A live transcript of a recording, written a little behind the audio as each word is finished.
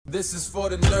This is for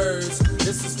the nerds,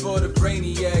 this is for the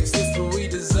brainiacs, this what we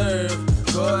deserve.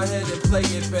 Go ahead and play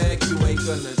it back, you ain't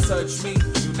gonna touch me,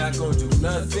 you not gonna do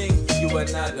nothing, you are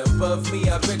not above me,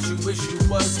 I bet you wish you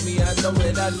was me, I know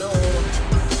it, I know.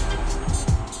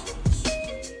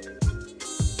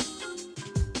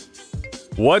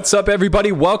 What's up,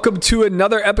 everybody? Welcome to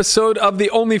another episode of the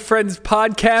Only Friends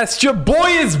podcast. Your boy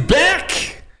is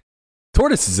back!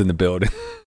 Tortoise is in the building.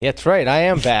 Yeah, that's right. I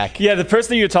am back. Yeah, the person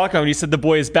that you were talking about when you said the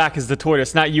boy is back is the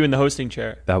tortoise, not you in the hosting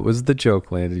chair. That was the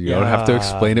joke, Landon. You don't have to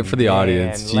explain it for the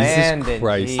audience. Jesus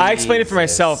Christ. I explained it for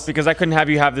myself because I couldn't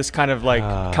have you have this kind of like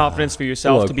confidence for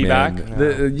yourself to be back.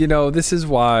 This is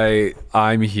why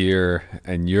I'm here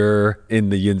and you're in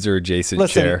the Yinzer adjacent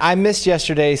chair. I missed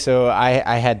yesterday, so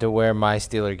I had to wear my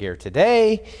Steeler gear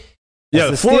today. Yeah,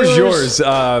 the floor is yours.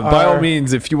 By all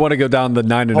means, if you want to go down the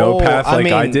 9-0 path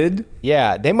I did.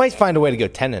 Yeah, they might find a way to go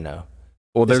 10-0.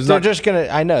 Well, they're just going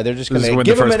to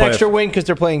give them an extra win because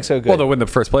they're playing so good. Well, they'll win the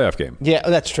first playoff game. Yeah,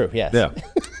 that's true. Yes. Yeah.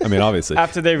 I mean, obviously.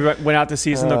 After they went out the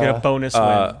season, they'll get a bonus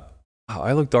win.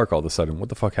 I look dark all of a sudden. What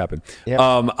the fuck happened? Yep.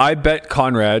 I bet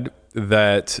Conrad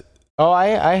that. Oh,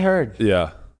 I heard.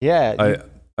 Yeah. Yeah.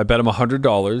 I bet him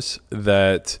 $100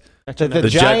 that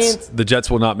the Jets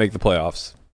will not make the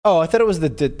playoffs. Oh, I thought it was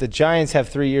the Giants have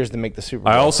 3 years to make the Super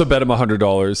Bowl. I also bet him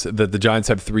 $100 that the Giants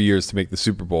have 3 years to make the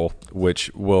Super Bowl,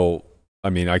 which will, I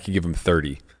mean, I could give him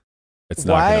 30. It's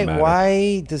not going to matter.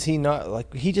 Why does he not,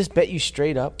 like, he just bet you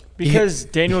straight up? Because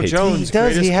Daniel Jones, he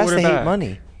does. He has to hate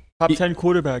money. Top 10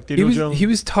 quarterback, Daniel Jones. He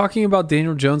was talking about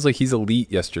Daniel Jones like he's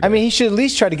elite yesterday. I mean, he should at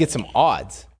least try to get some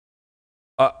odds.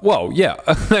 Well, yeah.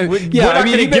 We're not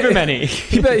going to give him any.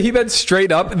 He bet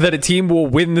straight up that a team will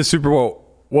win the Super Bowl.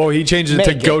 Well, he changed it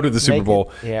to go to the Super Bowl.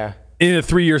 Yeah. In a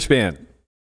 3-year span.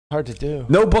 Hard to do.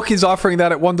 No bookie's offering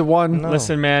that at 1-to-1. No.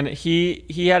 Listen, man, he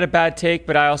had a bad take,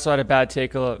 but I also had a bad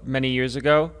take many years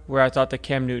ago where I thought that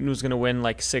Cam Newton was going to win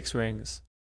like 6 rings.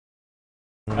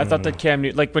 I thought that Cam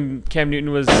Newton, like when Cam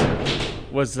Newton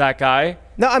was that guy.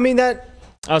 No, I mean that.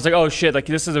 I was like, oh shit, like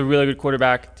this is a really good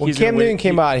quarterback. When Cam Newton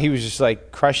came out, he was just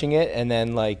like crushing it, and then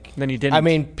he didn't. I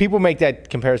mean, people make that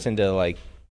comparison to like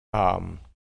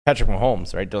Patrick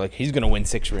Mahomes, right? They're like, he's going to win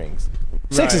 6 rings.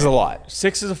 6 is a lot.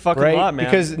 6 is a fucking right? lot, man.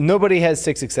 Because nobody has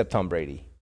 6 except Tom Brady.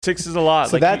 6 is a lot.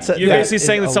 So like, you're basically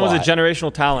saying that someone's a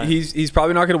generational talent. He's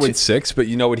probably not going to win 6, but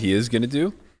you know what he is going to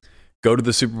do? Go to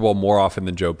the Super Bowl more often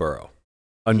than Joe Burrow.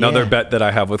 Another bet that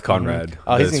I have with Conrad.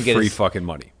 He's going to get free fucking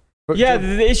money. Yeah,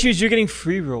 the issue is you're getting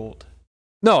free rolled.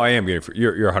 No, I am getting free.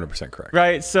 You're 100% correct.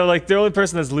 Right. So like the only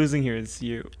person that's losing here is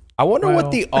you. I wonder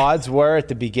what the odds were at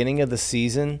the beginning of the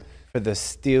season for the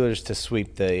Steelers to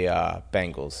sweep the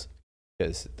Bengals,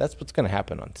 because that's what's going to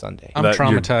happen on Sunday. I'm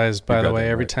traumatized, by the way,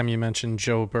 every time you mention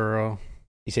Joe Burrow.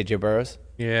 You say Joe Burrows?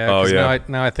 Yeah. Oh, yeah.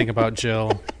 Now I think about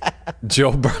Jill.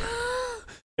 Jill Burrow.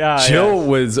 Yeah, Jill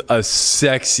was a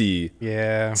sexy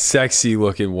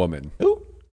looking woman. Who?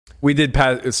 We did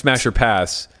Smash or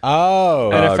Pass.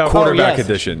 Oh, quarterback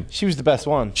edition. She was the best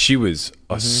one. She was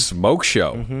a smoke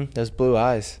show. Those blue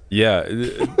eyes. Yeah.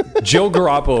 Jill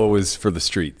Garoppolo was for the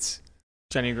streets.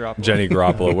 Jenny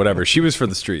Garoppolo, whatever. She was for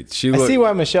the streets. I see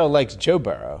why Michelle likes Joe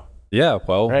Burrow. Yeah,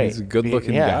 well, he's a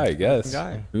good-looking guy, I guess.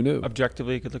 Who knew?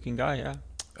 Objectively a good-looking guy, yeah.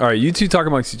 All right, you two talk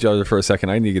amongst each other for a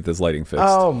second. I need to get this lighting fixed.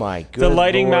 Oh, my God. The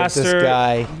lighting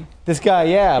master. This guy,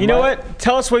 yeah. You know what?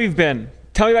 Tell us where you've been.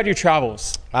 Tell me about your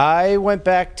travels. I went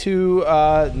back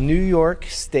to New York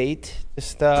State,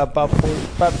 just about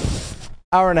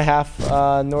hour and a half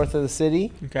north of the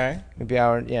city. Okay. Maybe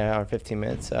hour and 15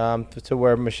 minutes to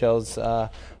where Michelle's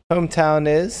hometown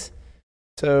is.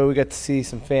 So we got to see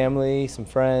some family, some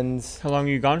friends. How long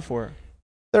are you gone for?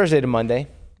 Thursday to Monday.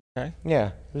 Okay. Yeah,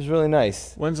 it was really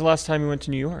nice. When's the last time you went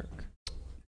to New York?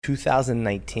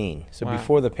 2019, so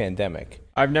before the pandemic.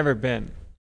 I've never been.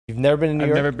 You've never been to New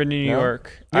York? I've never been to New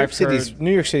York.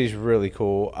 New York City's really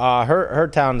cool. Her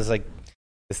town is like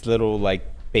this little like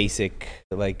basic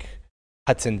like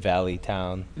Hudson Valley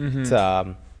town. It's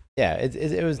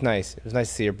it was nice. It was nice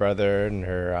to see her brother and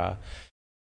her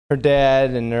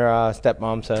dad and her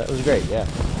stepmom. So it was great. Yeah.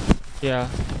 Yeah,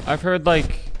 I've heard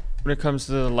like when it comes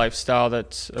to the lifestyle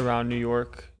that's around New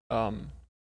York,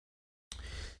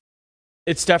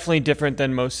 it's definitely different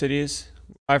than most cities.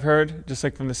 I've heard, just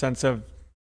like from the sense of,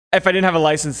 if I didn't have a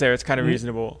license there, it's kind of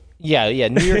reasonable. Yeah.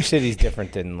 New York City's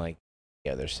different than like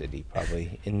the other city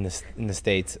probably in the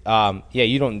States.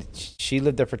 You don't. She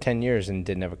lived there for 10 years and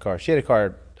didn't have a car. She had a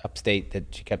car upstate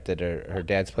that she kept at her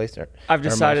dad's place. I've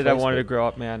decided I wanted to grow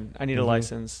up, man. I need a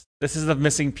license. This is the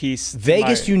missing piece.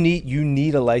 Vegas, you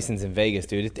need a license in Vegas,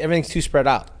 dude. Everything's too spread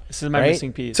out. This is my Right?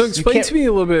 missing piece. So explain can't- to me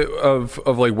a little bit of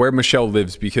like where Michelle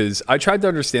lives, because I tried to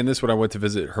understand this when I went to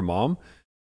visit her mom.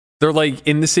 They're like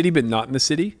in the city, but not in the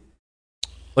city.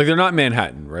 Like they're not in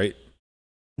Manhattan, right?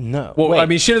 No. Well, Wait, I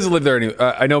mean, she doesn't live there anyway.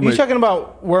 I know are you talking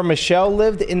about where Michelle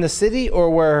lived in the city or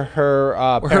where her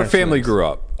her parents family lived? grew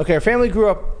up. Okay, her family grew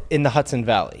up in the Hudson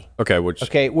Valley. Okay, which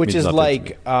Which means is nothing to me.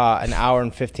 like an hour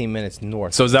and 15 minutes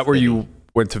north. So is of that the where city. you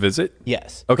went to visit?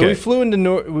 Yes. Okay. So we flew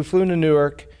into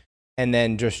Newark and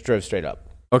then just drove straight up.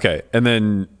 Okay, and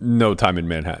then no time in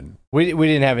Manhattan. We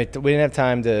didn't have it. We didn't have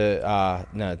time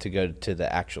to go to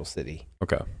the actual city.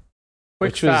 Okay.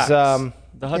 Quick which was, facts.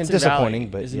 The Hudson disappointing,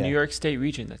 Valley but is a yeah. New York State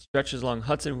region that stretches along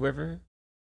Hudson River.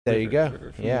 There you go.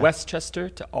 River, from Yeah. Westchester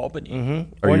to Albany.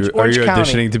 Mm-hmm. Are you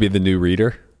auditioning to be the new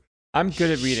reader? I'm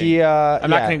good at reading. She, I'm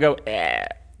not yeah. going to go, eh.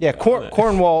 Yeah,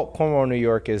 Cornwall, New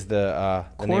York is the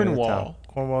name of the town. Cornwall.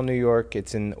 Cornwall, New York.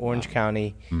 It's in Orange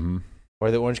County,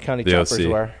 where the Orange County The Choppers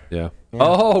OC. were. Yeah.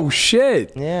 Oh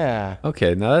shit. Yeah.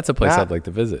 Okay, now that's a place Nah. I'd like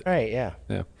to visit. Right. Yeah.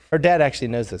 Yeah. Her dad actually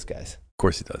knows those guys. Of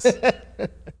course he does.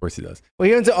 Of course he does. Well,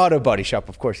 he owns an auto body shop.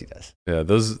 Of course he does. Yeah,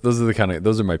 those are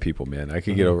those are my people, man. I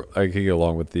could get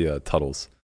along with the Tuttles.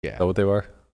 Yeah. Is that what they were?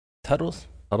 Tuttles.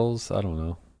 Tuttles? I don't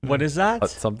know. What is that?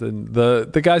 Something.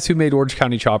 The guys who made Orange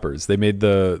County Choppers. They made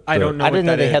the. I don't know. I what didn't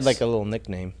know that they had is. like a little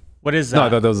nickname. What is that? No, I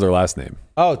thought that was their last name.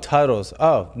 Oh, Tuttles.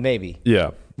 Oh, maybe.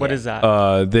 Yeah. What is that?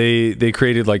 They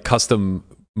created like custom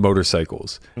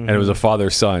motorcycles, and it was a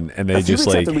father-son, and they just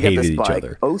like hated each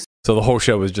other. So the whole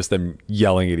show was just them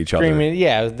yelling at each other. Screaming.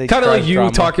 Yeah. Kind of like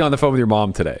you talking on the phone with your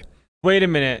mom today. Wait a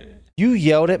minute. You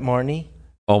yelled at Marnie.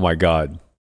 Oh my God.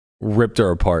 Ripped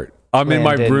her apart. I'm in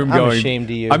my Landon, room I'm going, ashamed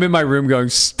of you. I'm in my room going,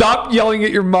 stop yelling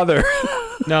at your mother.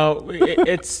 No,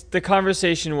 it's the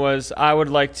conversation was I would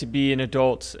like to be an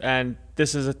adult, and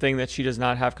this is a thing that she does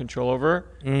not have control over.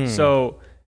 So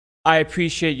I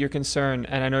appreciate your concern,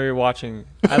 and I know you're watching.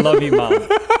 I love you, Mom.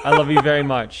 I love you very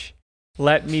much.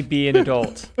 Let me be an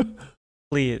adult,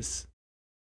 please.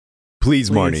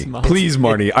 Please, Marnie. Mom. Please,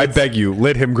 Marnie. I beg you,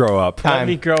 let him grow up. Let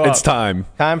me grow up. It's time.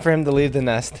 Time for him to leave the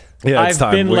nest. Yeah, it's I've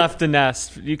time. been Wait- left the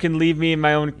nest. You can leave me in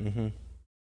my own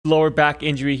lower back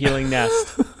injury healing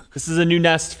nest. This is a new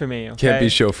nest for me. Okay? Can't be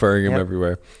chauffeuring him Yep.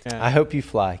 everywhere. Yeah. I hope you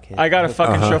fly, kid. I got a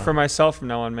fucking Uh-huh. show for myself from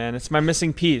now on, man. It's my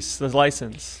missing piece, the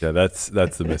license. Yeah, that's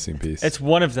the missing piece. It's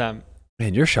one of them.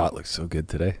 Man, your shot looks so good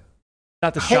today.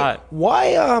 Not the Hey, shot. why?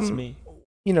 It's me.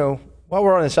 You know, while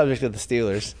we're on the subject of the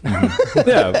Steelers,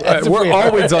 Yeah, we're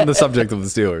always on the subject of the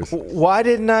Steelers. why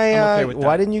didn't I'm okay with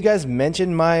why that. didn't you guys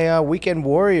mention my Weekend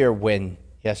Warrior win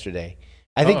yesterday?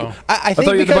 I think Uh-oh. I thought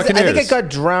think you had the because I think Buccaneers. it got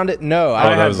drowned. No, I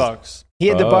that had was- Bucks. he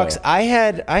had the Oh. Bucks. I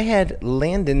had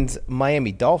Landon's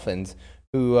Miami Dolphins,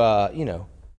 who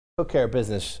took care of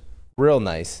business real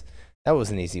nice. That was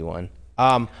an easy one.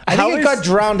 I How think it is- got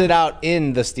drowned out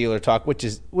in the Steeler talk, which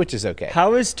is okay.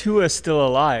 How is Tua still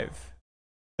alive?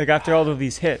 Like after all of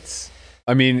these hits.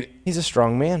 I mean, He's a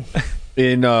strong man.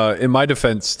 in my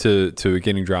defense to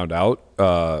getting drowned out,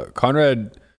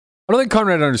 Conrad, I don't think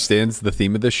Conrad understands the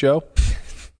theme of this show.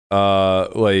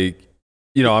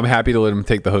 I'm happy to let him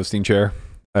take the hosting chair.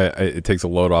 It takes a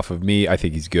load off of me. I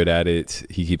think he's good at it.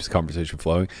 He keeps the conversation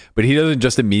flowing, but he doesn't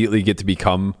just immediately get to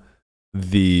become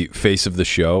the face of the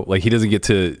show. Like he doesn't get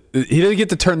to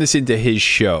turn this into his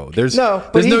show. There's No,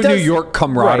 but there's he no New does- York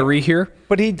camaraderie Right. here.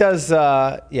 But he does.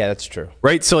 Yeah, that's true.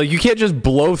 Right? So like, you can't just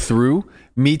blow through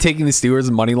me taking the Steelers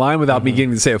money line without me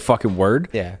getting to say a fucking word.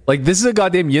 Yeah. Like this is a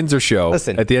goddamn Yinzer show.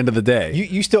 Listen, at the end of the day.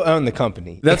 You still own the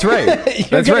company. That's right. That's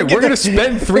gonna right. get We're going to the-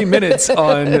 spend 3 minutes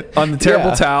on the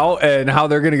terrible Yeah. towel and how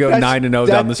they're going to go 9-0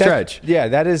 down the stretch. Yeah,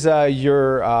 that is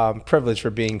your privilege for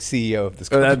being CEO of this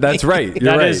company. That's right.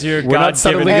 You're That right. is your We're not God-given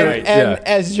suddenly and, gonna- right. and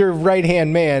as your right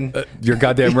hand man, You're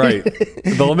goddamn right. The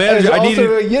As manager.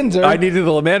 also a Yinzer. I needed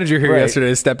the manager here Right. yesterday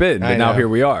to step in, but I now know. here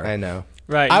we are. I know.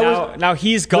 Right. I Now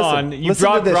he's gone. You listen to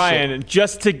brought this Brian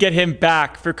just to get him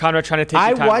back for Conrad trying to take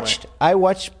your time I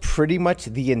watched pretty much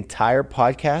the entire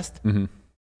podcast Mm-hmm.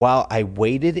 while I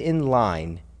waited in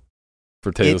line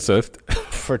For Taylor It- Swift.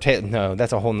 for no,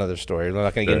 that's a whole nother story. We're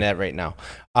not going to get Sure. into that right now.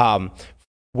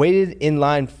 Waited in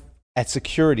line at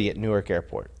security at Newark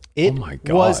Airport. It Oh my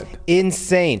God. was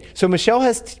insane. So Michelle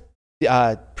has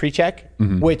pre-check,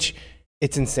 Mm-hmm. which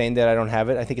it's insane that I don't have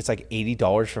it. I think it's like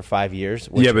 $80 for 5 years.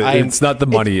 which Yeah, but I am- it's not the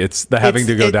money. It's the having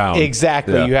to go down.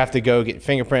 Exactly. Yeah. You have to go get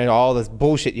fingerprint, all this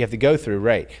bullshit you have to go through,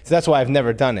 right? So that's why I've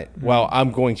never done it. Mm-hmm. Well,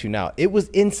 I'm going to now. It was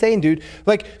insane, dude.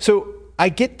 Like, so I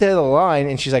get to the line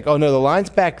and she's like, oh no, the line's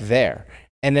back there.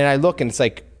 And then I look and it's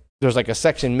like, there's like a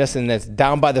section missing that's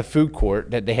down by the food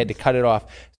court that they had to cut it off.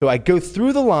 So I go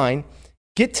through the line,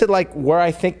 get to like where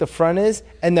I think the front is,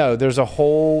 and no, there's a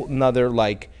whole nother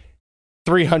like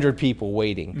 300 people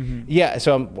waiting. Mm-hmm. Yeah,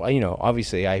 so I'm,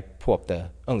 obviously I pull up the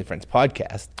OnlyFriends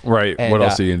podcast. Right. And, What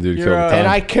else are you gonna do to kill the you're, time? And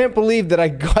I can't believe that I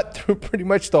got through pretty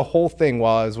much the whole thing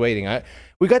while I was waiting.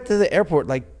 We got to the airport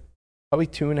like probably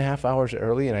 2.5 hours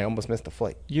early, and I almost missed the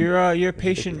flight. You're a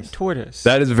patient tortoise.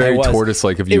 That is very I was.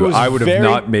 tortoise-like of It you. was I would have very-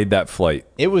 not made that flight.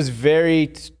 It was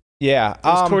very, yeah. It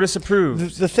was tortoise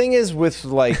approved. The thing is with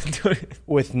like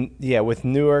with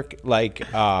Newark, like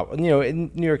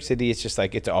in New York City, it's just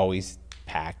like it's always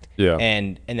packed. Yeah.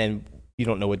 And then you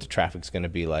don't know what the traffic's going to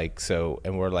be like. So,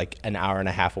 and we're like an hour and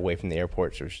a half away from the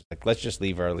airport. So it's just like, let's just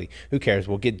leave early. Who cares?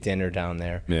 We'll get dinner down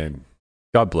there. Man,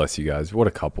 God bless you guys. What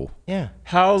a couple. Yeah.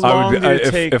 How long did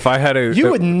it take? if I had a You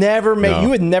would never make. No. You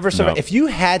would never survive No. if you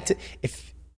had to.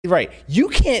 Right, you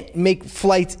can't make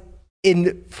flights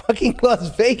in fucking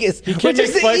Las Vegas. You can't which is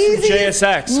make the flights from easiest-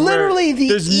 JSX, where Literally the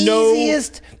there's no-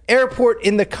 easiest airport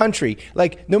in the country.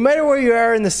 Like no matter where you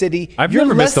are in the city, I've you're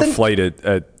never missed less a than- flight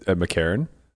at McCarran.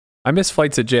 I miss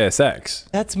flights at JSX.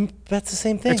 That's the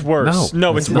same thing. It's worse.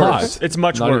 No, it's not. worse. It's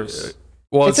much Not- worse.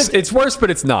 Well, It's it's worse, but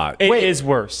it's not. It is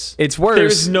worse. It's worse.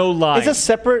 There's no line. It's a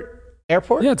separate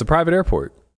airport. Yeah, it's a private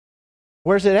airport.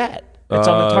 Where's it at? It's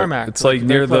on the tarmac. It's like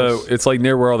near very close. it's like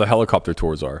near where all the helicopter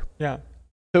tours are. Yeah.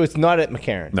 So it's not at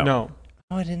McCarran. No.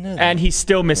 Oh, I didn't know that. And he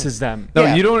still misses them. No,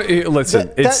 Yeah. you don't listen.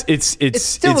 That- It's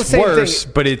still the same worse,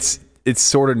 thing. but it's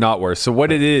sort of not worse. So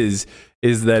what it is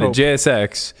that Cope. at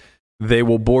JSX they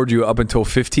will board you up until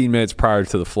 15 minutes prior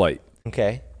to the flight.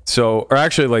 Okay. So, or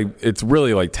actually, like it's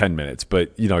really like 10 minutes,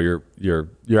 but you're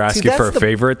asking for a that's the-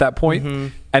 favor at that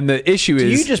point. And the issue So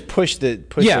is you just push the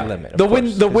limit. of the course,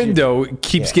 'cause the you- window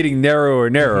keeps yeah. getting narrower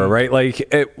and narrower, right?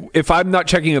 Like if I'm not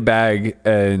checking a bag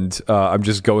and I'm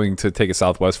just going to take a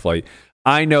Southwest flight,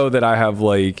 I know that I have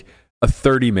like a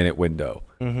 30-minute window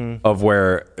of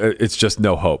where it's just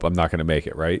no hope. I'm not going to make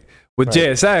it, right? With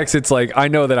JSX, it's like I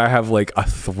know that I have like a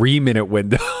 3-minute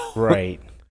window, Right.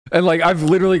 and like I've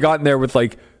literally gotten there with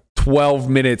like 12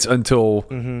 minutes until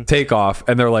takeoff,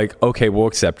 and they're like, okay, we'll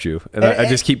accept you. And I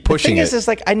just keep pushing the thing it. is, it's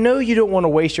like, I know you don't want to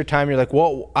waste your time. You're like,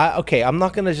 well, I'm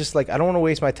not going to just like, I don't want to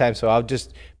waste my time. So I'll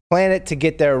just plan it to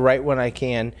get there right when I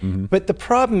can. But the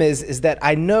problem is that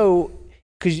I know,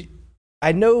 because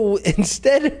I know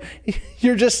instead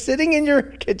you're just sitting in your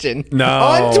kitchen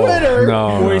on Twitter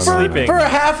for a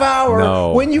half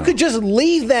hour when you could just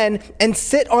leave then and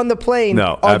sit on the plane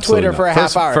on Twitter for a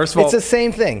half hour. First of all, it's the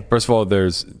same thing. First of all,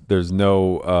 there's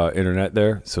no internet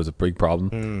there, so it's a big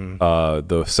problem.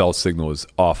 The cell signal is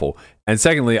awful. And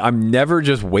secondly, I'm never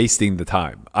just wasting the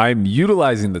time. I'm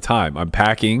utilizing the time. I'm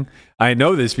packing. I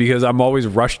know this because I'm always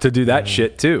rushed to do that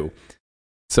shit too.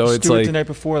 So Just it's do it like the night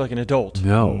before, like an adult.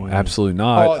 no, absolutely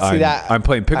not. Oh, see I'm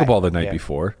playing pickleball the night yeah.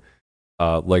 before,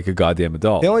 like a goddamn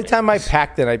adult. The only time I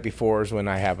pack the night before is when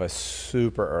I have a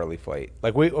super early flight.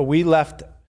 Like we left,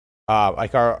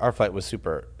 like our flight was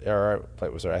our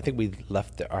flight was early. I think we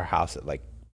left our house at like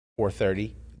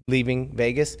 4:30, leaving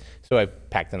Vegas. So I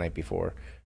packed the night before,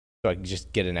 so I could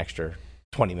just get an extra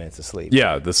 20 minutes of sleep.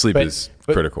 Yeah, the sleep is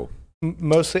but- critical.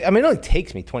 Mostly, I mean, it only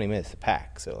takes me 20 minutes to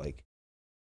pack. So like,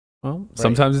 Well,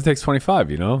 sometimes it takes 25.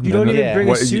 You know, You don't Then- even bring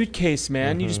what- a suitcase,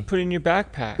 man. You just put it in your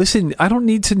backpack. Listen, I don't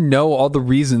need to know all the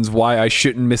reasons why I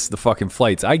shouldn't miss the fucking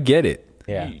flights. I get it.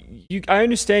 yeah. I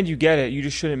understand you get it. You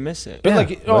just shouldn't miss it. But Yeah,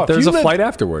 like, but if there's you a lived- flight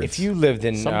afterwards. If you lived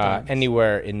in Sometimes.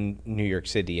 anywhere in New York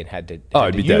City and had to,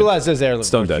 I'd be dead. utilize those airlines,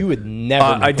 Stone dead. you would never.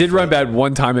 I make a did run flight. bad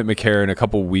one time at McCarran a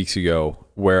couple weeks ago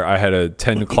where I had a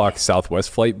 10 o'clock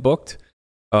Southwest flight booked.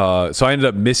 So I ended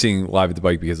up missing Live at the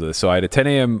Bike because of this. So I had a 10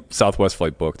 a.m. Southwest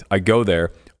flight booked. I go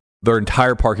there. Their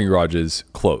entire parking garage is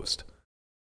closed.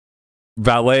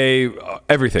 Valet,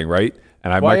 everything, right?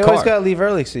 And I have Why my you car. always gotta leave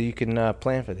early so you can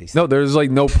plan for these? No, there's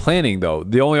like no planning though.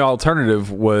 The only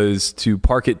alternative was to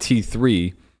park at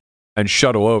T3 and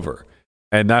shuttle over.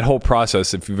 And that whole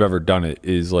process, if you've ever done it,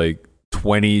 is like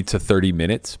 20 to 30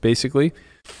 minutes basically.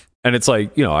 And it's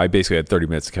like, I basically had 30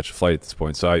 minutes to catch a flight at this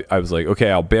point. So I was like, okay,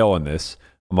 I'll bail on this.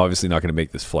 I'm obviously not going to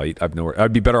make this flight.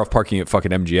 I'd be better off parking at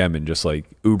fucking MGM and just like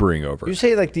Ubering over. You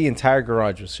say like the entire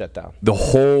garage was shut down. The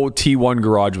whole T1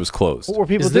 garage was closed. What were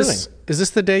people Is doing? this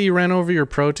the day you ran over your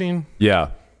protein?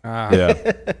 Yeah. Ah,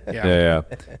 Yeah. yeah.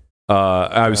 Yeah.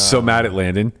 I was so mad at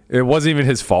Landon. It wasn't even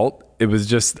his fault. It was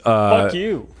just Fuck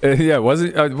you. Yeah, it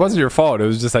wasn't your fault. It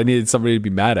was just I needed somebody to be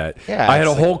mad at. Yeah, I had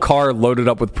a it's whole car loaded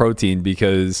up with protein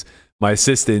because my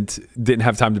assistant didn't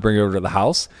have time to bring it over to the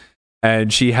house,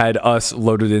 and she had us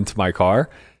loaded into my car.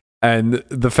 And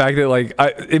the fact that like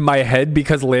in my head,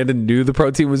 because Landon knew the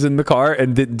protein was in the car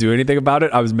and didn't do anything about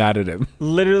it, I was mad at him.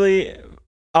 Literally,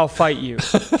 I'll fight you.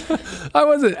 I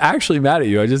wasn't actually mad at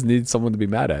you. I just need someone to be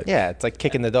mad at. Yeah, it's like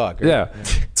kicking the dog. Right? Yeah.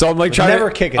 So I'm like trying never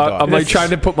to kick a dog. I'm like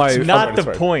trying to put my. It's not the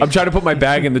point. I'm trying to put my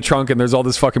bag in the trunk, and there's all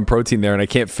this fucking protein there, and I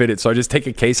can't fit it. So I just take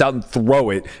a case out and throw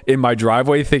it in my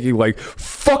driveway, thinking like,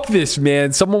 "Fuck this,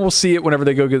 man! Someone will see it whenever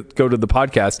they go to the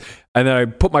podcast." And then I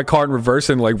put my car in reverse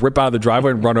and like rip out of the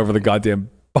driveway and run over the goddamn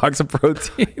box of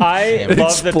protein. I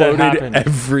love that happened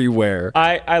everywhere.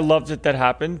 I loved that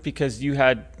happened because you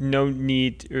had no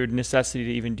need or necessity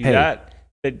to even do that.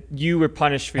 That you were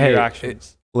punished for your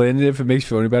actions. Landon, if it makes you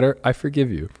feel any better, I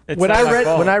forgive you. When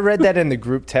I read that in the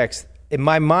group text, in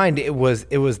my mind it was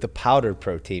the powdered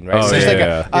protein, right? Oh, So it's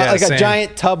yeah, like a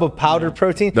giant tub of powdered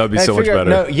protein. That'd be And I so much figured, better.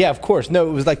 No, yeah, of course. No,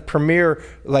 it was like Premier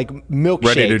like milkshakes.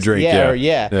 Ready to drink,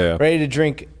 yeah. Ready to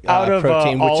drink Out of,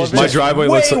 protein, all which of is it? My just driveway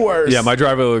way looks like, worse. yeah, my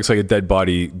driveway looks like a dead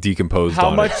body decomposed. How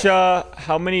on much? It.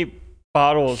 How many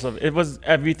bottles of it? Was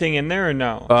everything in there or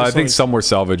no? I Just think only- some were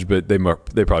salvaged, but they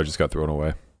probably just got thrown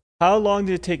away. How long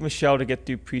did it take Michelle to get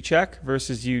through pre-check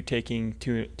versus you taking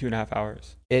 2.5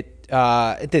 hours? It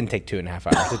didn't take 2.5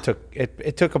 hours.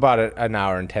 It took about an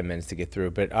hour and 10 minutes to get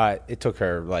through, but it took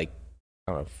her like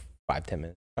I don't know 5-10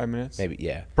 minutes. 5 minutes? Maybe,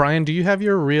 yeah. Brian, do you have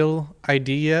your real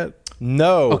ID yet?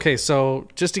 No. Okay, so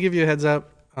just to give you a heads up,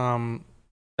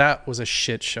 that was a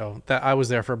shit show. That I was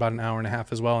there for about an hour and a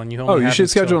half as well, and you only You have should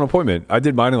until- schedule an appointment. I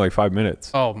did mine in like 5 minutes.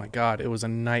 Oh my god, it was a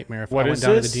nightmare. If What I went is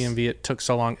down this? to the DMV, it took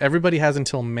so long. Everybody has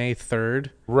until May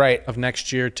 3rd Right. of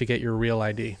next year to get your real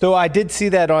ID. So I did see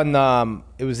that on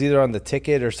it was either on the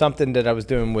ticket or something that I was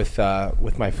doing with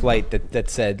my flight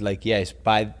that said like yes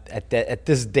at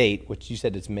this date, which you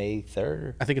said it's May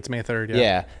 3rd. I think it's May 3rd.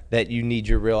 Yeah, that you need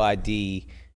your real ID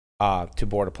to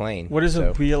board a plane. What is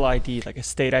So- a real ID? Like a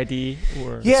state ID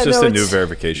or? Yeah, It's just no, a new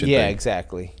verification Yeah, thing.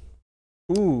 exactly.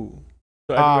 Ooh.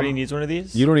 So everybody needs one of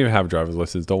these? You don't even have driver's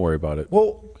license. Don't worry about it.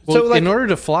 Well, Well, so like in order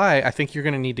to fly, I think you're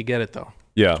going to need to get it though.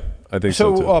 Yeah, I think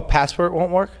so, too. so passport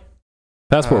won't work.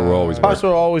 Passport will always work.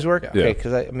 Passport will always work. Yeah. Okay,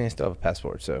 because I still have a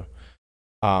passport. So,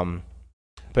 Another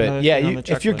but yeah, thing on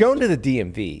the if you're checklist. going to the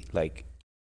DMV, like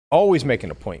always make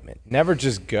an appointment. Never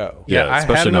just go. Yeah, I had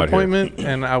especially an not here. appointment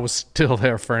and I was still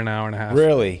there for an hour and a half.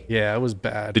 Really? Yeah, it was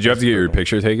bad. Did you have to get your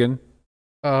picture taken?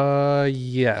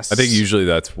 Yes. I think usually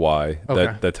that's why.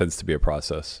 Okay. That tends to be a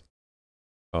process.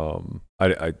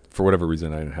 I for whatever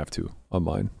reason I didn't have to on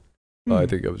mine. I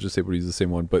think I was just able to use the same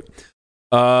one. But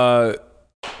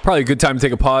probably a good time to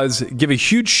take a pause. Give a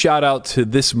huge shout out to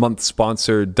this month's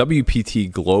sponsor,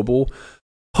 WPT Global,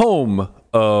 home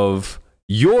of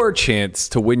your chance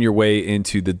to win your way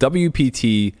into the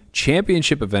WPT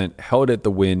Championship event held at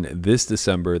the Wynn this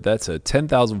December. That's a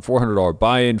 $10,400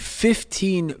 buy-in,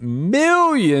 $15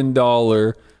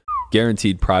 million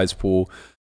guaranteed prize pool.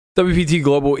 WPT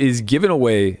Global is giving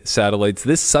away satellites.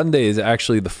 This Sunday is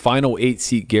actually the final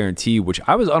 8-seat guarantee, which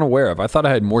I was unaware of. I thought I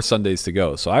had more Sundays to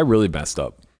go, so I really messed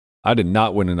up. I did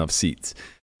not win enough seats.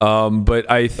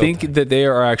 But I think that they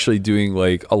are actually doing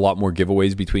like a lot more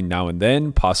giveaways between now and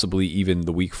then, possibly even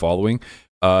the week following.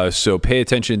 So pay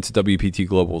attention to WPT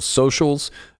Global's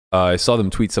socials. I saw them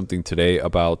tweet something today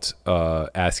about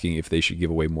asking if they should give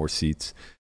away more seats.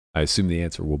 I assume the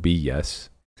answer will be yes.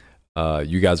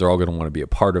 You guys are all going to want to be a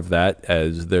part of that,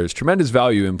 as there's tremendous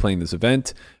value in playing this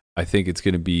event. I think it's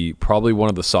going to be probably one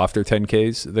of the softer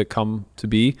 10Ks that come to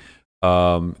be.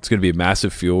 It's going to be a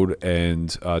massive field, and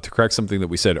to correct something that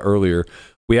we said earlier,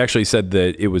 we actually said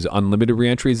that it was unlimited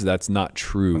reentries. That's not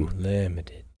true.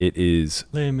 Limited. It is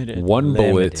Limited. one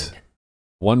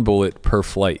bullet per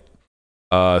flight.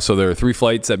 So there are 3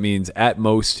 flights. That means at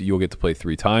most you'll get to play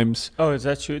 3 times. Oh, is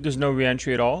that true? There's no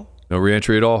reentry at all? No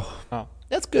reentry at all. Oh.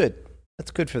 That's good. That's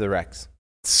good for the Rex.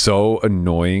 So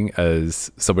annoying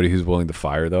as somebody who's willing to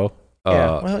fire, though.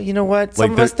 Yeah. Well, you know what? Some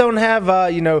like of us don't have,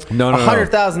 $100,000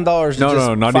 to No,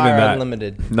 just not fire even that.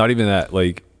 unlimited. Not even that.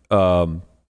 Like,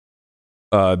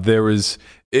 there was.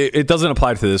 It doesn't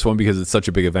apply to this one because it's such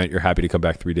a big event. You're happy to come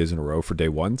back 3 days in a row for day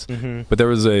ones. Mm-hmm. But there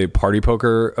was a party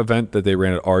poker event that they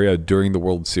ran at Aria during the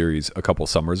World Series a couple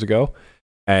summers ago,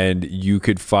 and you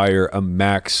could fire a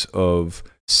max of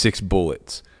 6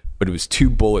 bullets, but it was 2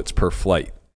 bullets per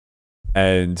flight,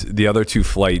 and the other 2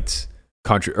 flights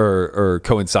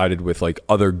coincided with like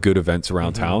other good events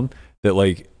around town that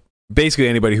like basically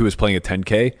anybody who was playing a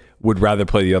 10K would rather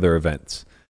play the other events.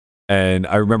 And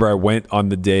I remember I went on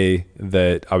the day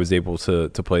that I was able to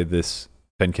play this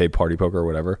 10K party poker or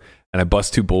whatever, and I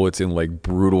bust 2 bullets in like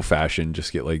brutal fashion,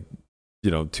 just get like,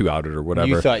 2 outed or whatever.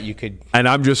 You thought you could. And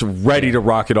I'm just ready to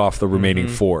rocket off the remaining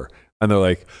 4. And they're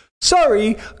like,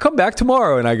 sorry, come back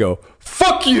tomorrow. And I go,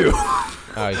 fuck you.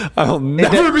 I'll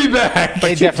never be back.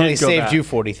 They definitely go saved back. you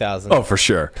 40,000. Oh, for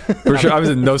sure. For sure. I was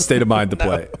in no state of mind to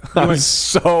play. I was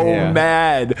so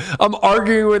mad. I'm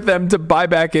arguing with them to buy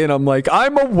back in. I'm like,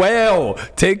 I'm a whale.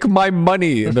 Take my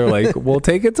money. And they're like, we'll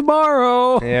take it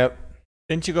tomorrow. Yep.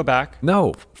 Didn't you go back?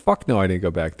 No, fuck no, I didn't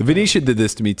go back. The Venetian did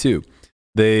this to me too.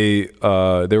 They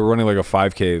were running like a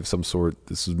 5K of some sort.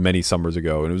 This was many summers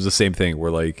ago, and it was the same thing where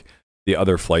like the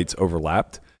other flights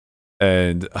overlapped.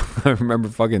 And I remember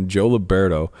fucking Joe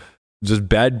Liberto just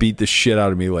bad beat the shit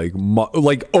out of me like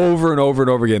over and over and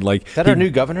over again. Like, Is that our new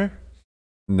governor?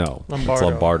 No, Lombardo. it's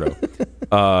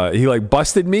Lombardo. He like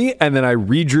busted me, and then I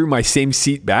redrew my same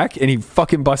seat back, and he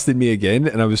fucking busted me again.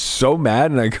 And I was so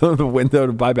mad, and I go to the window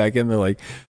to buy back in. They're like,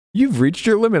 "You've reached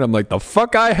your limit." I'm like, "The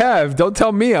fuck I have! Don't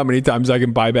tell me how many times I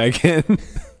can buy back in."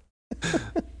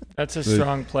 That's a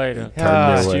strong play to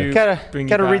Turned me away. you. Gotta bring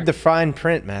you read back. the fine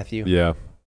print, Matthew. Yeah.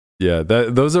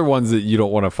 Those are ones that you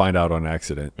don't want to find out on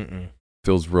accident. Mm-mm.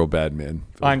 Feels real bad, man.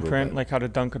 Feels Fine real print, bad. like how to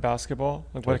dunk a basketball,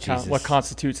 like Oh, what Jesus.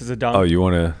 constitutes as a dunk. Oh, you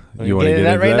want to Get get into into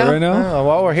that right now? Oh,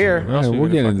 while we're here. All right, else we we'll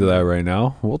gonna get into fucking that do? right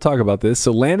now. We'll talk about this.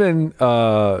 So Landon,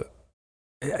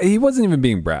 he wasn't even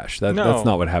being brash. That's No.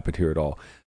 not what happened here at all.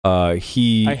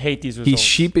 He I hate these he results.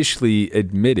 sheepishly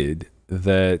admitted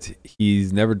that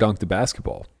he's never dunked a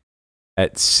basketball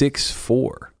at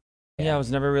 6'4", Yeah, I was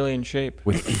never really in shape.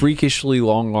 with freakishly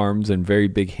long arms and very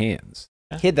big hands.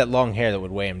 He had that long hair that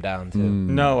would weigh him down, too.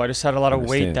 No, I just had a lot of weight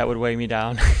Understand. that would weigh me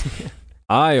down.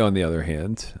 I, on the other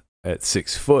hand, at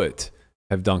 6 foot,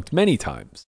 have dunked many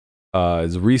times.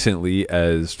 As recently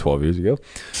as 12 years ago.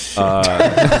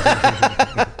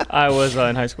 I was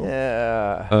in high school.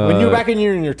 When you were back in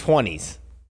your 20s.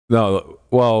 No,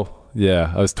 well,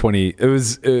 yeah, I was 20. It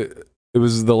was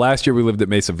the last year we lived at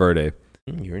Mesa Verde.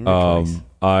 You were in your 20s.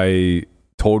 I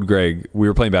told Greg, we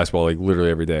were playing basketball like literally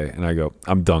every day, and I go,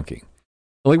 I'm dunking.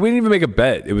 Like, we didn't even make a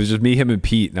bet. It was just me, him, and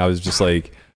Pete, and I was just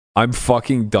like, I'm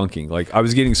fucking dunking. Like, I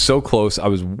was getting so close. I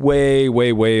was way,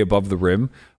 way, way above the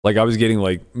rim. Like, I was getting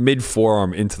like mid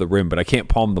forearm into the rim, but I can't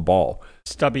palm the ball.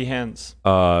 Stubby hands.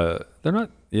 They're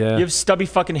not. Yeah, You have stubby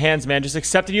fucking hands, man. Just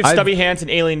accept that you have stubby hands and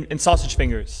alien and sausage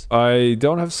fingers. I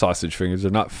don't have sausage fingers.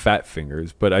 They're not fat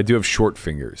fingers, but I do have short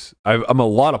fingers. I'm a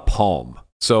lot of palm.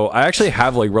 So I actually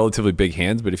have like relatively big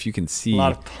hands, but if you can see, A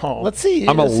lot of palm. Let's see.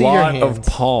 I'm a let's see your lot of hands.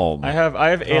 palm. I have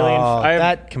alien. I have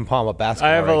that can palm a basketball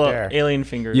I have right there. alien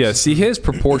fingers. Yeah, see, he has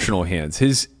proportional hands.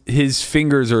 His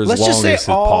fingers are as Let's long just say as his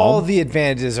all palm. the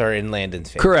advantages are in Landon's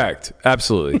favor. Correct,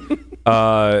 absolutely.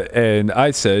 And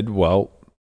I said, well,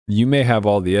 you may have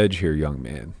all the edge here, young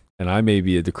man, and I may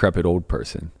be a decrepit old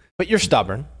person, But you're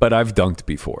stubborn. but I've dunked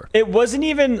before. It wasn't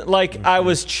even like I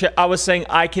was saying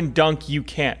I can dunk, you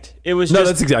can't. It was No,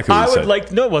 just that's exactly what I you would said.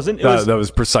 like. No, it wasn't. It That, was. that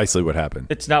was precisely what happened.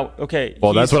 It's not okay.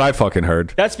 Well, that's what I fucking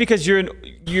heard. That's because your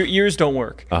ears don't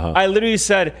work. Uh-huh. I literally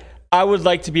said I would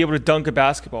like to be able to dunk a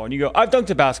basketball, and you go, I've dunked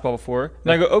a basketball before,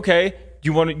 and I go, okay.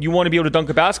 You want to be able to dunk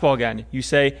a basketball again? You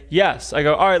say yes. I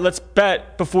go, all right. Let's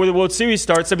bet before the World Series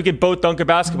starts that we can both dunk a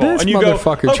basketball. This and you go,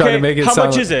 motherfucker okay. trying to make it how sound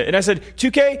much like- is it? And I said,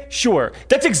 $2K. Sure.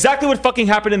 That's exactly what fucking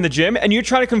happened in the gym, and you're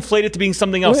trying to conflate it to being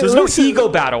something else. There's no ego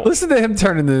battle. Listen to him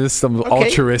turning into some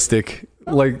altruistic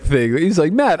like thing. He's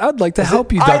like, Matt, I'd like to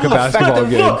help you dunk a basketball effective-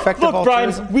 game. Effective Look, Brian,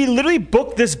 altruism? we literally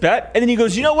booked this bet, and then he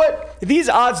goes, you know what? These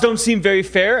odds don't seem very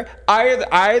fair. I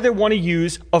either want to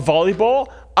use a volleyball,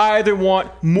 I either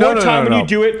want more time when you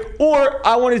do it, or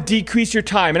I want to decrease your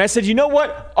time. And I said, you know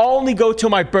what? I'll only go till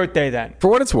my birthday then. For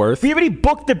what it's worth, We already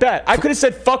booked the bet. I could have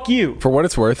said, fuck you. for what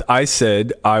it's worth, I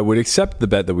said I would accept the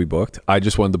bet that we booked. I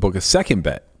just wanted to book a second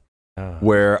bet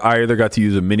where I either got to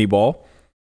use a mini ball.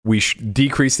 We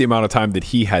decreased the amount of time that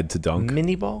he had to dunk.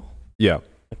 Mini ball? Yeah.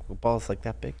 Like a ball's like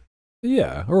that big?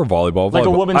 Yeah, or a volleyball. Like a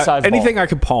Volleyball. woman's size ball. Anything I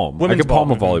could palm. Women's I could palm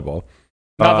ball. a volleyball.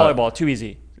 Not Uh, volleyball. Too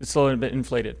easy. It's a little bit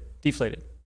deflated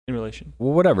in relation.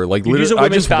 Well, whatever. Like, You use a literally, I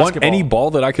women's just want basketball. any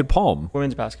ball that I could palm.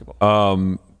 Women's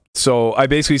basketball. So I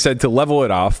basically said to level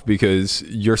it off because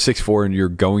you're 6'4" and you're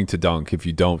going to dunk. If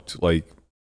you don't, like,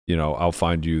 you know, I'll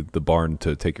find you the barn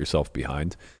to take yourself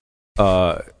behind.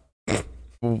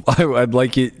 I'd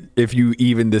like it if you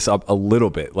even this up a little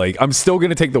bit. Like, I'm still going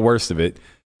to take the worst of it,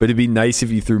 but it'd be nice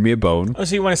if you threw me a bone. Oh,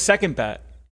 so you want a second bet?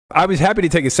 I was happy to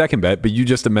take a second bet, but you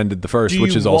just amended the first, Do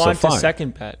which you is also want fine. a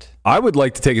second bet? I would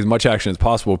like to take as much action as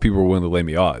possible if people are willing to lay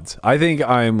me odds. I think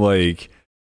I'm like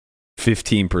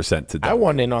 15% to dunk. I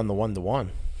want in on the 1-to-1.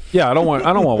 Yeah, I don't want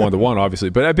 1-to-1, obviously,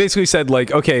 but I basically said,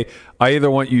 like, okay, I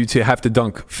either want you to have to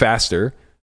dunk faster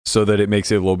so that it makes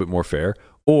it a little bit more fair,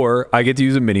 or I get to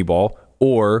use a mini ball,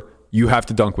 or you have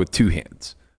to dunk with two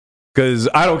hands. Because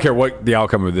I don't care what the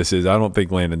outcome of this is. I don't think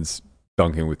Landon's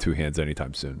dunking with two hands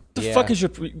anytime soon. The fuck is your?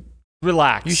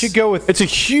 Relax. You should go with. It's a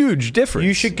huge difference.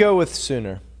 You should go with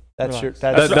sooner. That's Relax.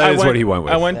 your. That is what he went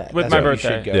with. I went with that's my what you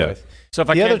birthday. should go Yeah. with. So if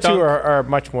I The other can't two dunk, are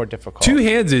much more difficult. Two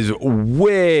hands is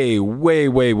way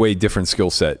different skill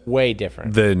set way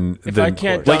different. than if than I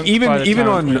can't like dunk even by the even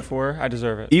time I'm on 24, I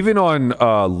deserve it. even on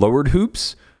lowered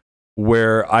hoops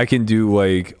where I can do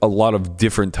like a lot of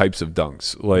different types of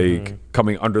dunks, like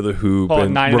coming under the hoop Call it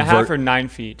and 9.5 or 9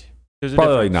 feet. There's a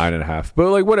probably difference. like 9.5, but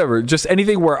like whatever, just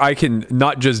anything where I can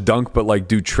not just dunk but like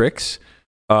do tricks.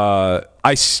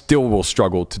 I still will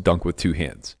struggle to dunk with two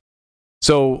hands.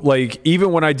 So like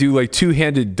even when I do like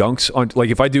two-handed dunks on,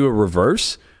 like if I do a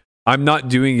reverse, I'm not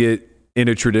doing it in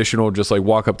a traditional just like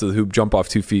walk up to the hoop, jump off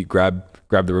 2 feet, grab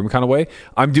the rim kind of way.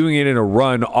 I'm doing it in a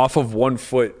run off of 1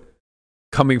 foot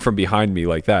coming from behind me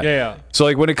like that. Yeah. So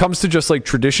like when it comes to just like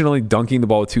traditionally dunking the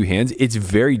ball with two hands, it's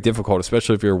very difficult,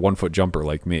 especially if you're a 1 foot jumper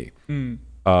like me.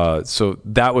 So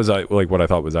that was like what I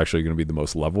thought was actually going to be the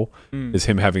most level is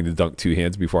him having to dunk two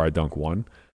hands before I dunk one.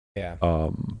 Yeah.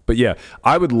 But yeah,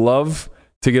 I would love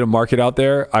to get a market out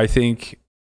there. I think,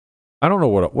 I don't know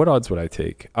what odds would I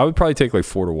take. I would probably take like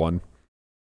 4-1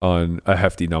 on a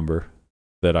hefty number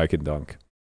that I can dunk.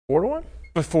 4-1?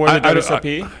 Before the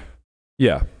WSOP,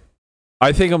 Yeah.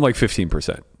 I think I'm like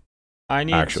 15%. I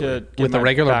need actually. to get With a my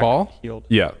regular back ball? healed.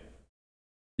 Yeah.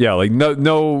 Yeah, like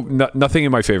nothing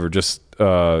in my favor. Just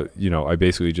I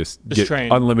basically just get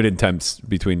train. unlimited attempts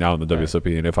between now and the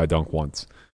WSOP, and if I dunk once,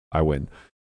 I win.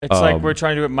 It's like we're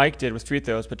trying to do what Mike did with free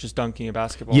throws, but just dunking a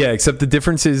basketball. Yeah, except the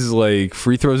difference is like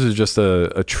free throws is just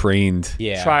a trained.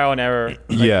 Yeah. Trial and error.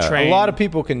 Yeah. A lot of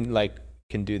people can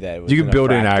do that. with You can enough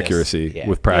build in practice. accuracy Yeah.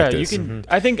 with practice. Yeah, you can.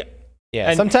 I think. Yeah.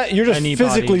 and Sometimes you're just anybody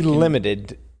physically can-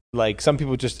 limited. Like some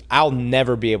people just, I'll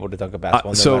never be able to dunk a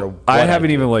basketball. No matter So what I haven't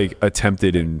do. even like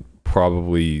attempted in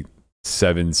probably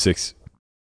 7-6.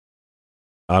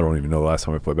 I don't even know the last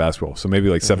time I played basketball. So maybe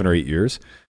like 7 or 8 years.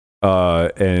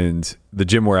 And the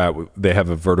gym we're at, they have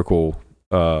a vertical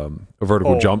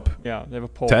Pole. jump Yeah, they have a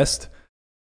pole. test.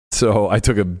 So I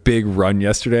took a big run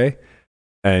yesterday,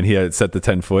 and he had set the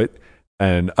 10 foot,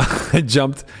 and I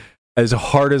jumped as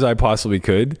hard as I possibly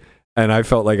could. And I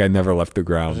felt like I never left the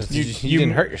ground. You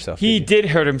didn't hurt yourself. He did you? did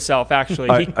hurt himself.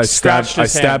 Actually, he I scratched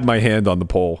his stabbed hand. my hand on the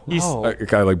pole. He's- Oh.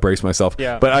 I like braced myself.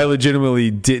 Yeah. But I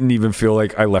legitimately didn't even feel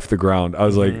like I left the ground. I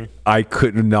was like, I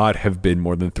could not have been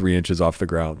more than 3 inches off the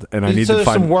ground. And I need so to there's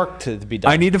find some work to be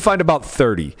done. I need to find about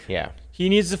 30. Yeah. He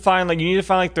needs to find like you need to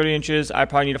find like 30 inches. I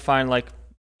probably need to find like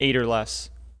 8 or less.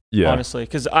 Yeah. Honestly,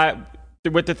 because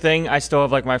with the thing, I still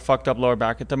have like my fucked up lower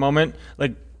back at the moment.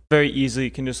 Like very easily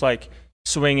can just like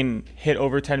swing and hit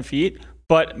over 10 feet.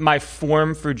 But my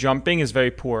form for jumping is very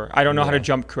poor. I don't know how to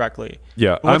jump correctly.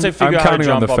 Yeah. But once I figure out how to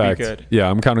jump, I'll be good. Yeah,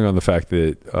 I'm counting on the fact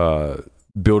that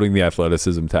building the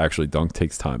athleticism to actually dunk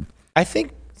takes time. I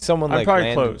think someone I'm like probably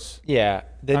Landon- close. Yeah.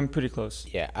 I'm pretty close.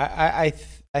 Yeah.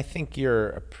 I think you're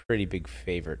a pretty big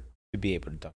favorite to be able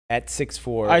to dunk at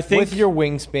 6'4". I think- with your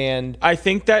wingspan I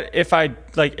think that if I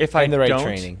and the right don't,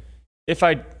 training.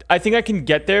 I think I can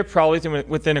get there probably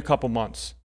within a couple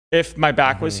months. If my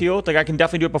back was healed, like I can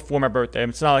definitely do it before my birthday.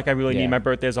 It's not like I really Yeah. need my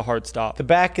birthday as a hard stop. The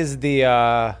back is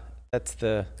the that's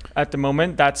the At the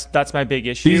moment, that's my big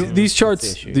issue. These charts,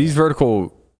 That's the issue, these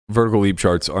vertical leap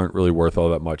charts aren't really worth all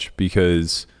that much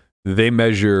because they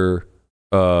measure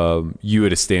you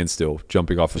at a standstill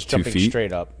jumping off of just 2 jumping feet,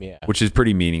 straight up. Yeah. which is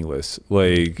pretty meaningless.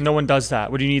 Like, No one does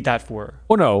that. What do you need that for?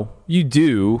 well, no, you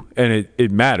do, and it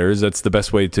matters. That's the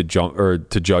best way to jump or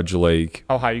to judge like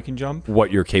How high you can jump? what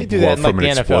you're They do capable that of in like from the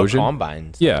an NFL explosion.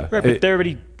 combines. Yeah, Right, but they're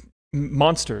already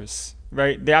monsters,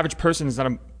 right? The average person is not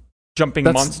a jumping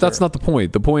that's monster. that's not the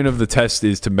point. The point of the test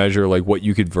is to measure like what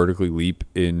you could vertically leap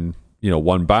in,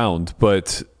 one bound.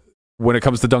 But when it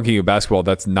comes to dunking a basketball,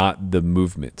 that's not the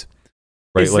movement.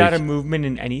 Right? Is that a movement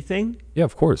in anything? Yeah,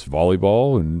 of course.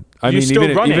 Volleyball and I You're mean still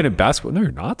even running. in basketball. No,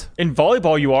 you're not. In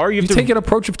volleyball, you are. You You have to take an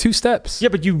approach of 2 steps. Yeah,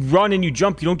 but you run and you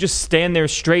jump. You don't just stand there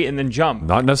straight and then jump.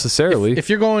 Not necessarily. If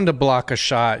you're going to block a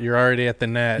shot, you're already at the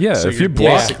net. Yeah, so if you're you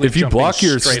block basically if you jumping block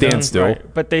your straight up. standstill,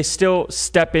 Right, but they still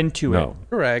step into no. it.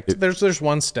 Correct. There's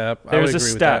one step. I would There's a agree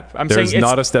with step. that. I'm There's saying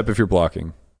not it's a step if you're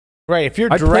blocking. Right. If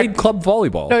you're I direct, played club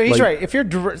volleyball. no, he's Like, right. If you're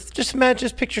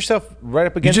just picture yourself right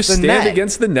up You against just the stand net.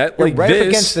 against the net You're like right this. up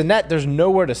against the net. There's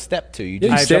nowhere to step to. You Yeah, just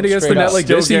you jump stand against the straight net up. like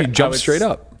Still this and you get- I jump would straight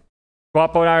up.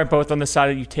 Guapo and I are both on the side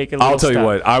that you take a little I'll tell you step.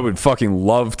 what, I would fucking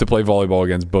love to play volleyball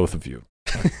against both of you.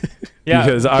 Yeah,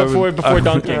 because I would- before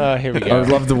dunking. Here we I go. would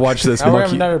love to watch this Now we have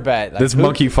monkey, another bet. Like, this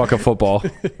monkey fuck a football.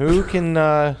 Who can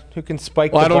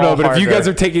spike? Well, the I don't know, ball but if you harder? guys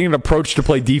are taking an approach to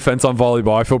play defense on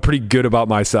volleyball, I feel pretty good about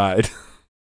my side.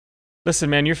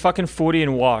 Listen, man, you're fucking 40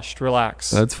 and washed.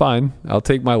 Relax. That's fine. I'll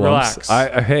take my lumps.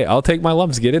 Relax. Hey, I'll take my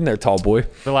lumps. Get in there, tall boy.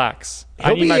 Relax.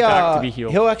 I need my back to be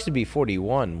healed. He'll actually be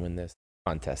 41 when this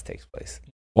contest takes place.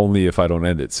 Only if I don't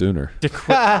end it sooner.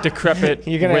 Decrepit,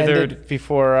 You're gonna withered. end it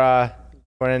before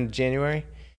end of January.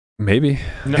 Maybe.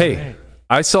 No. Hey,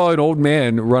 I saw an old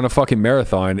man run a fucking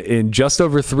marathon in just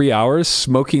over 3 hours,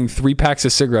 smoking 3 packs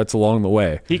of cigarettes along the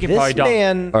way. He can probably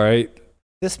dump. All right.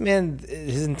 This man,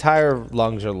 his entire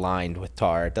lungs are lined with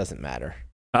tar. It doesn't matter.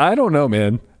 I don't know,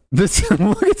 man. Look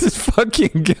at this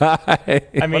fucking guy. I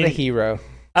What a mean, hero.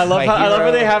 I love how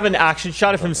hero. they have an action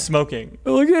shot of him smoking.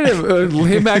 Look at him.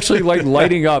 Him actually like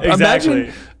lighting up. Exactly.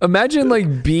 Imagine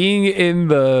like being in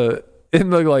the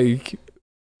like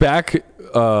back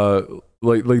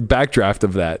like backdraft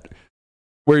of that,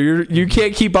 where you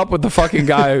can't keep up with the fucking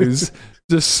guy who's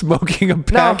just smoking a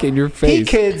pack in your face.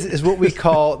 P-Kids is what we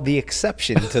call the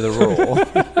exception to the rule.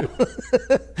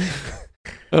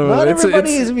 Not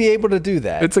everybody is be able to do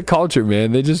that. It's a culture,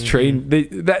 man. They just train.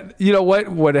 You know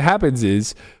what happens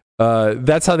is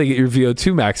that's how they get your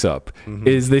VO2 max up.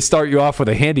 Is they start you off with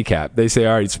a handicap. They say,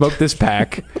 all right, smoke this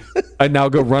pack, and now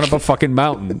go run up a fucking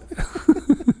mountain.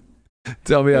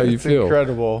 Tell me how you feel.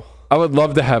 Incredible. I would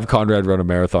love to have Conrad run a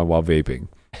marathon while vaping.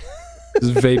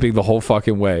 Just vaping the whole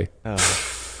fucking way. How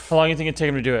long do you think it'd take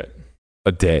him to do it?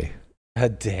 A day. A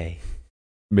day.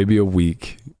 Maybe a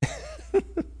week.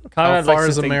 Conrad far likes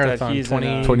is to a think marathon? that he's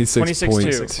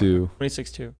 26.2.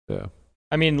 26.2. Yeah.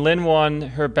 I mean, Lynn won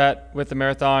her bet with the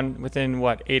marathon within,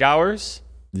 what, 8 hours?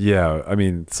 Yeah. I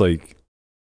mean, it's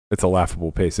a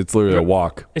laughable pace. It's literally a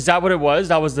walk. Is that what it was?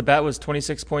 That was the bet, was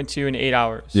 26.2 in 8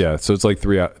 hours. Yeah. So it's like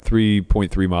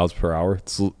 3.3 miles per hour.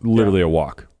 It's literally a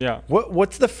walk. Yeah.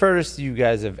 What's the furthest you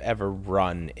guys have ever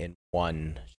run in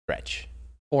one stretch?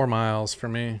 4 miles for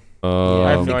me.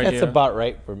 I have no That's idea. about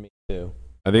right for me too.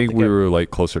 I think we were like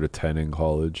closer to 10 in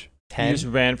college. 10. You just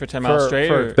ran for 10 miles straight?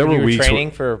 or? There were you were weeks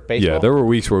training for baseball. Yeah, there were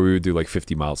weeks where we would do like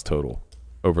 50 miles total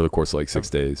over the course of like 6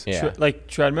 days. Yeah. Like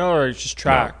treadmill or just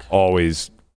track? No,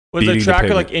 always. Was beating it the track or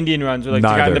pavement. like Indian runs? Or like the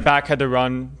guy in Neither. the back had to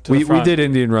run to the We front? did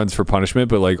Indian runs for punishment,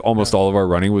 but like almost all of our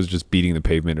running was just beating the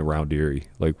pavement around Erie.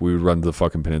 Like we would run to the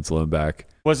fucking peninsula and back.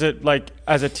 Was it like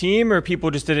as a team or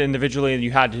people just did it individually and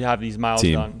you had to have these miles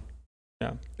Team. done?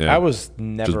 Yeah. I was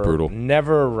never brutal.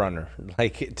 never a runner.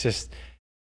 Like it just.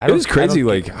 It was crazy,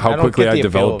 like how quickly I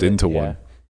developed into one.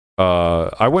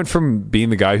 I went from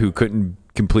being the guy who couldn't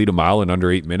complete a mile in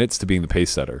under 8 minutes to being the pace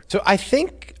setter. So I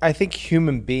think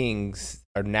human beings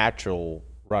are natural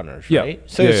runners, Yeah. right?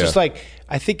 So Yeah, it's yeah. just like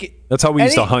I think That's how we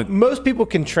used to hunt. Most people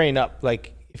can train up.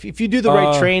 Like if you do the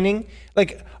right training,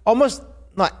 like almost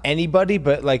not anybody,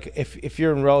 but like if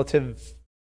you're in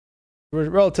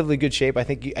relatively good shape, I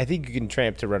think you can train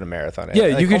up to run a marathon. Yeah,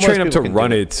 Like, you can almost train up to people can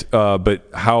run do it, but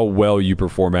how well you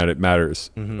perform at it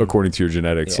matters according to your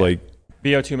genetics. Yeah. Like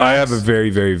VO2 max? I have a very,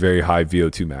 very, very high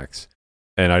VO2 max,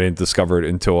 and I didn't discover it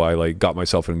until I like got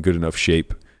myself in good enough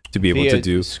shape to be able to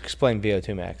do. Explain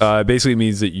VO2 max. Basically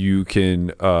means that you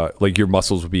can like your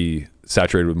muscles will be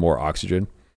saturated with more oxygen,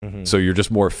 so you're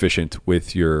just more efficient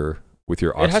with your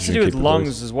oxygen. It has to do with capabilities.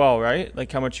 lungs as well, right?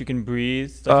 Like how much you can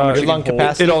breathe. Like how much your you lung can hold.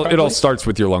 capacity. It all probably? starts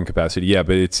with your lung capacity, yeah,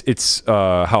 but it's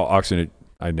how oxygen.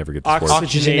 I never get this word.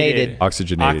 Oxygenated.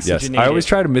 Oxygenated. Yes, Oxygenated. I always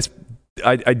try to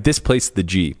I displaced the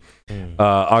G.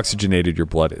 Oxygenated your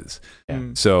blood is.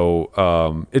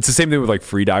 So it's the same thing with like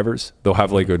free divers. They'll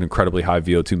have like an incredibly high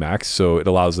VO2 max, so it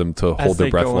allows them to As hold their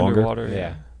they breath go longer. underwater,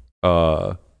 Yeah.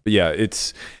 But yeah,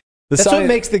 it's the That's what science.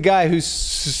 makes the guy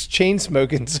who's chain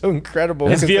smoking so incredible.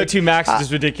 His 'cause, VO2 max is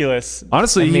just ridiculous.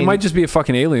 Honestly, I he mean- might just be a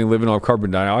fucking alien living off carbon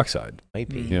dioxide. might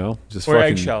be. You know, just Or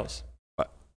fucking. eggshells.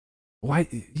 Why?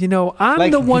 You know, I'm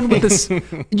Like- the one with this.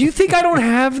 You think I don't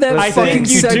have that I fucking think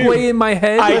you segue do. in my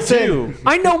head? I Listen, do.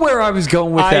 I know where I was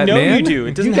going with I that, know man. you do.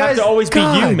 It doesn't You have guys- to always be you,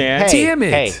 God, man. Hey, Damn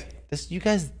it. Hey, you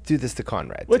guys do this to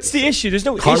Conrad. What's too. the issue? There's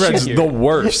no Conrad's issue the here.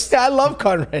 worst. I love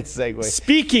Conrad's segue.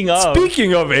 Speaking of,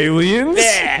 Speaking of aliens,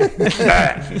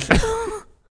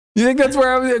 you think that's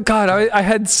where I was? God, I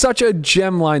had such a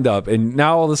gem lined up, and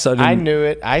now all of a sudden, I knew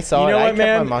it. I saw you know it. I what, kept my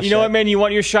man? mouth You know shut. what, man? You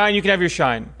want your shine? You can have your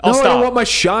shine. I'll No, I stop. don't want my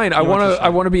shine. I You want want your to. I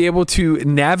shine. want to be able to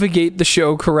navigate the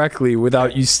show correctly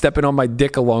without you stepping on my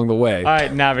dick along the way. All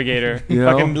right, navigator. You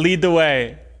know? Fucking lead the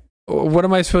way. What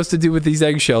am I supposed to do with these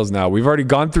eggshells now? We've already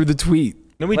gone through the tweet.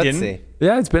 No, we Let's didn't. see.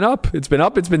 Yeah, it's been up. It's been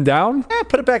up. It's been down.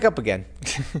 Put it back up again.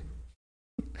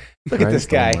 Look at this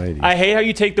guy. I hate how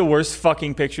you take the worst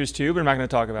fucking pictures too, but I'm not going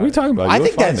to talk about What are you it. talking about? I You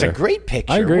think look fine that's a there. great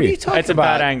picture. I agree. What are you talking It's a about?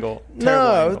 bad angle. Terrible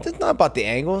No, angle. it's not about the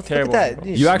angle. Terrible Look at that. angle.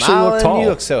 You're You actually look smiling. tall. You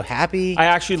look so happy. I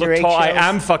actually with your look tall. I eggshells.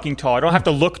 am fucking tall. I don't have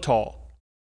to look tall.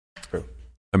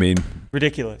 I mean,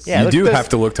 Ridiculous. Yeah, you look, do those- have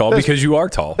to look tall those- because you are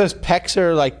tall. Those pecs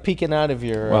are like peeking out of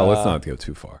your. Well, let's not go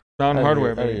too far. Found out of hardware,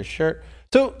 your, out of baby. your shirt.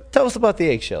 So tell us about the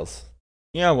eggshells.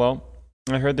 Yeah, well,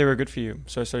 I heard they were good for you,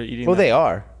 so I started eating Well, them. they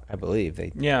are. I believe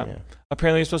they. Yeah.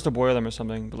 Apparently you're supposed to boil them or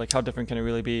something, but like how different can it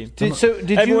really be? Did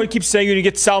Everyone you? keeps saying you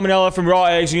get salmonella from raw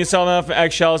eggs, you get salmonella from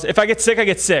eggshells. If I get sick, I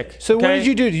get sick. So what okay? did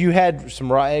you do? You had some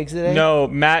raw eggs today. No,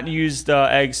 Matt used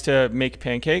eggs to make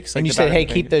pancakes. And like you the said, batter "Hey,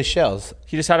 for keep pancakes. those shells."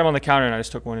 He just had them on the counter, and I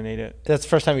just took one and ate it. That's the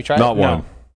first time you tried Not it. one, No.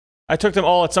 I took them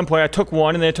all at some point. I took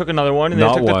one, and then I took another one, and then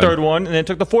I Not took the one. third one, and then I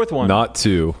took the fourth one. not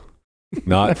 2,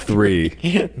 not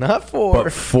 3, Not four. but No,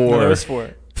 4. it was four.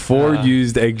 4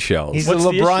 used eggshells. He's What's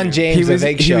the the LeBron issue? James He was of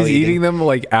eggshell eating them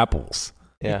like apples.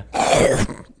 Yeah.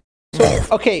 So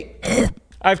okay,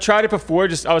 I've tried it before.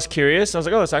 Just I was curious. I was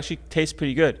like, oh, this actually tastes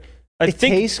pretty good. it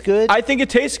tastes good. I think it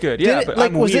tastes good. Yeah, Did it, but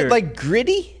like I'm was weird. it like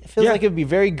gritty? It feels Yeah. like it would be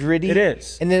very gritty. It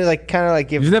is. And then like kind of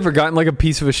like You've never gotten like a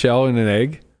piece of a shell in an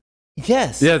egg?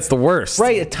 yes. Yeah, it's the worst.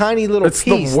 Right, a tiny little It's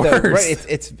the piece. Though, worst. right,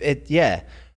 it's yeah.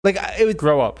 Like it would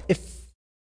grow up. if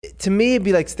to me it'd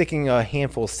be like sticking a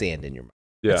handful of sand in your mouth.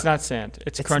 Yeah. It's not sand.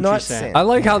 It's It's crunchy not sand. sand. I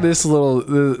like how this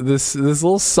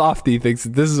little softy thinks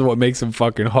that this is what makes him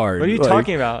fucking hard. What are you Like-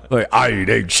 talking about? Like, I eat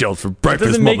eggshells for That breakfast,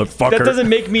 doesn't make motherfucker. that doesn't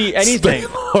make me anything. Stay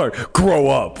hard. Grow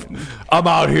up. I'm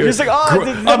out here. Just like, oh, it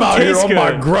doesn't I'm out here taste on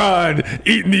my good. grind,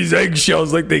 eating these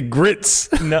eggshells like they grits.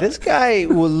 No. This guy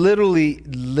will literally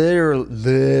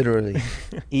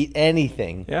eat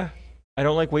anything. Yeah, I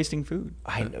don't like wasting food.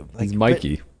 I know. Like, He's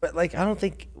Mikey. But like I don't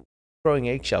think throwing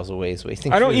eggshells away is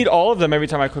wasting I don't food. eat all of them every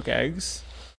time I cook eggs.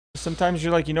 Sometimes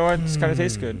you're like, you know what, this kind of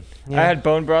tastes good. Yeah. I had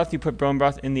bone broth. You put bone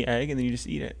broth in the egg, and then you just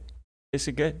eat it.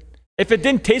 Tasted good. If it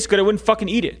didn't taste good, I wouldn't fucking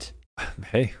eat it.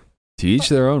 Hey, to each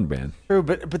their own, man. True,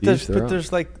 but Each their own.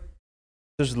 there's like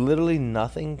there's literally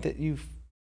nothing that you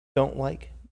don't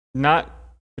like. Not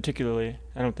particularly,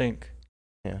 I don't think.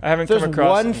 Yeah. I haven't If there's come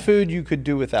across one any. food you could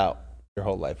do without your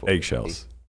whole life. what would it Eggshells.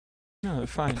 No, they're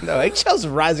fine. be? No, eggshells are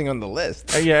rising on the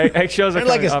list. Yeah, eggshells are They're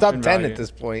like a coming up top in 10 value. at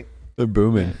this point. They're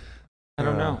booming. I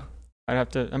don't know. I'd have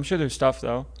to. I'm sure there's stuff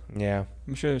though. Yeah.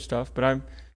 I'm sure there's stuff, but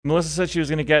Melissa said she was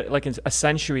gonna get like a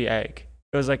century egg.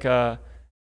 It was like an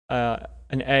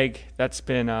egg that's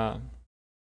been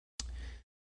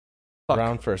fuck.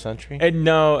 Around for a century. And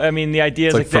no, I mean the idea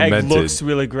is It's like like the egg fermented. looks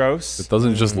really gross, It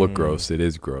doesn't just look gross. It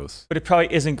is gross. but it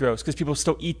probably isn't gross because people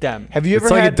still eat them. Have you It's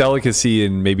ever like had? a delicacy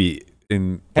in maybe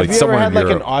in Have like you ever somewhere had in like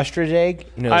Europe. an ostrich egg?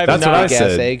 You know, I've those That's what I big ass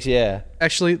said. eggs. Yeah.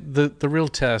 Actually, the real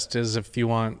test is if you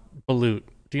want balut.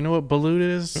 Do you know what balut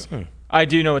is? I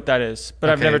do know what that is, but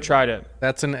I've Okay. never tried it.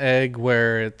 That's an egg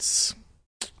where it's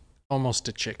almost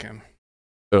a chicken.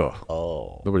 Ugh,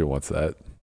 Oh. nobody wants that.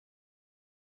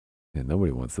 Yeah,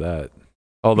 nobody wants that.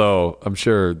 Although I'm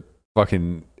sure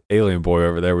fucking alien boy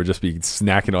over there would just be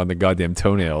snacking on the goddamn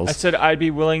toenails. I said I'd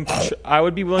be willing. I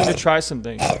would be willing to try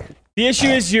something. The issue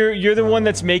is you're the one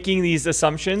that's making these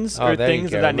assumptions Oh, or there you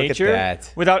things go. of that Look at nature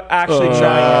that. without actually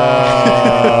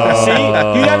trying it.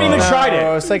 See, you haven't even tried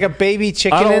Oh, it. it's like a baby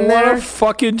chicken I don't in there. want to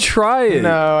fucking try it. No,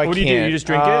 I What can't. do you do? You just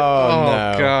drink it?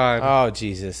 Oh, no. God. Oh,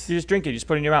 Jesus. You just drink it. You just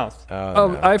put it in your mouth. Oh,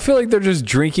 no. I feel like they're just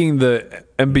drinking the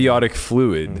embiotic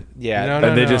fluid. Yeah. No, and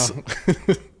no, they no. just-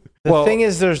 The well- thing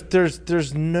is,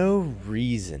 there's no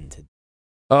reason to.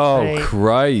 Oh Right.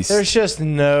 Christ! There's just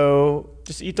no.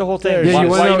 Just eat the whole thing. Yeah, Why, you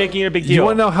why wanna are you know- making it a big deal? You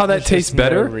want to know how that there's tastes just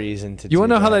better? No reason to. You want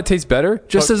to know how that tastes better?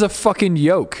 Just as a fucking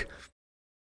yolk.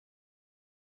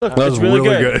 Look, That it's was really,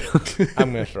 really good.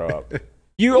 I'm gonna throw up.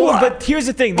 But here's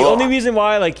the thing: the only reason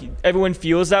why like everyone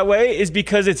feels that way is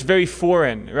because it's very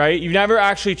foreign, right? You've never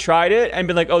actually tried it and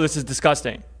been like, "Oh, this is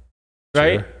disgusting,"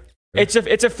 right? Sure.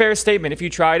 It's a fair statement. If you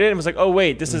tried it and was like, "Oh,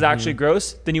 wait, this is actually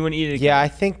gross," then you wouldn't eat it again. Yeah, I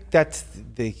think that's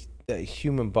the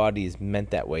human body is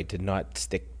meant that way to not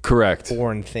stick Correct.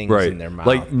 foreign things Right. in their mouth.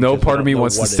 Like no because we part of don't me know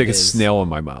wants to what stick it a is. snail in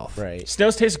my mouth. Right.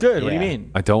 Snails taste good. What do you Yeah.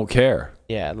 mean? I don't care.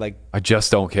 Yeah, like I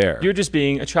just don't care. You're just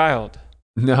being a child.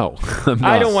 No, I'm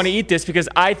I not. don't want to eat this because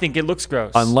I think it looks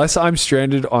gross. Unless I'm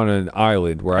stranded on an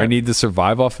island where I need to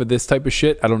survive off of this type of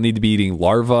shit, I don't need to be eating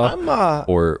larvae I'm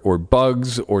or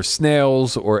bugs or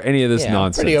snails or any of this yeah, I'm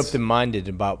nonsense. pretty open-minded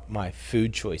about my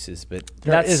food choices, but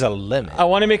there is That's- a limit. I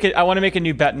want to make it. I want to make a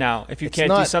new bet now. If you It's can't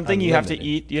do not something, you have to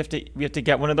unlimited. eat. We have to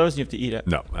get one of those. And you have to eat it.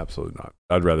 No, absolutely not.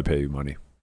 I'd rather pay you money.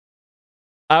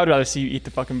 I would rather see you eat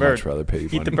the fucking bird. Much rather pay you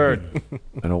money. Eat the bird.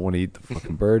 I don't want to eat the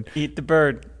fucking bird. Eat the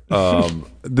bird.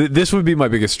 This would be my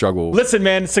biggest struggle. Listen,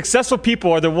 man. Successful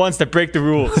people are the ones that break the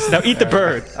rules. Now eat the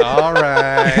bird. All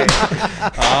right.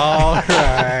 All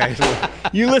right.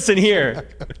 You listen here.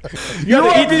 You gotta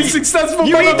want eat to be the- successful?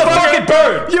 you eat the fucking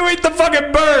bird. You eat the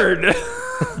fucking bird.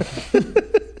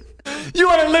 You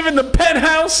want to live in the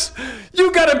penthouse?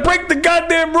 You gotta break the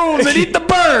goddamn rules and eat the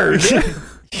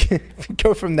bird.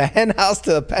 Go from the hen house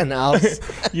to the penthouse.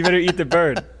 You better eat the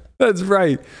bird. That's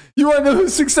right. You want to know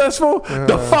who's successful?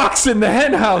 The fox in the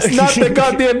hen house, not the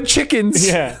goddamn chickens.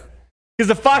 Yeah. Because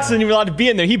the fox isn't even allowed to be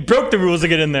in there. He broke the rules to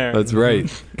get in there. That's right.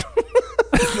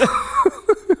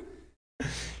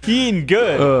 He eating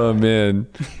good. Oh man.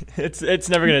 It's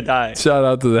never gonna die. Shout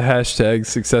out to the hashtag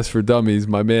Success for Dummies,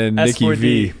 my man Nikki S4D.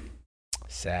 V.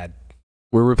 Sad.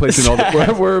 We're replacing all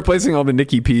the we're replacing all the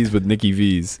Nikki P's with Nikki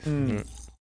V's. Mm.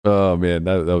 Oh man,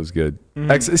 that was good.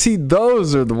 Mhm. See,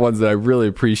 those are the ones that I really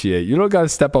appreciate. You don't got to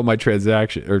step on my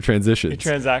transitions Your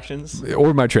transactions.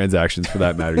 or my transactions for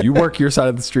that matter. You work your side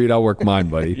of the street, I'll work mine,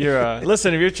 buddy.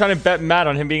 Listen, if you're trying to bet Matt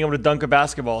on him being able to dunk a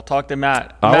basketball, talk to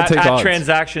Matt. I'll Matt take at odds.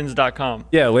 transactions.com.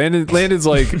 Yeah, Landon's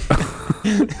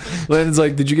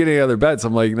like, did you get any other bets?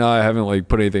 I'm like, no, I haven't like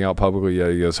put anything out publicly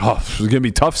yet. He goes, oh, it's gonna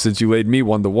be tough since you laid me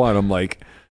 1-1. I'm like,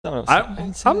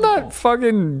 I'm not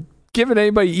fucking giving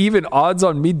anybody even odds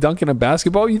on me dunking a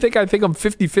basketball. You think I think I'm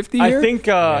 50-50 here? I think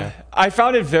I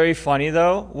found it very funny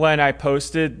though when I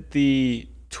posted the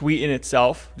tweet in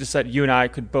itself, just that you and I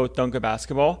could both dunk a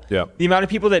basketball. Yeah. The amount of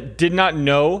people that did not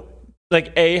know,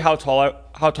 like A, how tall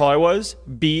I was,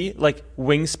 B, like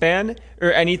wingspan,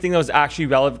 or anything that was actually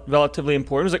relatively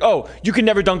important. It was like, oh, you can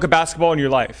never dunk a basketball in your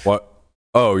life. What?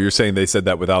 Oh, you're saying they said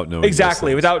that without knowing.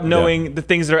 Exactly, without knowing Yeah. the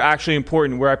things that are actually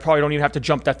important, where I probably don't even have to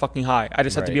jump that fucking high. I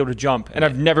just have to be able to jump. And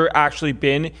I've never actually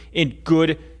been in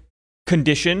good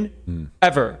condition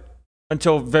ever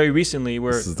until very recently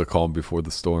where, This is the calm before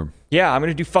the storm. yeah, I'm going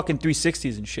to do fucking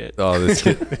 360s and shit. Oh,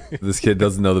 this kid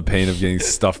doesn't know the pain of getting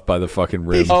stuffed by the fucking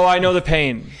rim. Oh, I know the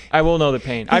pain. I will know the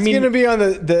pain. He's gonna be on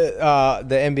the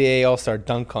NBA All-Star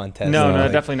dunk contest. No,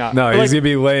 Like, definitely not. No, But, he's like, gonna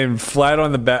be laying flat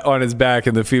on on his back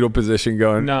in the fetal position,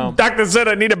 going, No. Doctor said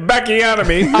I need a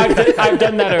backiotomy. I've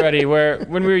done that already. Where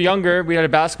when we were younger, we had a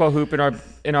basketball hoop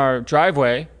in our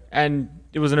driveway, and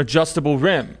it was an adjustable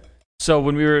rim. So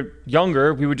when we were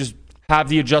younger, we would just have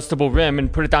the adjustable rim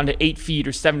and put it down to 8 feet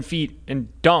or 7 feet and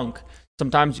dunk.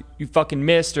 Sometimes you fucking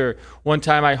missed, or one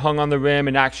time I hung on the rim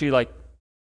and actually like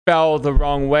fell the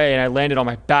wrong way and I landed on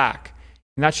my back,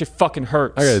 and that shit fucking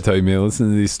hurts. I gotta tell you, man,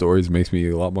 listening to these stories makes me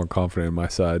a lot more confident in my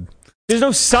side. There's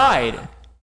no side.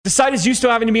 The side is you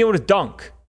still having to be able to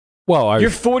dunk. Well, You're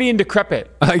 40 and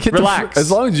decrepit. I get Relax.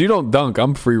 as long as you don't dunk,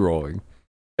 I'm free rolling.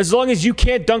 As long as you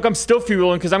can't dunk, I'm still free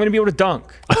rolling because I'm going to be able to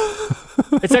dunk.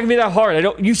 It's not going to be that hard.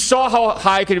 You saw how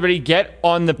high I could already get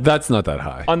on the That's not that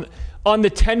high. on the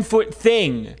 10-foot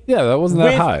thing. Yeah, that wasn't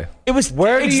that high. It was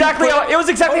Where do you exactly put-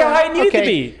 how high it needed to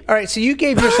be. All right, so you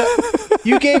gave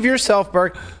yourself,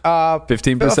 Burke,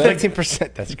 15%.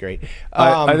 15%. That's great.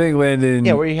 I think Landon.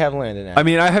 Yeah, where you have Landon at? I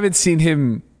mean, I haven't seen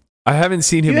him. you have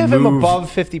move. him above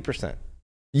 50%.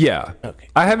 Yeah. Okay.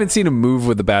 I haven't seen him move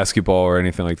with the basketball or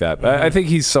anything like that. But I think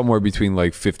he's somewhere between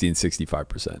like 50 and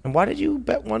 65%. And why did you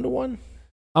bet 1-1?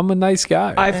 I'm a nice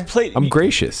guy. I've played. I'm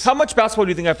gracious. How much basketball do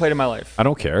you think I played in my life? I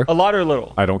don't care. A lot or a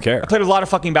little? I don't care. I played a lot of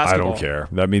fucking I basketball. don't care.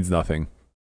 That means nothing.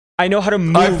 I know how to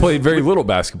move. I've played very little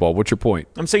basketball. What's your point?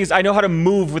 I'm saying is I know how to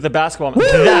move with the basketball.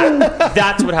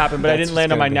 That's what happened, but I That's didn't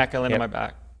land on my gonna be- neck. I landed yep. on my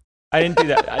back. I didn't do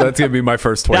that. That's gonna be my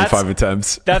first 25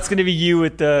 attempts. That's gonna be you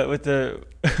with the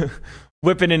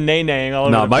whipping and nay-naying all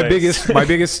over No, the my place. my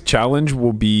biggest challenge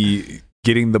will be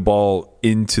getting the ball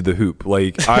into the hoop.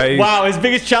 Like I Wow, his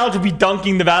biggest challenge would be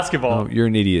dunking the basketball. Oh, you're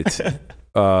an idiot.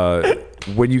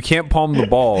 When you can't palm the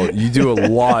ball, you do a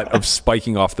lot of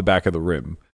spiking off the back of the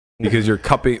rim because you're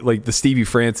cupping, like the Stevie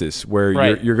Francis, where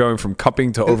Right. you're going from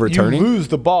cupping to overturning. You lose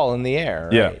the ball in the air.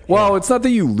 Right? Yeah. Well, it's not that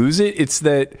you lose it; it's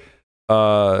that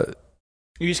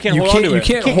You just can't you hold can't on to you it.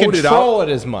 can't You can't hold it control out.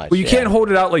 it as much. Well, you can't hold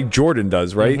it out like Jordan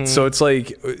does, right? So it's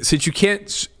like since you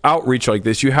can't outreach like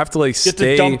this, you have to like You have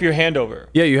stay. to dump your hand over.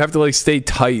 Yeah, you have to like stay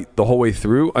tight the whole way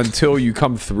through until you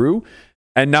come through.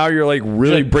 And now you're like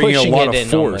really like bringing a pushing lot it of in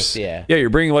force. almost, yeah. Yeah, you're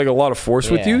bringing like a lot of force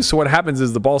with Yeah. you. So what happens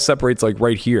is the ball separates like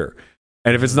right here.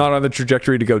 And if it's not on the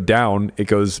trajectory to go down, it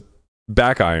goes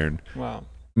back iron. Wow.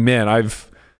 Man, I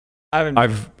haven't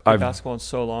I've played basketball in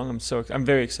so long. I'm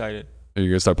very excited. are you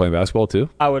gonna start playing basketball too?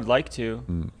 I would like to.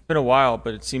 It's been a while,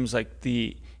 but it seems like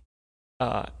the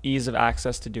ease of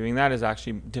access to doing that is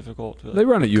actually difficult. They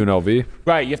run at UNLV.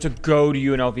 Right, you have to go to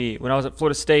UNLV. When I was at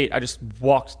Florida State, I just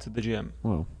walked to the gym.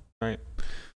 Well, Right.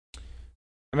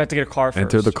 I'm going to have to get a car first.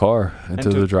 enter the car. Enter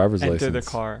the driver's license. Enter the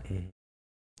car. Got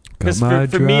Because my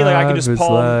for me, like I can just driver's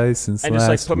palm license and just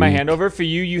like last put my week, hand over. For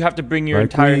you, you have to bring your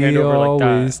like entire hand we over like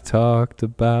always that. talked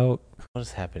about. What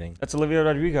is happening? That's Olivia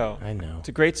Rodrigo. I know. It's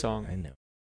a great song. I know.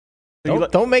 So you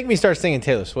Don't make me start singing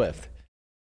Taylor Swift.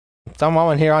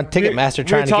 Someone here on Ticketmaster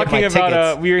trying to get my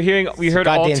tickets. We heard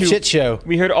all goddamn too shit show.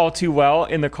 We heard All Too Well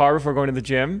in the car before going to the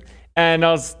gym. And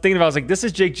I was thinking about, I was like, this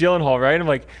is Jake Gyllenhaal, right? I'm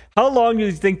like, how long do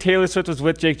you think Taylor Swift was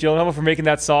with Jake Gyllenhaal before making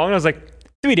that song? And I was like,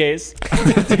 3 days.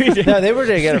 3 days. No, they were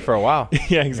together for a while.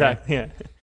 Yeah, exactly. Yeah.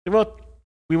 Well,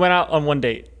 we went out on one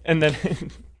date, and then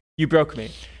you broke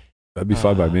me. That'd be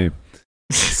fine by me.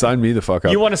 Sign me the fuck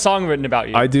up. You want a song written about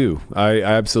you. I do. I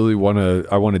absolutely want to.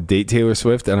 I want to date Taylor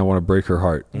Swift, and I want to break her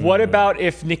heart. What about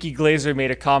if Nikki Glaser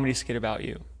made a comedy skit about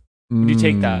you? Would you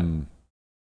take that?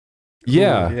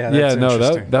 Yeah, Ooh, yeah, that's no,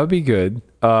 interesting. that would be good.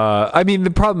 I mean,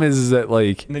 the problem is that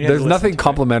like And then you have to there's listen nothing to it.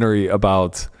 complimentary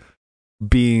about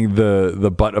being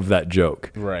the butt of that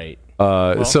joke. Right.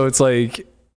 So it's like.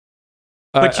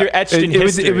 But you're etched in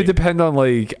history. It would depend on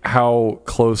like how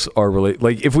close our relate.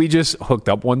 Like if we just hooked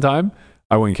up one time,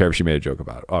 I wouldn't care if she made a joke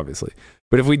about it, obviously.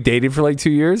 But if we dated for like 2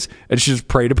 years and she just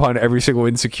preyed upon every single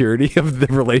insecurity of the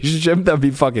relationship, that'd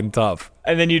be fucking tough.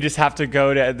 And then you just have to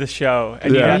go to the show.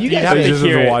 And Yeah. you You have guys to just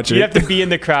hear have to it. watch You it. have to be in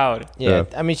the crowd. Yeah.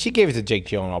 Yeah. I mean, she gave it to Jake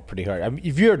Gyllenhaal pretty hard. I mean,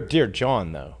 if you're Dear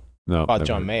John, though, No, about never.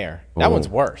 John Mayer, that Oh. one's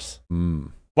worse.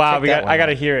 Wow, Check that I one got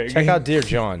to out. hear it. Check out Dear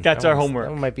John. That's That our one's- homework.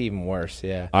 That one might be even worse.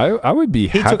 Yeah. I would be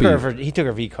He happy. took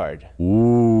her V card,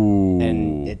 Ooh.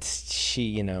 and it's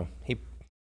he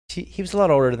was a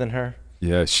lot older than her.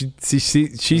 Yeah, she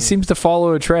seems to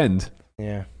follow a trend.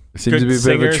 Yeah. It seems Good to be a bit of a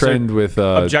singers or trend with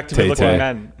Objectively looking Tay-Tay.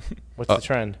 men. What's the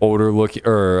trend?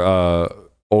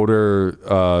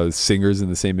 Older singers in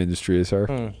the same industry as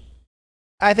her.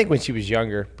 I think when she was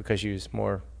younger, because she was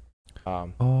more.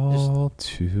 All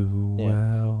too Yeah.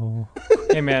 well.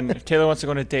 Hey, man, if Taylor wants to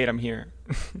go on a date, I'm here.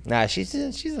 Nah, she's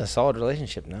in a solid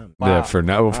relationship now. Wow. Yeah, for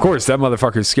now. Of course, that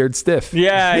motherfucker's scared stiff.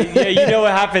 Yeah, you know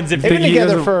what happens if They've been he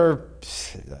together doesn't- for.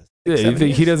 Yeah, you 7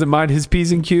 think he years. doesn't mind his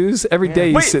P's and Q's? Every day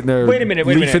he's Wait, sitting there wait a minute,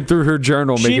 leafing through her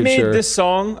journal, she making made sure. this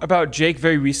song about Jake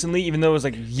very recently, even though it was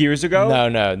like years ago.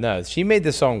 No. She made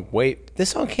this song. This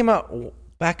song came out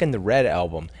back in the Red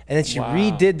album, and then she Wow.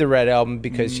 redid the Red album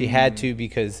because she had to,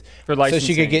 because For so she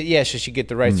licensing. could get so she could get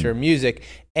the rights to her music.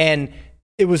 And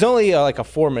it was only like a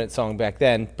 4-minute song back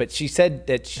then, but she said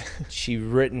that she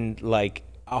written like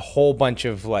a whole bunch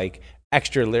of like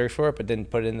extra lyrics for it, but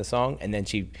didn't put it in the song, and then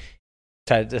she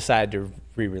decided to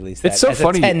re-release that. It's so as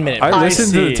funny. A 10-minute. I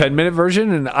listened to the see. 10-minute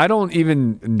version, and I don't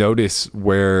even notice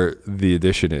where the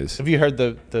addition is. Have you heard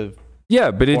the?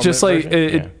 Yeah, but it's just like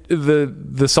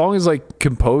 4-minute the song is like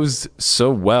composed so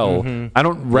well. I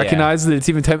don't recognize that it's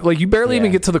even 10. Like you barely even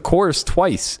Yeah. get to the chorus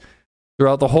twice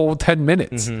throughout the whole 10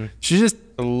 minutes. She's just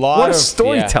A lot what a of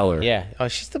storyteller. Yeah. Oh,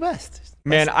 she's the best.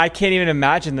 Man, I can't even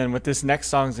imagine then what this next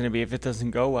song's gonna be if it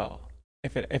doesn't go well.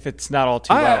 If it's not all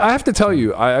too well. I have to tell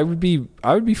you, I would be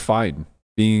fine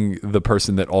being the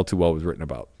person that All Too Well was written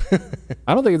about.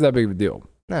 I don't think it's that big of a deal.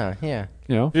 No, yeah.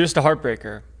 You know, You're just a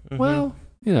heartbreaker. well,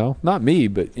 you know, not me,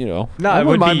 but you know, No, I it wouldn't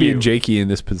would mind be being you. Jakey in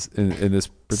this in this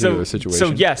particular situation. So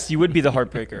yes, you would be the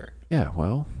heartbreaker. Yeah,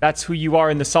 well, That's who you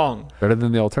are in the song. better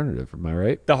than the alternative. Am I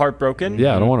right? The heartbroken.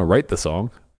 Yeah, I don't want to write the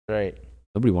song. Right.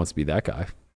 Nobody wants to be that guy.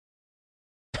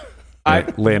 I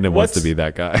Landon wants what's- to be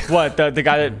that guy. What the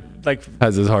guy that like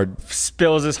Has his heart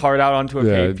spills his heart out onto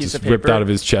a piece just of paper. ripped out of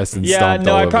his chest and Yeah, stomped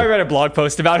no, all I over. probably read a blog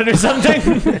post about it or something.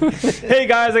 Hey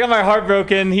guys, I got my heart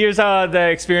broken. Here's the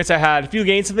experience I had. If you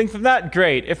gain something from that,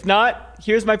 great. If not,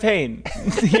 here's my pain.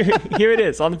 here it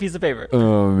is on the piece of paper.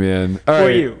 Oh man! All For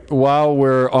right. you. While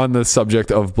we're on the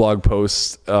subject of blog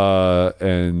posts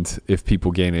and if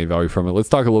people gain any value from it, let's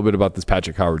talk a little bit about this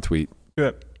Patrick Howard tweet.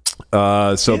 Good. So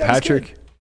that was Patrick,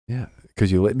 yeah,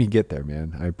 because you let me get there,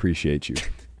 man. I appreciate you.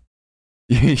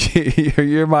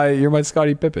 you're my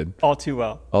Scottie Pippen, All too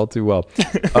well. all too well.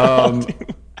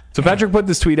 So Patrick put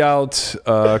this tweet out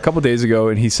a couple days ago,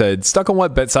 and he said, "Stuck on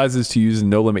what bet sizes to use in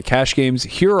no limit cash games?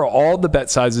 Here are all the bet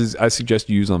sizes I suggest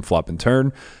you use on flop and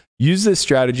turn. Use this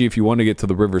strategy if you want to get to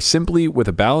the river simply with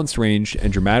a balanced range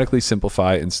and dramatically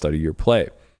simplify and study your play.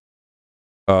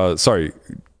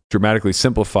 Dramatically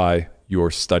simplify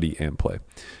your study and play."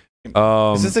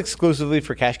 Is this exclusively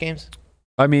for cash games?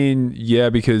 I mean, yeah,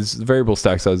 because the variable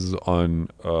stack sizes on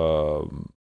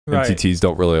Right. MTTs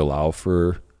don't really allow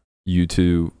for you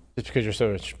to Just because you're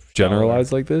so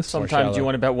generalize like this. Sometimes you shallow.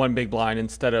 want to bet one big blind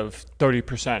instead of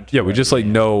 30%. Yeah, we just like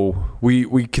know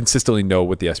we consistently know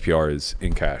what the SPR is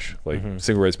in cash. Like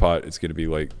single raise pot, it's going to be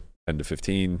like 10 to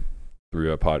 15.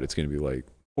 3-bet pot, it's going to be like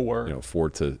 4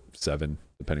 to 7,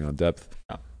 depending on depth,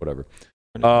 whatever.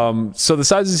 So the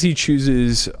sizes he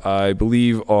chooses, I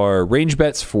believe, are range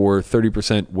bets for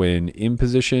 30% when in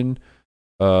position.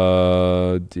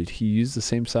 Did he use the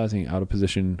same sizing out of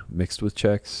position mixed with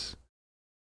checks?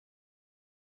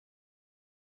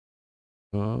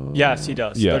 Yes, he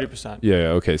does. Yeah. 30%. Yeah.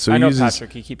 Okay. So I he know uses,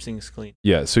 Patrick. He keeps things clean.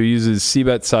 Yeah. So he uses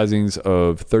C-bet sizings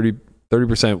of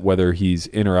 30% whether he's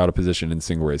in or out of position in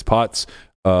single raise pots.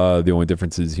 The only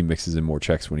difference is he mixes in more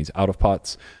checks when he's out of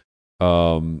pots.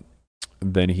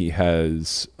 Then he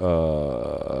has,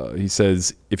 he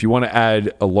says, if you want to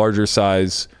add a larger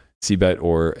size C-bet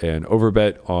or an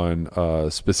overbet on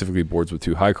specifically boards with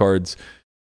 2 high cards,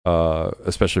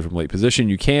 especially from late position,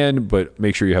 you can, but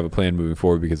make sure you have a plan moving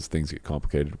forward because things get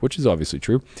complicated, which is obviously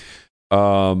true.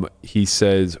 He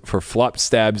says for flop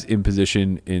stabs in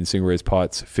position in single raise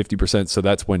pots, 50%. So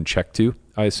that's when check 2,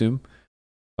 I assume.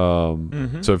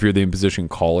 So if you're the in position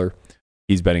caller,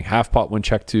 he's betting half pot when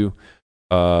check 2.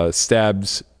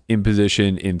 Stabs in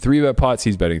position in 3-bet pots,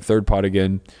 he's betting third pot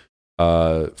again.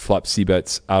 Flop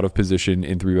C-bets out of position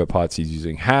in 3-bet pots, he's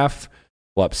using half.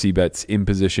 Flop C-bets in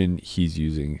position, he's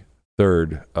using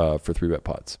third for 3-bet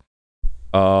pots.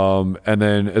 And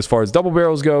then as far as double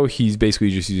barrels go, he's basically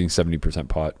just using 70%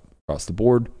 pot across the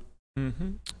board.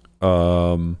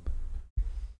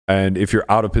 And if you're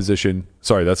out of position,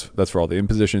 sorry, that's for all the in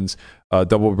positions.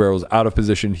 Double barrels out of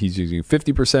position, he's using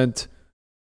 50%.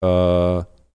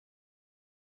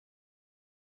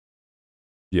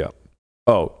 Yeah.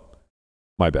 Oh,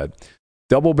 my bad.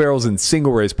 Double barrels in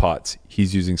single raise pots,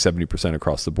 he's using 70%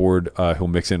 across the board. He'll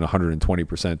mix in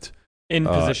 120% In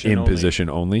position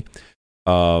only.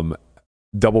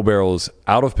 Double barrels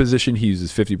out of position, he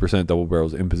uses 50%. Double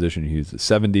barrels in position, he uses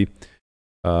 70%.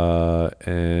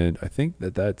 And I think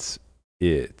that's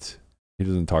it. He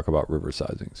doesn't talk about river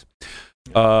sizings.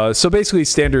 So basically,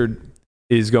 standard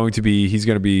is going to be, he's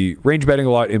going to be range betting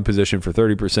a lot in position for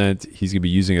 30%. He's going to be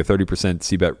using a 30%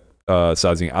 C-bet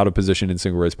sizing out of position in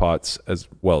single raise pots as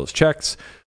well as checks.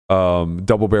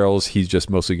 Double barrels, he's just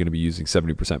mostly going to be using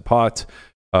 70% pot.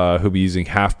 He'll be using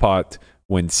half pot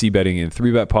when C-betting in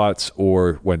 3-bet pots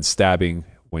or when stabbing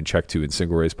when check 2 in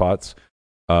single raise pots.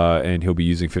 And he'll be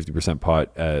using 50%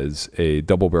 pot as a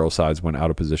double barrel size when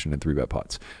out of position in 3-bet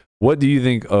pots. What do you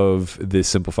think of this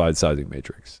simplified sizing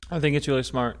matrix? I think it's really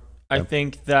smart. I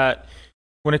think that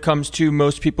when it comes to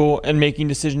most people and making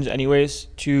decisions anyways,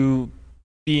 to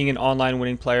being an online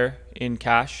winning player in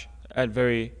cash at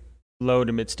very low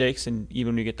to mid stakes, and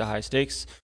even when you get to high stakes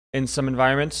in some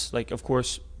environments, like of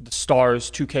course the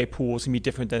Stars 2K pools can be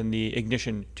different than the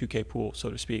Ignition 2K pool, so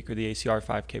to speak, or the ACR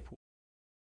 5K pool.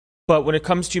 But when it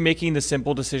comes to making the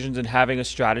simple decisions and having a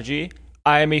strategy,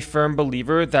 I am a firm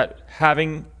believer that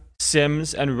having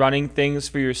sims and running things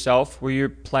for yourself where you're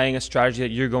playing a strategy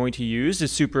that you're going to use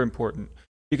is super important.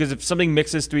 Because if something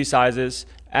mixes 3 sizes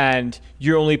and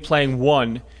you're only playing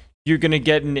 1, you're going to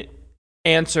get an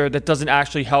answer that doesn't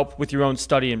actually help with your own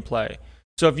study and play.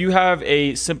 So if you have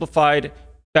a simplified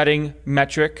betting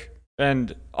metric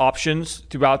and options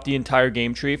throughout the entire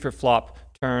game tree for flop,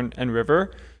 turn, and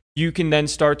river, you can then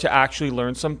start to actually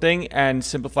learn something and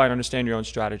simplify and understand your own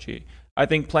strategy. I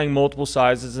think playing multiple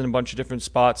sizes in a bunch of different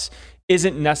spots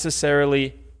isn't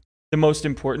necessarily the most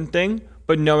important thing,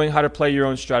 but knowing how to play your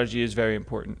own strategy is very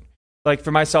important. Like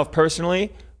for myself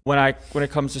personally, when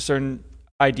it comes to certain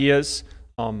ideas,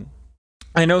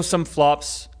 I know some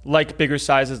flops like bigger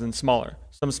sizes than smaller.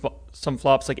 Some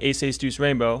flops like ace, deuce,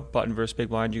 rainbow, button versus big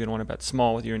blind, you're going to want to bet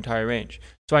small with your entire range.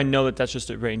 So I know that that's just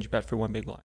a range bet for 1 big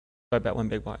blind. So I bet 1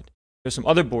 big blind. There's some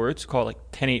other boards called like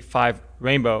 10, 8, 5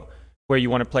 rainbow where you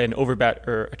want to play an overbet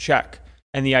or a check.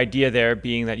 And the idea there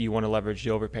being that you want to leverage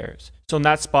the overpairs. So in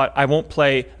that spot, I won't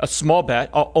play a small bet.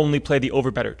 I'll only play the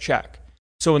overbet or check.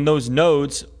 So in those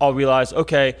nodes, I'll realize,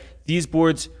 okay, these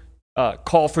boards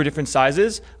call for different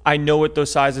sizes. I know what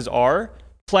those sizes are.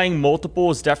 Playing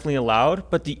multiple is definitely allowed,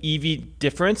 but the EV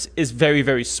difference is very,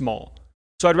 very small.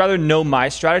 So I'd rather know my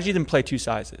strategy than play 2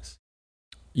 sizes.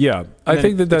 Yeah, I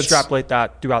think that's extrapolate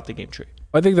that throughout the game tree.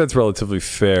 I think that's relatively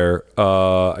fair.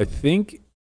 I think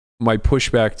my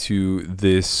pushback to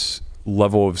this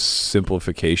level of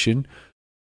simplification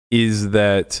is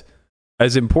that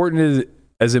as important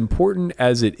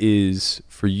as it is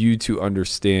for you to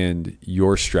understand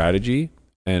your strategy,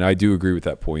 and I do agree with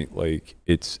that point, like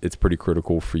it's pretty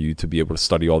critical for you to be able to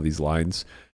study all these lines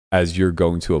as you're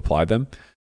going to apply them.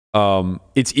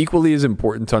 It's equally as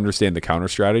important to understand the counter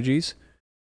strategies.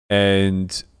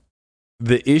 And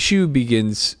the issue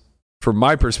begins, from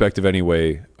my perspective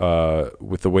anyway,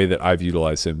 with the way that I've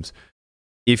utilized sims.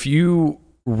 If you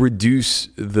reduce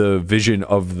the vision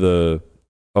of the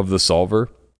solver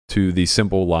to these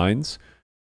simple lines,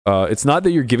 it's not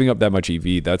that you're giving up that much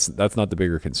EV. That's not the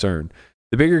bigger concern.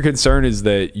 The bigger concern is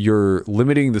that you're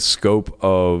limiting the scope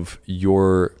of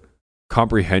your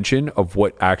comprehension of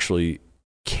what actually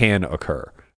can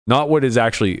occur. not what is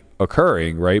actually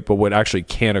occurring, right? But what actually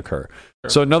can occur. Sure.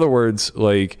 So in other words,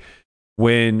 like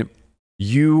when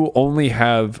you only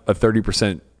have a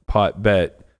 30% pot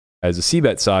bet as a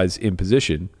C-bet size in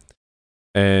position,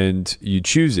 and you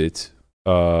choose it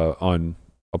on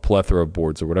a plethora of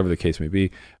boards or whatever the case may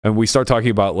be, and we start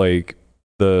talking about like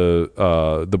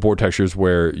the board textures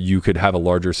where you could have a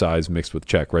larger size mixed with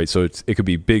check, right? So it could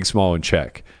be big, small, and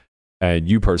check, and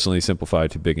you personally simplify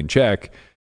it to big and check,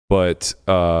 but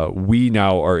we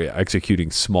now are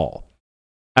executing small.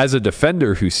 As a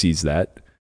defender who sees that,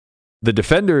 the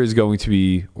defender is going to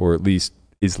be, or at least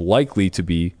is likely to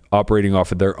be, operating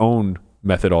off of their own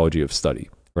methodology of study,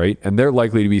 right? And they're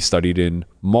likely to be studied in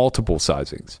multiple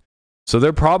sizings. So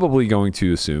they're probably going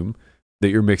to assume that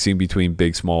you're mixing between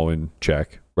big, small, and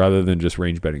check rather than just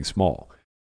range betting small.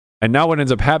 And now what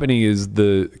ends up happening is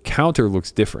the counter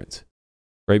looks different,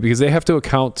 right? Because they have to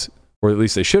account, or at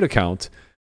least they should account,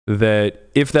 that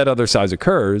if that other size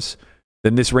occurs,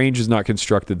 then this range is not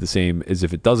constructed the same as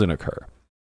if it doesn't occur,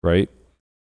 right?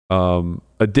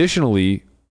 Additionally,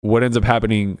 what ends up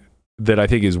happening that I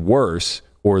think is worse,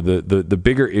 or the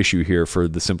bigger issue here for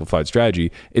the simplified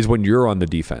strategy, is when you're on the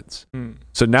defense.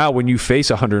 So now when you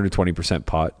face 120%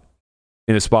 pot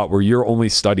in a spot where you're only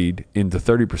studied into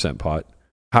 30% pot,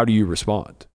 how do you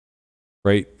respond?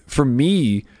 Right? For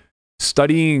me,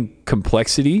 studying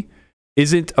complexity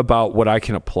isn't about what I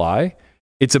can apply.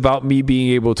 It's about me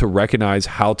being able to recognize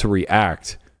how to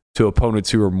react to opponents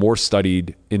who are more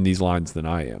studied in these lines than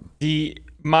I am.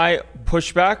 My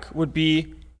pushback would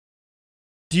be,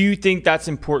 do you think that's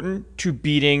important to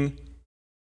beating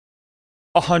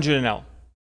 100 and L?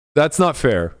 That's not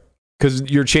fair, because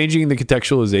you're changing the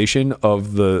contextualization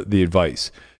of the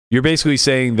advice. You're basically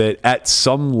saying that at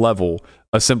some level,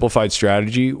 a simplified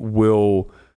strategy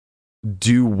will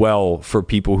do well for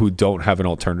people who don't have an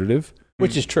alternative.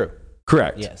 Which is true.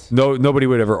 Correct. Yes. Nobody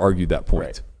would ever argue that point.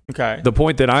 Right. Okay. The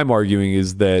point that I'm arguing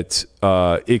is that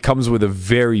it comes with a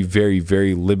very, very,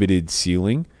 very limited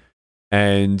ceiling.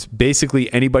 And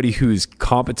basically anybody who's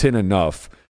competent enough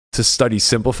to study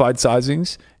simplified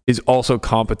sizings is also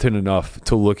competent enough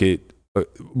to look at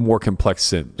more complex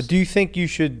sims. But do you think you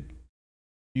should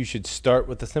start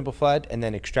with the simplified and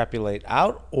then extrapolate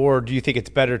out, or do you think it's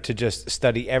better to just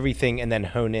study everything and then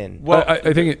hone in? Well,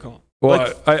 I think it, well,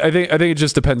 Like- I think it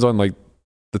just depends on like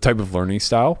the type of learning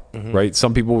style, right?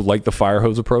 Some people like the fire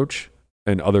hose approach,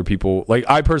 and other people, like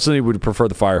I personally would prefer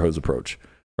the fire hose approach,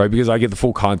 right? Because I get the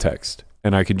full context,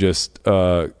 and I can just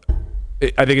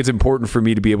I think it's important for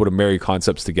me to be able to marry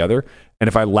concepts together. And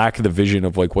if I lack the vision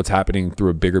of like what's happening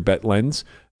through a bigger bet lens,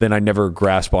 then I never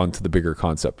grasp onto the bigger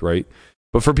concept, right?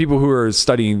 But for people who are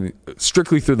studying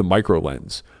strictly through the micro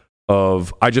lens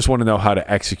of, I just want to know how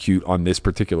to execute on this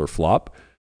particular flop,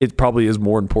 it probably is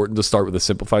more important to start with a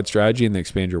simplified strategy and then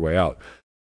expand your way out.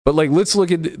 But like, let's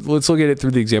look at it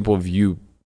through the example of you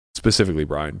specifically,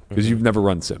 Brian, because you've never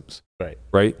run sims,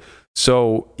 right?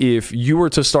 So if you were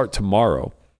to start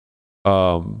tomorrow,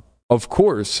 of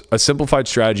course, a simplified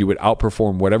strategy would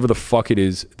outperform whatever the fuck it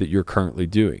is that you're currently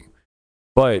doing.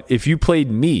 But if you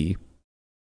played me,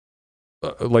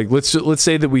 like let's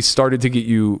say that we started to get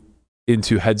you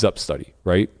into heads up study,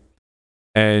 right?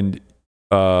 And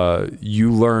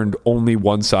you learned only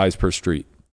one size per street,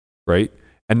 right?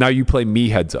 And now you play me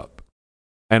heads up,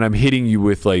 and I'm hitting you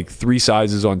with like 3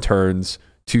 sizes on turns,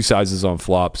 2 sizes on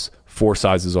flops, 4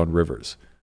 sizes on rivers,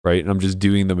 right? And I'm just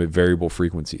doing them at variable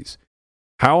frequencies.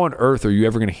 How on earth are you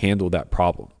ever going to handle that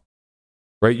problem?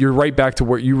 Right? You're right back to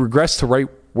where you regress to right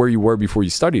where you were before you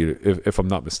studied, if I'm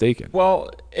not mistaken.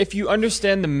 Well, if you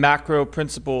understand the macro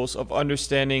principles of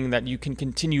understanding that you can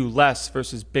continue less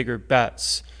versus bigger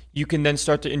bets, you can then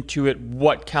start to intuit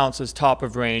what counts as top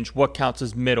of range, what counts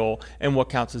as middle, and what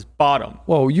counts as bottom.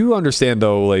 Well, you understand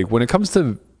though, like when it comes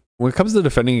to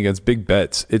defending against big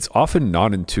bets, it's often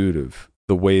non-intuitive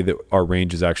the way that our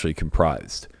range is actually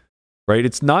comprised. Right?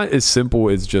 It's not as simple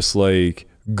as just like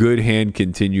good hand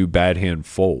continue, bad hand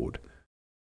fold.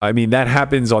 I mean, that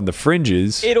happens on the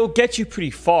fringes. It'll get you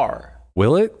pretty far.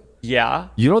 Will it? Yeah.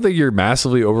 You don't think you're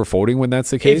massively overfolding when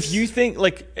that's the case? If you think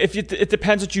like, it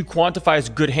depends what you quantify as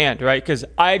good hand, right? Because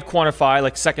I'd quantify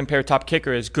like second pair top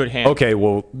kicker as good hand. Okay,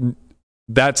 well,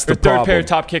 that's the or third problem. pair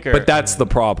top kicker. But that's the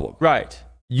problem. Right.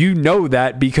 You know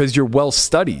that because you're well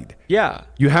studied. Yeah.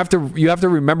 You have to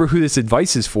remember who this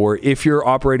advice is for if you're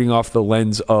operating off the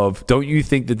lens of, don't you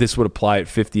think that this would apply at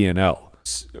 50 NL?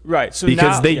 Right. So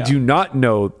because now, they do not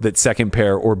know that second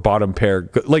pair or bottom pair.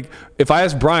 Like if I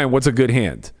ask Brian, what's a good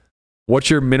hand? What's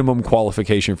your minimum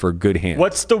qualification for a good hand?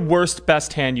 What's the worst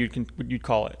best hand you'd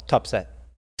call it? Top set.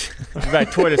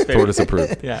 Right. Tortoise favorite. Tortoise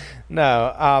approved. Yeah.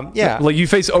 No. Yeah. Like you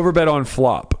face overbet on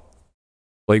flop.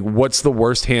 Like, what's the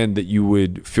worst hand that you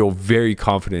would feel very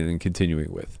confident in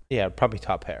continuing with? Yeah, probably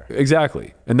top pair.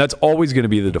 Exactly. And that's always going to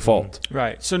be the default.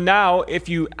 Right. So now if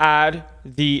you add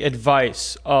the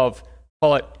advice of,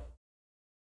 call it,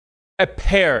 a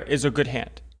pair is a good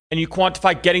hand, and you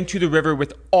quantify getting to the river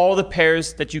with all the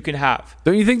pairs that you can have.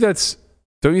 Don't you think that's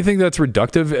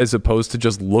reductive as opposed to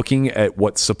just looking at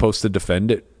what's supposed to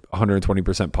defend at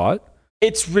 120% pot?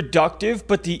 It's reductive,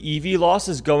 but the EV loss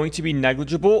is going to be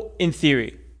negligible in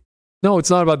theory. No,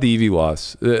 it's not about the EV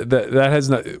loss. That has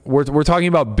not. We're talking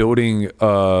about building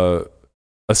a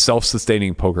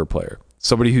self-sustaining poker player,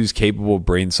 somebody who's capable of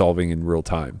brain solving in real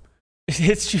time.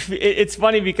 It's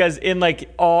funny because in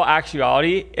like all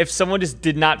actuality, if someone just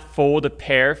did not fold a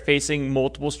pair facing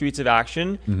multiple streets of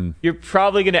action, you're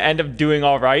probably going to end up doing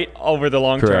all right over the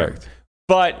long term.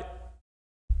 But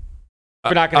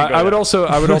we're not going to go I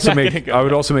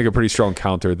would also make a pretty strong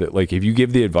counter that, like, if you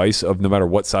give the advice of no matter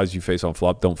what size you face on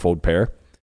flop, don't fold pair,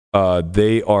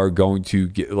 they are going to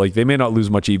get, like, they may not lose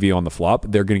much EV on the flop,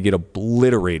 they're going to get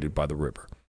obliterated by the river.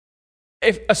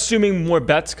 Assuming more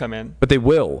bets come in. But they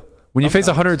will. When you face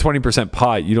 120%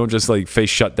 pot, you don't just like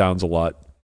face shutdowns a lot.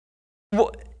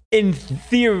 Well,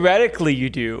 theoretically you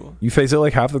do. You face it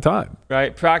like half the time.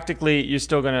 Right? Practically, you're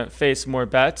still going to face more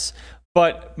bets.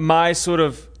 But my sort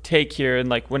of take here, and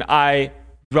like when I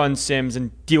run sims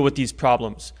and deal with these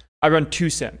problems, I run 2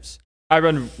 sims. I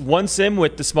run one sim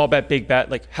with the small bet, big bet,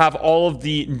 like have all of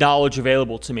the knowledge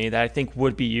available to me that I think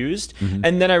would be used.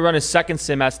 And then I run a second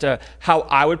sim as to how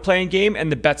I would play in game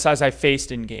and the bet size I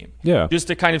faced in game. Yeah. Just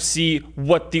to kind of see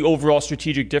what the overall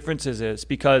strategic differences is,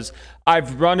 because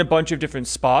I've run a bunch of different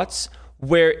spots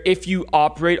where if you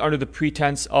operate under the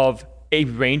pretense of a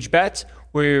range bet,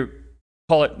 where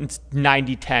call it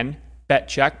 90-10 bet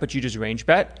check, but you just range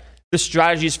bet, the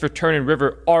strategies for turn and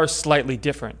river are slightly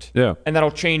different. Yeah. And that'll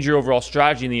change your overall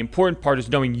strategy. And the important part is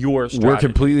knowing your strategy. We're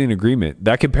completely in agreement.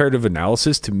 That comparative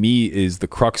analysis to me is the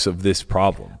crux of this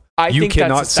problem. I think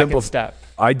that's the second step.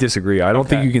 I disagree. I don't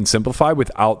think you can simplify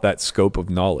without that scope of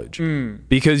knowledge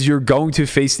because you're going to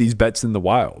face these bets in the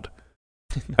wild.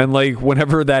 And like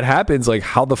whenever that happens, like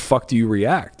how the fuck do you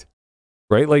react?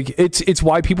 Right? Like it's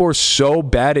why people are so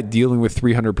bad at dealing with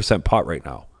 300% pot right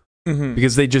now.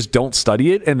 Because they just don't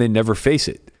study it and they never face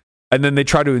it. And then they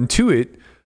try to intuit,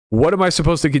 what am I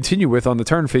supposed to continue with on the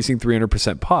turn facing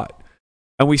 300% pot?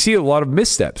 And we see a lot of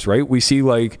missteps, right? We see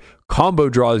like combo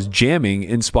draws jamming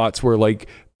in spots where like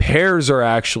pairs are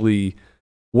actually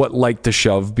what like to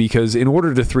shove, because in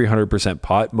order to 300%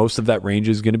 pot, most of that range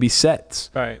is going to be sets.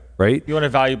 Right? You want to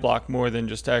value block more than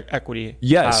just equity.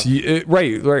 Yes.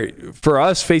 Right. For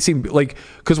us facing like,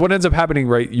 because what ends up happening,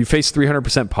 right? You face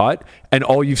 300% pot and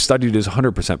all you've studied is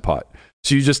 100% pot.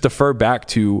 So you just defer back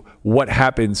to what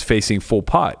happens facing full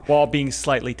pot. While being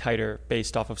slightly tighter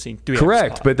based off of seeing 3x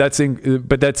Correct. pot.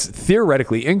 But that's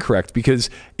theoretically incorrect because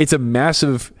it's a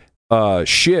massive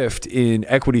shift in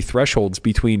equity thresholds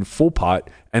between full pot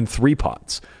and 3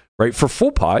 pots, right? For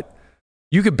full pot,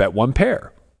 you could bet 1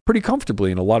 pair pretty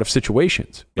comfortably in a lot of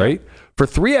situations, right? For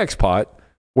 3x pot,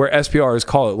 where SPRs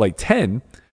call it like 10,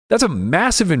 that's a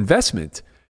massive investment,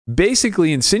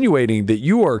 basically insinuating that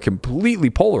you are completely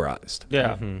polarized.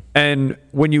 Yeah. And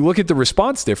when you look at the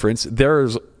response difference,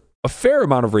 there's a fair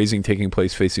amount of raising taking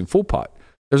place facing full pot.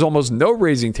 There's almost no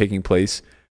raising taking place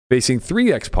facing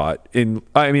 3x pot.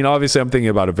 I mean, obviously I'm thinking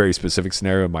about a very specific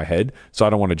scenario in my head, so I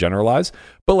don't want to generalize,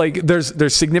 but like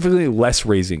there's significantly less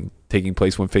raising taking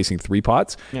place when facing 3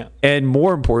 pots. Yeah. And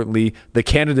more importantly, the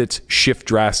candidates shift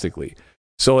drastically.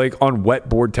 So like on wet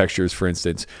board textures, for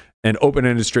instance, an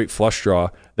open-ended straight flush draw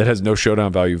that has no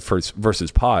showdown value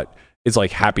versus pot is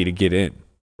like happy to get in,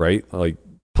 right? Like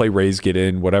play raise, get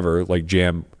in, whatever, like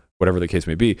jam, whatever the case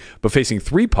may be. But facing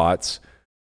 3 pots,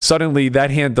 suddenly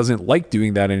that hand doesn't like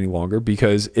doing that any longer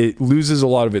because it loses a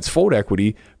lot of its fold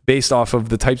equity based off of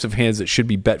the types of hands that should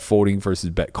be bet folding versus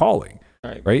bet calling.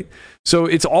 Right? So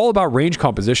it's all about range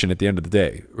composition at the end of the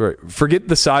day. Right? Forget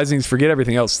the sizings, forget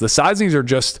everything else. The sizings are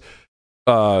just,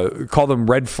 call them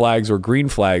red flags or green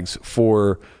flags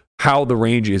for how the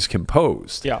range is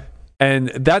composed. Yeah. And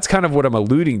that's kind of what I'm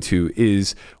alluding to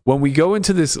is when we go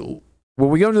into this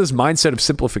mindset of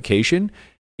simplification,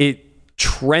 it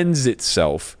trends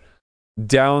itself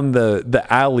down the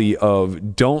alley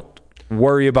of don't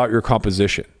worry about your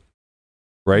composition,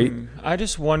 right? I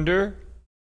just wonder,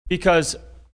 because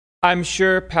I'm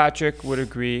sure Patrick would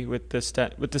agree with the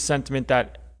sentiment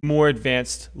that more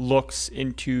advanced looks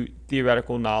into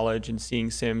theoretical knowledge and seeing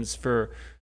sims for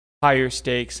higher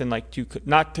stakes and like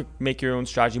not to make your own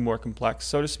strategy more complex,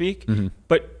 so to speak.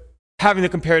 But having the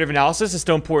comparative analysis is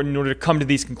still important in order to come to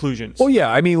these conclusions. Well, yeah.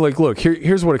 I mean, like, look,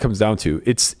 here's what it comes down to.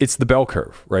 It's the bell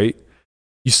curve, right?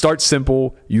 You start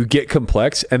simple, you get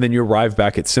complex, and then you arrive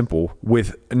back at simple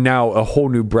with now a whole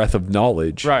new breadth of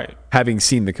knowledge, Right. having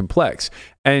seen the complex.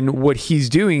 And what he's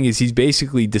doing is he's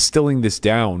basically distilling this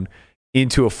down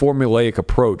into a formulaic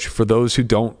approach for those who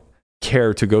don't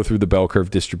care to go through the bell curve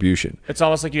distribution. It's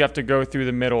almost like you have to go through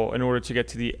the middle in order to get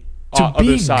to the To other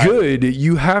be side. good,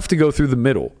 you have to go through the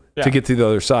middle Yeah. to get to the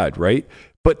other side, right?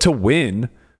 But to win,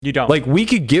 You don't. like, we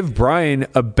could give Brian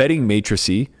a betting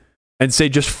matrice and say,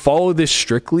 just follow this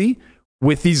strictly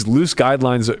with these loose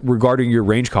guidelines regarding your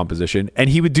range composition, and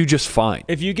he would do just fine.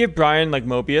 If you give Brian like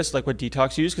Mobius, like what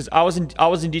Detox used, because I was in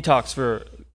Detox for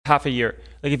half a year.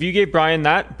 Like if you gave Brian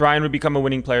that, Brian would become a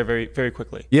winning player very, very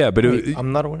quickly. Yeah, but Wait,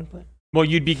 I'm not a winning player. Well,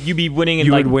 you'd be winning in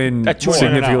you like would win at 200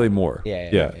 significantly and out. more.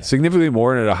 Yeah. Significantly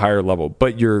more and at a higher level.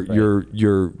 But your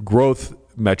growth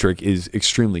metric is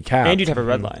extremely capped. And you'd have a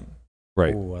red line.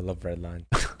 right. Oh, I love red line.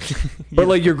 But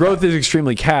like your growth is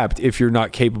extremely capped if you're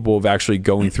not capable of actually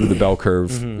going through the bell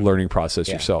curve learning process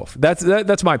Yeah. yourself.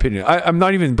 That's my opinion. I'm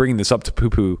not even bringing this up to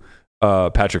poo-poo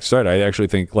Patrick's thread. I actually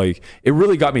think like it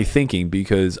really got me thinking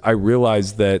because I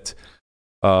realized that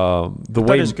the That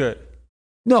way is good.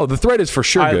 no, the thread is for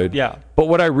sure good. Yeah. But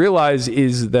what I realize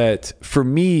is that for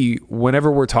me,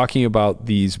 whenever we're talking about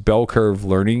these bell curve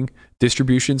learning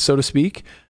distributions, so to speak,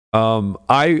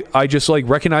 I just like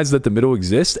recognize that the middle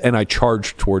exists and I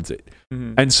charge towards it.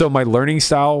 And so my learning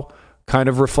style kind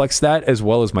of reflects that as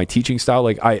well as my teaching style.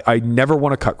 Like I never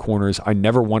want to cut corners. I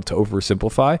never want to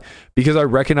oversimplify because I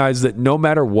recognize that no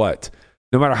matter what,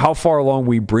 no matter how far along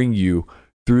we bring you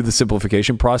through the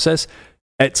simplification process,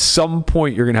 at some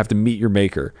point you're going to have to meet your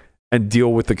maker and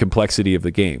deal with the complexity of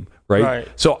the game, right?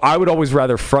 So I would always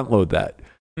rather front load that.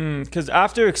 Because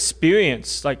after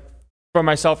experience, like for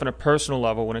myself on a personal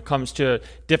level, when it comes to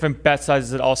different bet sizes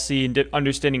that I'll see and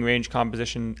understanding range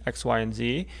composition X, Y, and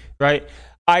Z, right?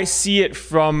 I see it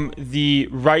from the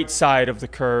right side of the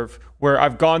curve where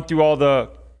I've gone through all the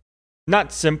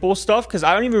not simple stuff because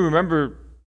I don't even remember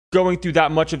going through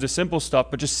that much of the simple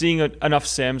stuff, but just seeing enough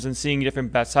sims and seeing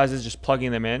different bet sizes, just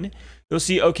plugging them in, you'll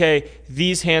see, okay,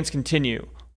 these hands continue.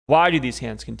 Why do these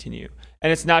hands continue?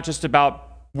 And it's not just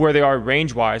about where they are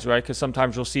range-wise, right? Because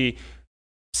sometimes you'll see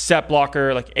set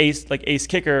blocker, like ace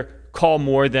kicker, call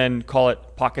more than call it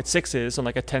pocket sixes on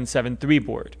like a 10-7-3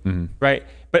 board, right?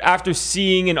 But after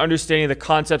seeing and understanding the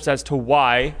concepts as to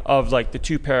why of like the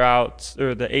two pair outs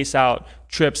or the ace out,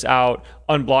 trips out,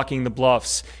 unblocking the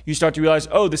bluffs, you start to realize,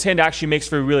 oh, this hand actually makes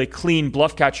for a really clean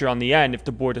bluff catcher on the end if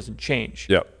the board doesn't change.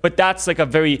 Yep. But that's like a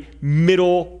very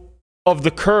middle of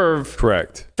the curve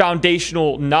Correct.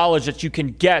 foundational knowledge that you can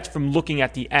get from looking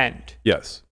at the end.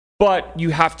 Yes. But you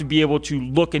have to be able to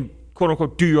look and quote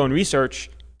unquote do your own research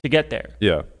to get there.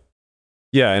 Yeah.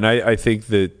 Yeah. And I think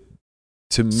that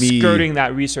to me, Skirting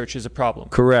that research is a problem.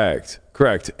 Correct.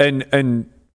 And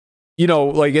you know,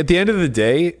 like at the end of the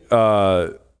day,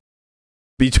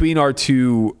 between our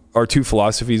two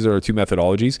philosophies or our two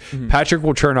methodologies, Patrick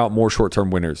will churn out more short-term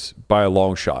winners by a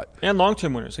long shot. And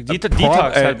long-term winners. Like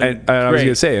Detox have been and I was great. going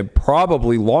to say, and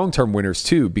probably long-term winners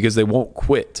too, because they won't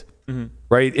quit.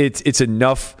 Right? It's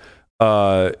enough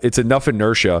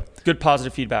inertia. Good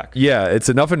positive feedback. Yeah, it's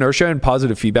enough inertia and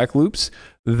positive feedback loops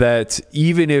that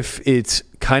even if it's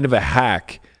kind of a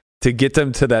hack to get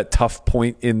them to that tough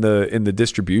point in the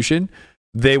distribution,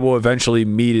 they will eventually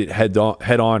meet it head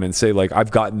on and say like,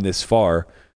 I've gotten this far.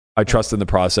 I trust in the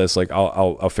process. Like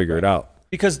I'll figure it out.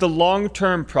 Because the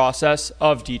long-term process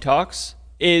of Detox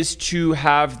is to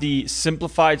have the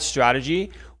simplified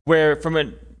strategy where from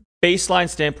a baseline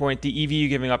standpoint, the EV you're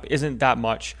giving up isn't that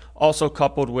much. Also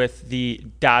coupled with the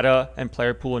data and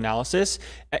player pool analysis,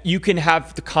 you can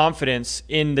have the confidence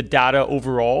in the data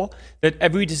overall that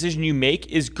every decision you make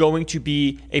is going to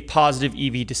be a positive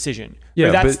EV decision. Yeah,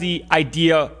 But that's but- the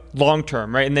idea long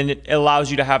term, right? And then it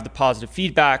allows you to have the positive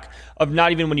feedback of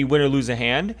not even when you win or lose a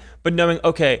hand, but knowing,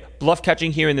 okay, bluff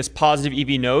catching here in this positive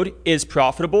EV node is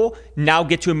profitable. Now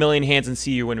get to 1 million hands and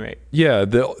see your win rate. Yeah,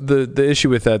 the issue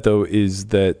with that though is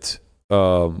that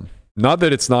not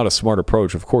that it's not a smart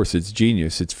approach. Of course, it's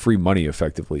genius. It's free money,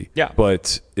 effectively. Yeah.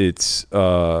 But it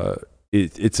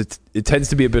tends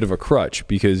to be a bit of a crutch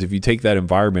because if you take that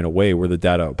environment away where the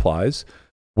data applies,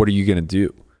 what are you going to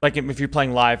do? Like if you're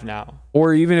playing live now.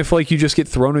 Or even if like you just get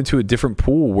thrown into a different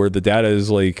pool where the data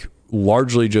is like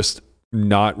largely just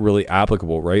not really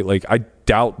applicable, right? Like I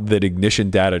doubt that ignition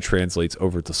data translates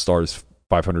over to Stars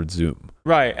 500 Zoom.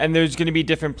 Right, and there's going to be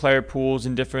different player pools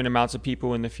and different amounts of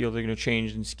people in the field that are going to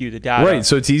change and skew the data. Right,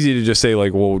 so it's easy to just say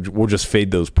like, well, we'll just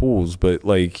fade those pools, but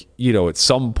like, you know, at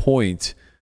some point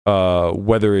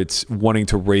whether it's wanting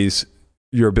to raise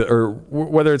or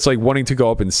whether it's like wanting to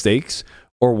go up in stakes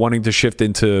or wanting to shift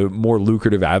into more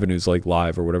lucrative avenues like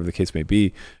live or whatever the case may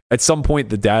be, at some point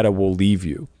the data will leave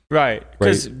you. Right.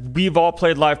 Because we've all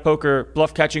played live poker.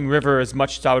 Bluff catching river as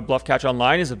much as I would bluff catch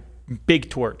online is a big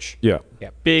torch. Yeah.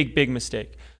 Big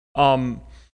mistake.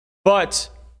 But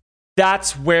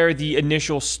that's where the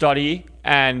initial study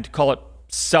and call it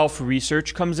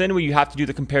self-research comes in, where you have to do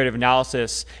the comparative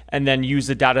analysis and then use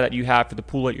the data that you have for the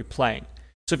pool that you're playing.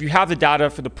 So if you have the data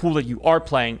for the pool that you are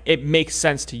playing, it makes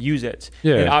sense to use it.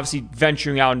 Yeah. And obviously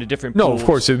venturing out into different No, pools. of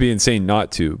course, it'd be insane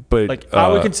not to. But Like I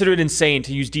would consider it insane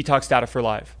to use detox data for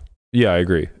live. Yeah, I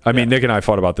agree. I mean, Nick and I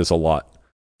fought about this a lot.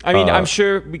 I mean, I'm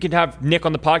sure we could have Nick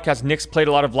on the podcast. Nick's played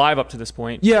a lot of live up to this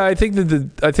point. Yeah, I think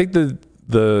that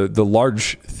the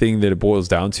large thing that it boils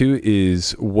down to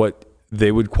is what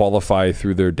they would qualify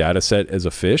through their data set as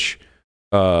a fish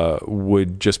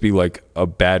would just be like a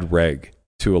bad reg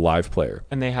to a live player.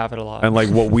 And they have it a lot. And like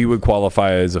what we would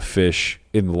qualify as a fish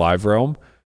in the live realm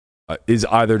is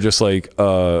either just like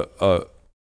a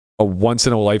once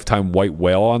in a lifetime white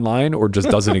whale online or just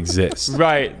doesn't exist.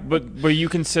 Right. But where you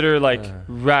consider like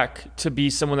Rec to be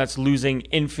someone that's losing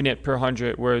infinite per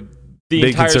 100, where the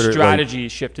entire strategy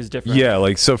shift is different. Yeah,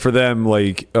 like so for them,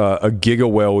 like a giga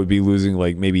whale would be losing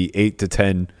like maybe 8 to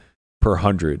 10 per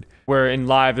 100. Where in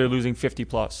live they're losing 50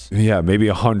 plus. Yeah, maybe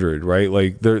 100, right?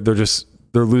 Like they're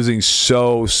losing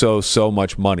so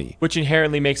much money, which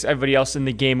inherently makes everybody else in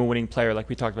the game a winning player, like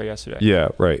we talked about yesterday. Yeah,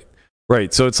 right.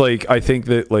 So it's like I think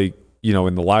that like, you know,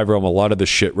 in the live realm, a lot of the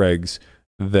shit regs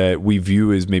that we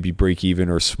view as maybe break even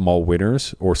or small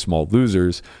winners or small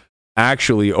losers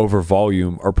actually over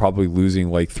volume are probably losing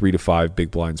like 3 to 5 big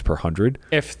blinds per 100.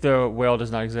 If the whale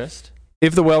does not exist?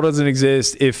 If the whale doesn't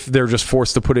exist, if they're just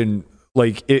forced to put in,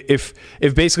 like if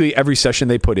basically every session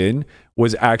they put in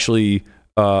was actually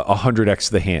 100x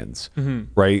the hands,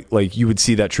 right? Like you would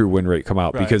see that true win rate come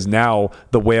out because now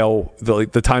the whale,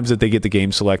 the times that they get the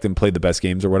game select and play the best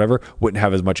games or whatever wouldn't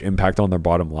have as much impact on their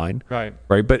bottom line. Right.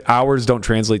 But hours don't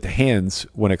translate to hands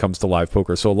when it comes to live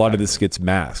poker. So a lot of this gets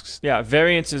masked. Yeah.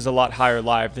 Variance is a lot higher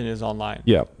live than it is online.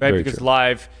 Yeah. Right. Because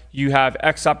live, you have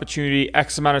X opportunity,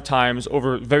 X amount of times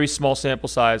over very small sample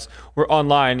size, where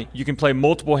online you can play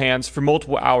multiple hands for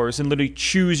multiple hours and literally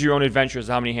choose your own adventures,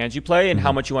 how many hands you play and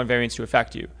how much you want variance to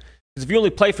affect you. Because if you only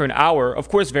play for an hour, of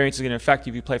course variance is going to affect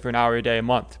you if you play for an hour a day, a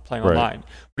month playing online.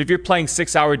 But if you're playing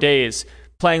 6 hour days,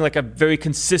 playing like a very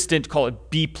consistent, call it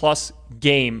B plus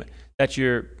game that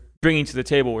you're bringing to the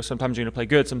table, where sometimes you're going to play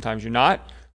good, sometimes you're not.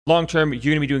 Long term, you're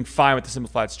going to be doing fine with the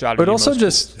simplified strategy. But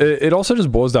it also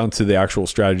just boils down to the actual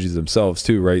strategies themselves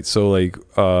too, right? So like,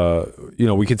 you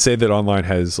know, we could say that online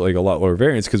has like a lot lower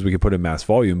variance because we could put in mass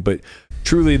volume, but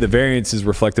truly the variance is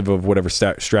reflective of whatever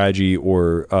strategy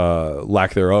or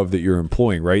lack thereof that you're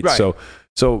employing, right?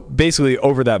 So basically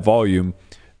over that volume,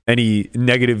 any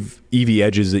negative EV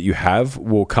edges that you have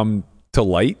will come to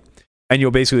light and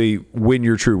you'll basically win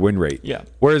your true win rate. Yeah.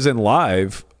 Whereas in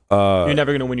live, you're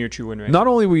never going to win your true win rate. Not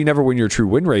only will you never win your true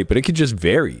win rate, but it could just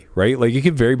vary, right? Like it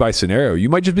could vary by scenario. You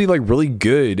might just be like really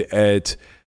good at,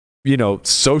 you know,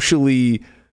 socially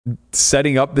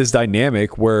setting up this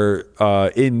dynamic where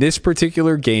in this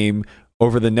particular game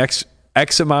over the next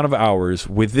X amount of hours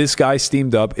with this guy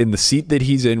steamed up in the seat that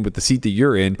he's in with the seat that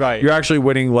you're in, you're actually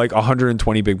winning like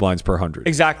 120 big blinds per 100.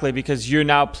 Exactly, because you're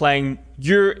now playing,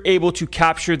 you're able to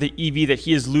capture the EV that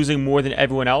he is losing more than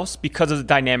everyone else because of the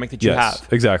dynamic that you have.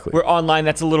 Exactly. Where online,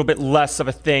 that's a little bit less of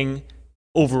a thing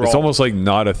overall. It's almost like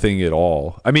not a thing at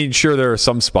all. I mean, sure, there are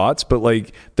some spots, but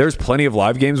like there's plenty of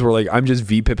live games where like I'm just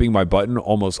V-pipping my button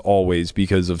almost always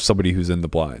because of somebody who's in the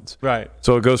blinds. Right.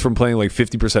 So it goes from playing like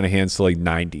 50% of hands to like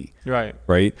 90.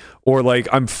 Right. Or like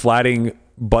I'm flatting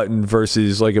button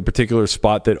versus like a particular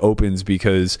spot that opens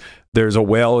because there's a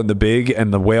whale in the big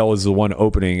and the whale is the one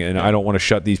opening and I don't want to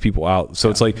shut these people out. So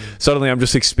it's like suddenly I'm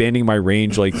just expanding my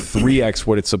range like 3x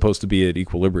what it's supposed to be at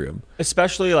equilibrium.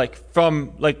 Especially like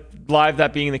from like live,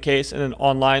 that being the case, and then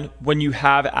online when you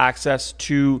have access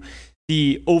to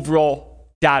the overall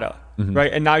data,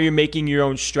 right? And now you're making your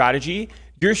own strategy.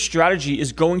 Your strategy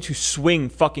is going to swing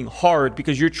fucking hard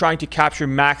because you're trying to capture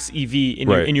max EV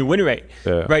in your win rate,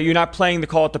 right? You're not playing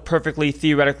the perfectly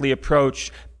theoretically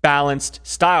approach balanced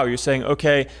style. You're saying,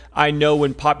 okay, I know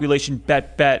when population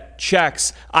bet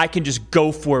checks, I can just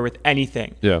go for it with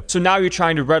anything. Yeah. So now you're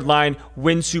trying to redline,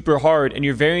 win super hard, and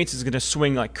your variance is going to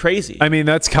swing like crazy. I mean,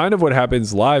 that's kind of what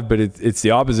happens live, but it's the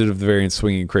opposite of the variance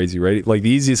swinging crazy, right? Like the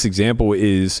easiest example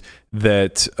is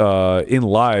that in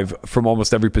live, from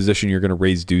almost every position, you're going to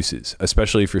raise deuces,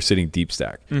 especially if you're sitting deep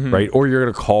stack, right? Or you're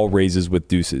going to call raises with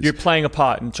deuces. You're playing a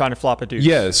pot and trying to flop a deuce.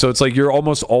 Yeah, so it's like you're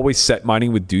almost always set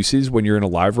mining with deuces when you're in a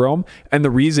live realm. And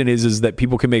the reason is that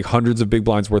people can make hundreds of big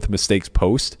blinds worth of mistakes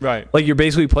post. Right. Like you're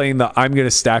basically playing the I'm going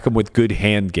to stack them with good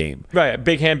hand game. Right.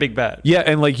 Big hand, big bet. Yeah,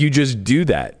 and like you just do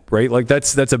that, right? Like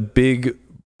that's a big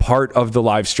part of the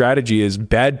live strategy is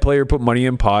bad player put money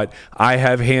in pot. I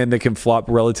have hand that can flop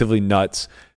relatively nuts,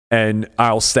 and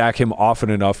I'll stack him often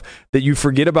enough that you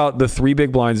forget about the 3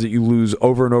 big blinds that you lose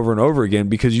over and over and over again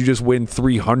because you just win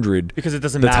 300 because it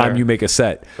doesn't the matter time you make a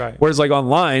set. Right. Whereas like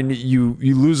online, you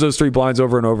lose those 3 blinds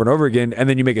over and over and over again, and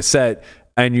then you make a set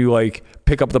and you like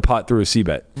pick up the pot through a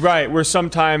c-bet. Right, where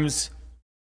sometimes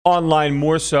online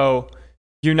more so,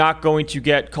 you're not going to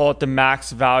get, call it the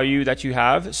max value that you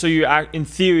have. So in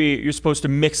theory, you're supposed to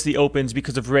mix the opens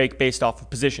because of rake based off of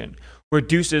position. Where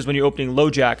deuces, when you're opening low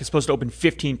jack, is supposed to open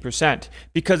 15%.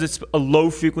 Because it's a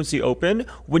low frequency open,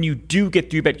 when you do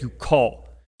get 3-bet, you call.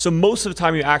 So most of the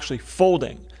time you're actually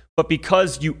folding. But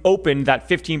because you open that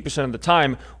 15% of the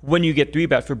time, when you get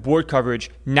 3-bet for board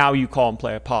coverage, now you call and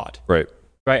play a pot. Right.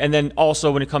 Right, and then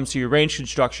also when it comes to your range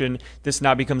construction, this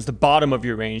now becomes the bottom of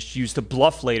your range to use to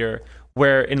bluff later,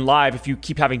 where in live, if you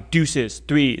keep having deuces,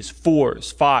 3s,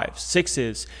 4s, 5s,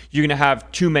 6s, you're going to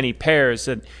have too many pairs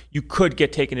that you could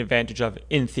get taken advantage of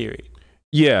in theory.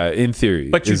 Yeah, in theory.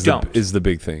 But you don't. Is the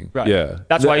big thing. Right. Yeah.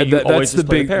 That's why you always just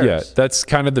play pairs. Yeah, that's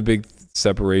kind of the big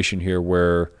separation here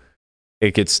where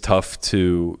it gets tough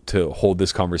to hold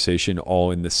this conversation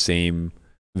all in the same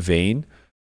vein.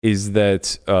 Is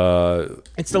that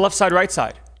it's the left side, right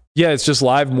side. Yeah, it's just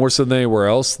live more so than anywhere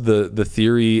else. The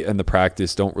theory and the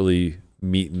practice don't really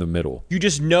meet in the middle. You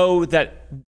just know that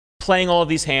playing all of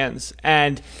these hands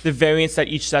and the variance that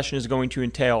each session is going to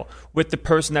entail with the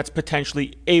person that's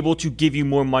potentially able to give you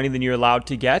more money than you're allowed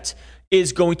to get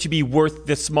is going to be worth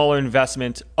the smaller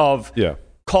investment of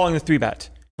calling the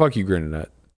 3-bet. Fuck you grinning at.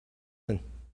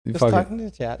 Just talking to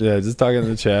the chat. Yeah, just talking to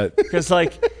the chat. Because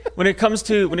like when it comes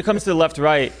to the left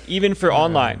right, even for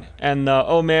online, and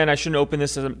oh man, I shouldn't open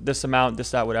this amount,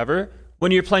 this, that, whatever.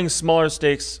 When you're playing smaller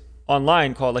stakes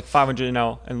online, called like 500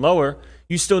 and lower,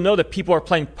 you still know that people are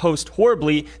playing post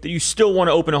horribly. That you still want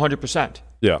to open 100%.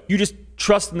 Yeah. You just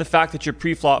trust in the fact that your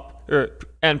pre-flop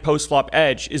and post-flop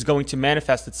edge is going to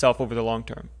manifest itself over the long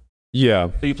term.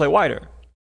 Yeah. So you play wider.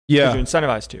 Yeah. You're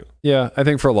incentivized to. Yeah, I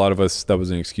think for a lot of us that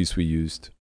was an excuse we used.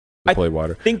 Play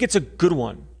wider. I think it's a good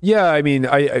one. Yeah, I mean,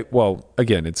 well,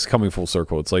 again, it's coming full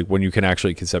circle. It's like when you can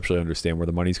actually conceptually understand where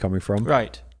the money's coming from,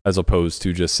 right? As opposed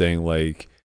to just saying like,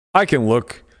 I can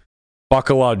look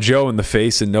Bacala Joe in the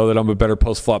face and know that I'm a better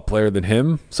post flop player than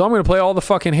him, so I'm going to play all the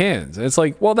fucking hands. And it's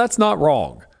like, well, that's not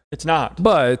wrong. It's not.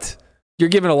 But you're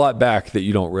giving a lot back that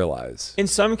you don't realize. In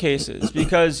some cases,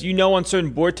 because you know on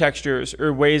certain board textures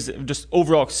or ways of just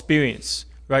overall experience.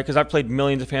 Right, because I've played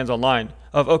millions of hands online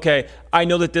of, okay, I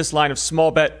know that this line of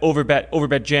small bet,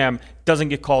 overbet jam doesn't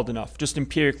get called enough, just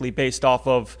empirically based off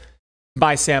of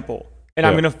my sample. And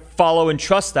I'm going to follow and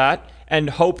trust that and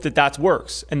hope that that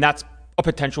works. And that's a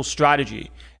potential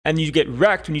strategy. And you get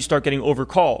wrecked when you start getting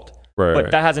overcalled.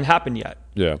 But that hasn't happened yet.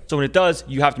 Yeah. So when it does,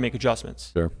 you have to make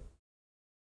adjustments. Sure.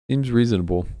 Seems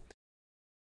reasonable.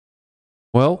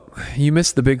 Well, you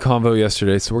missed the big convo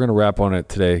yesterday, so we're going to wrap on it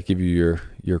today, give you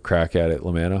your crack at it,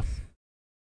 Lamanna.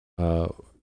 The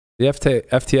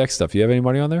FTX stuff, you have any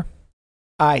money on there?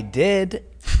 I did.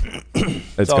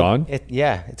 It's gone?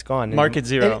 It's gone. Market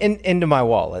zero. Into my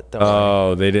wallet. Don't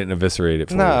worry. They didn't eviscerate it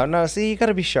for you. No, see, you got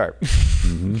to be sharp.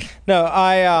 No,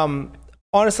 I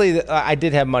honestly, I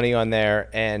did have money on there,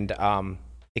 and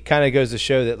it kind of goes to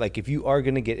show that like if you are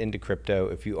going to get into crypto,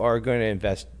 if you are going to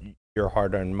invest your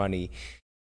hard-earned money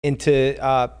into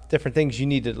different things, you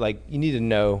need to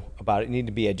know about it. You need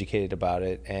to be educated about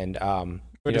it, and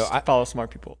follow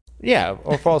smart people. Yeah,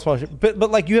 or follow smart. But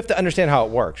like you have to understand how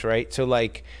it works, right? So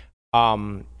like,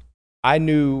 I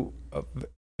knew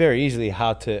very easily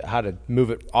how to move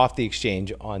it off the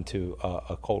exchange onto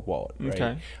a cold wallet,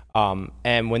 right? Okay.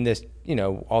 And when this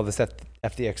all this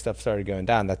FTX stuff started going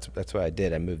down, that's what I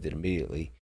did. I moved it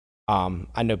immediately.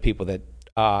 I know people that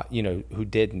who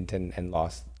didn't and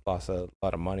lost a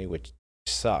lot of money, which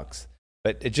sucks.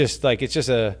 But you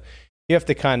have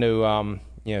to kind of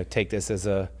take this as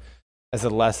a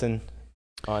lesson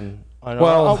on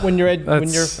when you're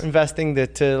investing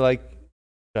to like.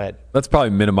 Go ahead. That's probably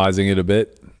minimizing it a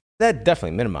bit. That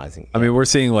definitely minimizing. I mean, we're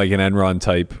seeing like an Enron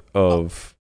type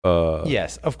of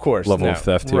yes, of course, level of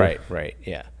theft here. Right,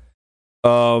 yeah.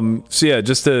 So yeah,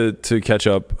 just to catch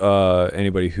up,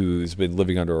 anybody who's been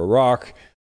living under a rock,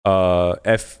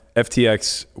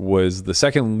 FTX was the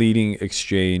second leading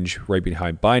exchange right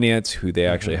behind Binance, who they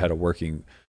actually had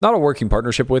not a working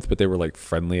partnership with, but they were like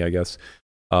friendly, I guess.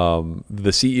 The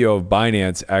CEO of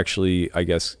Binance actually, I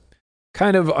guess,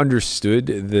 kind of understood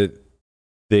that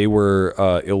they were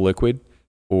illiquid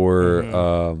or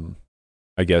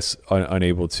I guess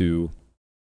unable to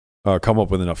come up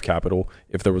with enough capital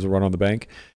if there was a run on the bank.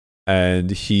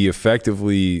 And he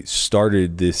effectively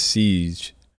started this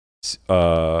siege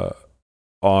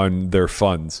on their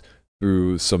funds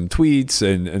through some tweets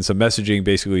and some messaging,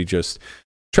 basically just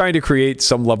trying to create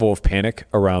some level of panic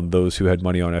around those who had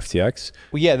money on FTX.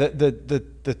 Well, yeah,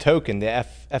 the token, the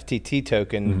FTT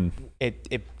token,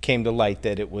 it came to light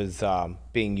that it was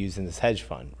being used in this hedge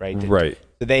fund, right? Right.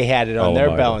 So they had it on their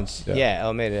Alameda, balance. yeah. Yeah,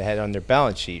 Alameda had it on their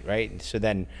balance sheet, right? So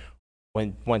then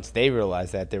once they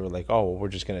realized that, they were like, oh, well, we're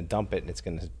just going to dump it and it's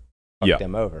going to fuck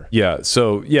them over. Yeah.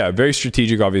 So, yeah, very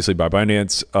strategic, obviously, by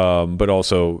Binance, but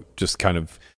also just kind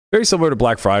of very similar to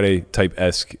Black Friday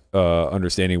type-esque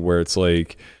understanding where it's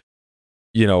like,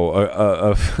 you know,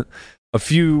 a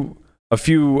few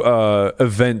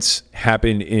events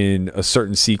happen in a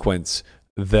certain sequence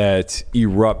that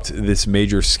erupt this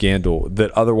major scandal that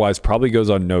otherwise probably goes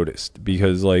unnoticed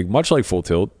because, like, much like Full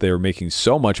Tilt, they're making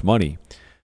so much money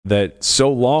that so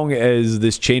long as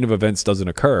this chain of events doesn't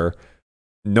occur,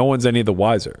 no one's any the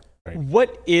wiser. Right.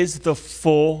 What is the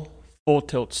full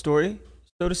Tilt story,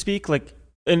 so to speak? Like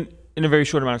in a very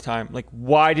short amount of time, like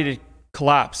why did it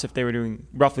collapse if they were doing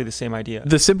roughly the same idea?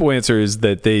 The simple answer is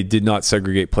that they did not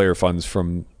segregate player funds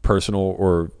from personal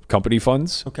or company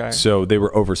funds. Okay. So they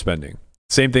were overspending.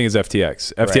 Same thing as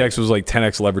FTX. FTX was like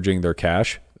 10x leveraging their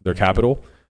cash, their capital.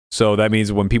 So that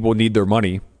means when people need their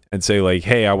money and say like,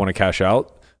 hey, I want to cash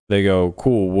out, they go,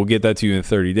 cool, we'll get that to you in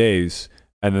 30 days.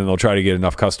 And then they'll try to get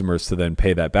enough customers to then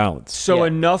pay that balance. So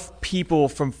enough people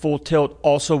from Full Tilt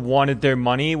also wanted their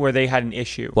money where they had an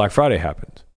issue. Black Friday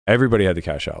happened. Everybody had to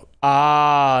cash out.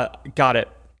 Got it.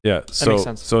 Yeah. That makes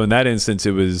sense. So in that instance,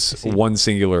 it was one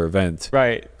singular event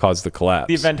caused the collapse.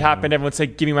 The event happened. Everyone's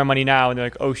like, give me my money now. And they're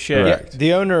like, oh, shit. Correct. Yeah,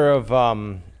 the owner of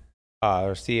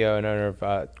or CEO and owner of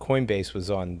Coinbase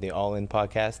was on the All In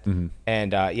podcast,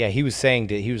 and he was saying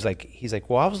that he's like,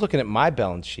 well, I was looking at my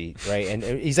balance sheet, right, and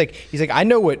he's like, I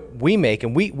know what we make,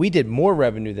 and we did more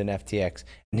revenue than FTX,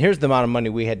 and here's the amount of money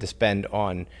we had to spend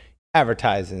on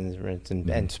advertising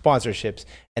and sponsorships,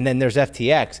 and then there's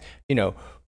FTX, you know,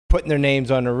 putting their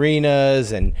names on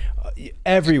arenas and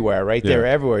everywhere, right? They're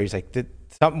everywhere. He's like,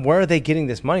 where are they getting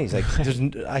this money? He's like,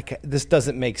 this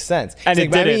doesn't make sense. And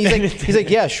he's like,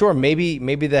 yeah, sure. Maybe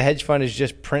the hedge fund is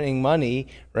just printing money,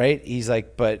 right? He's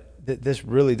like, but this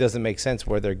really doesn't make sense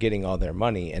where they're getting all their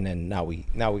money. And then now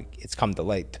it's come to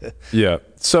light. Yeah.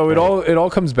 So it all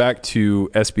comes back to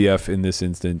SBF in this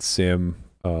instance, Sam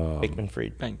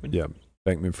Bankman-Fried. Yeah,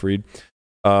 Bankman-Fried.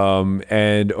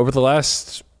 And over the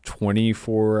last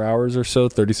 24 hours or so,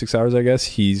 36 hours, I guess,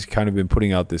 he's kind of been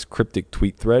putting out this cryptic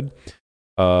tweet thread.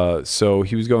 So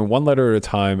he was going one letter at a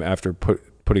time after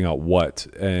putting out what,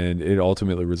 and it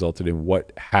ultimately resulted in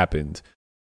what happened.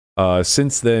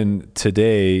 Since then,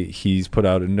 today, he's put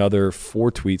out another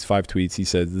 5 tweets. He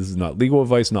says, this is not legal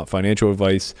advice, not financial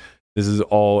advice. This is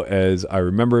all as I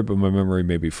remember it, but my memory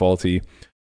may be faulty.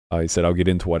 He said, I'll get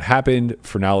into what happened.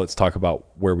 For now, let's talk about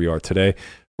where we are today.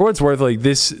 For what it's worth, like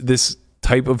this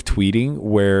type of tweeting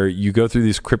where you go through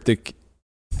this cryptic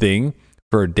thing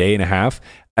for a day and a half,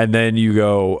 and then you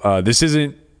go, this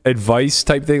isn't advice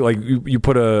type thing. Like you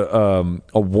put a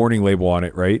warning label on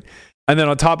it, right? And then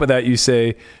on top of that, you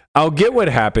say, I'll get what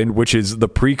happened, which is the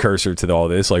precursor to all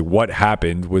this. Like what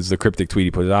happened was the cryptic tweet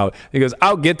he put out. He goes,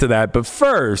 I'll get to that. But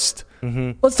first,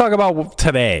 let's talk about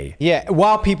today. Yeah,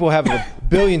 while people have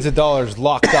billions of dollars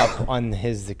locked up on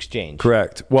his exchange.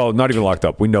 Correct. Well, not even locked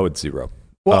up. We know it's zero.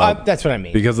 Well, that's what I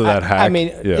mean. Because of that hack. I mean,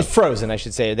 it's frozen, I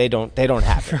should say. They don't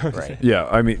have it, right? Yeah,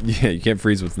 I mean, you can't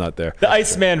freeze what's not there. The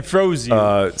Iceman froze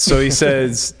you. So he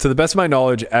says, to the best of my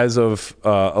knowledge, as of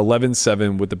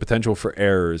 11/7, with the potential for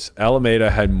errors,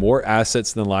 Alameda had more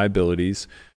assets than liabilities.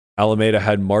 Alameda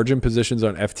had margin positions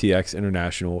on FTX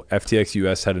International. FTX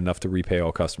US had enough to repay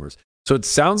all customers. So it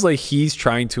sounds like he's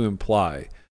trying to imply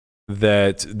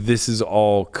that this is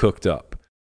all cooked up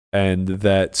and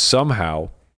that somehow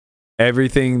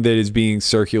everything that is being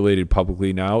circulated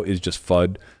publicly now is just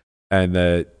FUD, and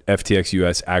that FTX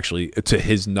US actually, to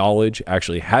his knowledge,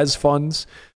 actually has funds,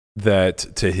 that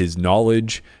to his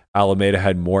knowledge, Alameda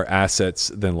had more assets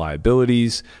than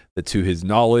liabilities, that to his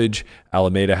knowledge,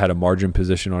 Alameda had a margin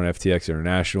position on FTX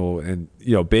International. And,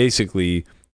 you know, basically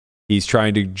he's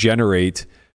trying to generate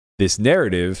this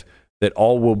narrative that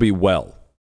all will be well.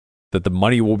 that the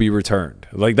money will be returned.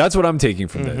 Like, that's what I'm taking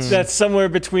from this. That's somewhere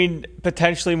between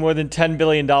potentially more than $10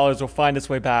 billion will find its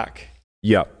way back.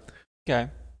 Yeah. Okay.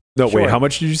 No, Sure. wait, how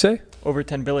much did you say? Over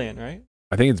 10 billion, right?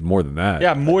 I think it's more than that.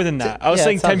 Yeah, more than that. I was Yeah,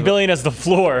 saying it sounds 10 billion as the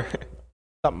floor.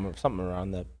 Something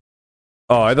around that,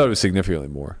 Oh, I thought it was significantly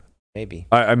more. maybe.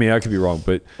 I mean, I could be wrong,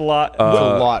 but A lot. It's a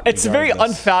lot. It's a very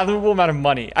regardless. unfathomable amount of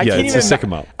money. yeah, it's a sick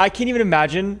amount. I can't even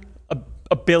imagine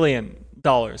 $1 billion,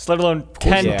 let alone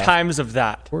 10 Yeah. times of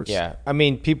that. Of course. Yeah, I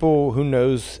mean, people, who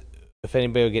knows if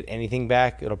anybody will get anything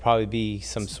back? It'll probably be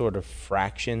some sort of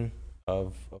fraction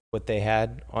of what they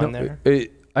had on there.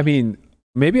 I mean,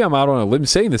 maybe I'm out on a limb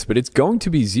saying this, but it's going to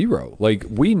be zero. Like,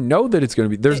 we know that it's going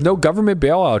to be. There's no government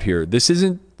bailout here. This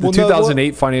isn't the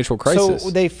 2008 financial crisis. So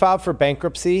they filed for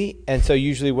bankruptcy, and so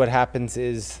usually what happens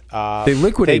is they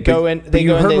liquidate. They go in. But They you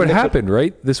go in, heard they what liquid- happened,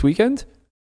 right? This weekend,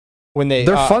 when they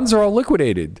their funds are all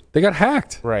liquidated. They got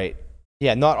hacked. right.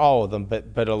 Yeah, not all of them,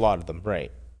 but a lot of them. Right.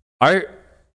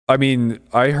 I mean,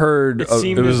 I heard It it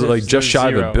seemed was as if like just there's shy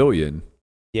of zero. $1 billion.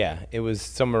 Yeah, it was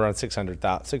somewhere around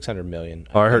 600 million.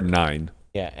 Oh, I heard 9.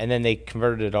 Yeah, and then they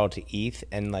converted it all to ETH,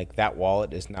 and like that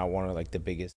wallet is now one of like the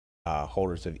biggest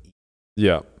holders of ETH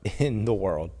Yeah, in the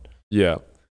world, yeah,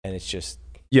 and it's just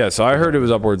yeah. So I heard it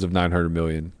was upwards of 900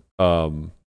 million.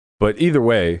 But either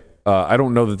way, I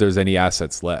don't know that there's any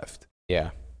assets left.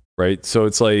 yeah. Right. So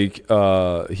it's like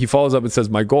he follows up and says,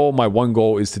 my one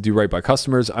goal is to do right by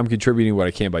customers. I'm contributing what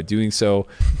I can by doing so.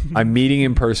 I'm meeting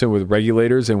in person with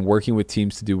regulators and working with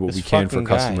teams to do what This we can for fucking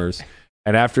guy. customers.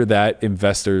 And after that,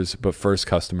 investors, but first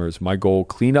customers. My goal,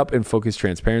 clean up and focus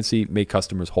transparency, make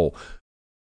customers whole.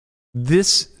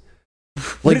 This,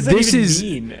 What like, does that this even is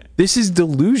mean? this is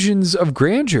delusions of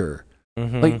grandeur.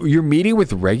 Mhm. Like, you're meeting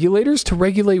with regulators to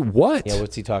regulate what? Yeah,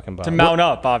 what's he talking about? To mount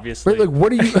up, obviously. Right, like,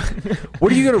 what are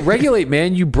you going to regulate,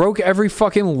 man? You broke every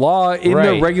fucking law in the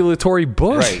Right. regulatory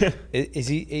book. Right. Is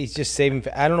he? He's just saving.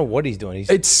 I don't know what he's doing. He's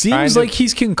It trying seems to- like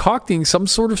he's concocting some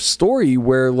sort of story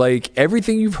where, like,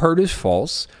 everything you've heard is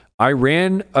false. I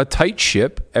ran a tight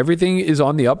ship. Everything is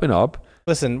on the up and up.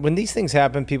 Listen, when these things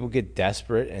happen, people get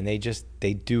desperate and they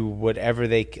do whatever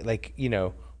like, you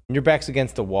know, when your back's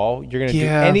against the wall, you're going to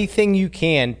Yeah. do anything you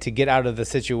can to get out of the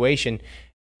situation,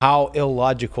 how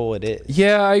illogical it is.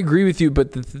 Yeah, I agree with you,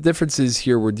 but the difference is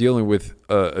here we're dealing with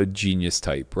a genius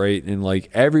type, right? And, like,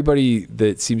 everybody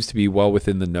that seems to be well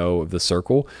within the know of the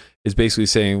circle is basically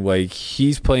saying, like,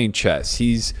 he's playing chess.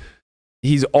 He's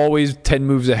always 10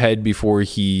 moves ahead before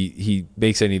he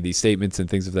makes any of these statements and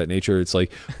things of that nature. It's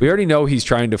like, we already know he's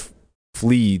trying to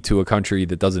flee to a country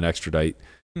that doesn't extradite.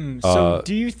 So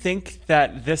do you think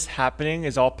that this happening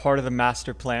is all part of the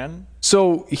master plan?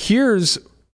 So Here's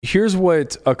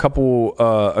what a couple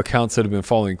accounts that have been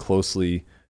following closely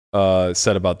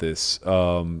said about this.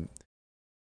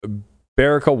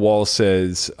 Baraka Wall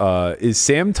says, is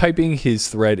Sam typing his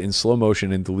thread in slow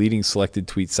motion and deleting selected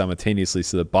tweets simultaneously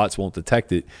so that bots won't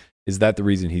detect it? Is that the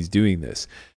reason he's doing this?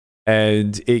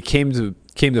 And it came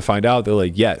to find out that,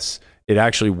 like, yes, it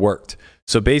actually worked.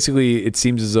 So basically, it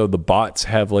seems as though the bots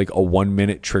have like a 1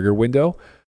 minute trigger window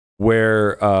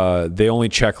where they only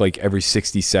check like every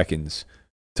 60 seconds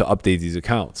to update these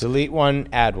accounts. Delete one,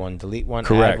 add one, delete one,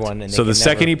 Correct. add one. And So the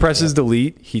second he presses yeah.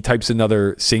 delete, he types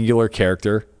another singular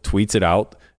character, tweets it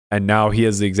out, and now he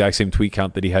has the exact same tweet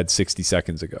count that he had 60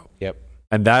 seconds ago. Yep.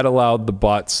 And that allowed the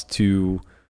bots to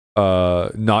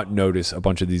not notice a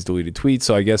bunch of these deleted tweets.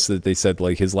 So I guess that they said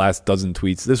like his last dozen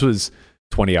tweets, this was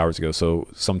 20 hours ago, so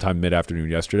sometime mid-afternoon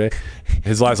yesterday,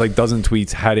 his last like dozen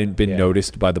tweets hadn't been Yeah.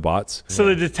 noticed by the bots. So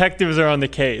the detectives are on the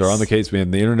case. They're on the case,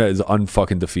 man. The internet is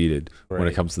unfucking defeated when it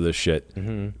Right. comes to this shit.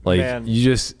 Mm-hmm. Like, Man.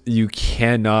 you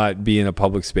cannot be in a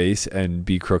public space and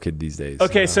be crooked these days.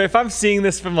 Okay, so if I'm seeing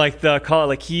this from like the call,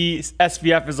 like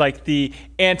SBF is like the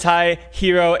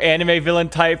anti-hero anime villain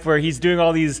type where he's doing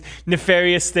all these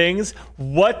nefarious things.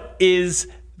 What is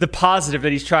the positive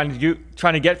that he's trying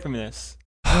to get from this?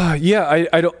 Yeah,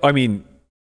 I mean,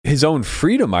 his own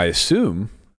freedom, I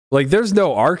assume. Like, there's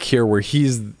no arc here where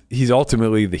he's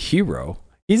ultimately the hero.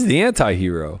 He's the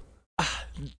anti-hero.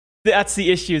 That's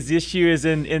the issue. The issue is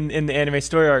in the anime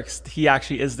story arcs, he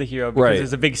actually is the hero because Right.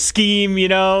 there's a big scheme, you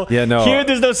know? Yeah, no. Here,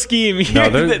 there's no scheme. Here,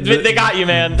 they got you,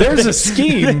 man. There's a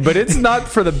scheme, but it's not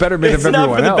for the betterment It's of not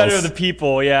everyone for the else. better of the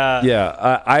people, yeah.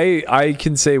 Yeah, I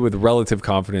can say with relative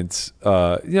confidence,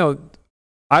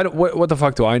 I don't, what the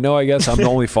fuck do I know? I guess I'm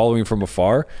only following from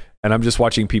afar, and I'm just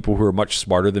watching people who are much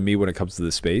smarter than me when it comes to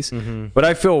this space. Mm-hmm. But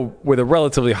I feel with a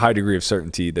relatively high degree of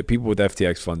certainty that people with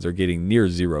FTX funds are getting near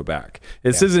zero back.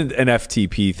 This isn't an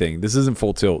FTP thing. This isn't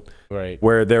Full Tilt, Right.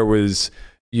 where there was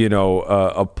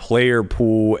a player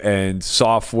pool and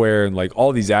software and like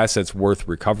all these assets worth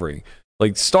recovering.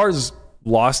 Like Stars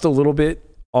lost a little bit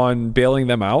on bailing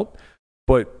them out,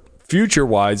 but future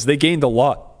wise, they gained a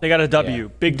lot. They got a W,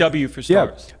 big W for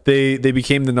Stars. They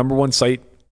became the number one site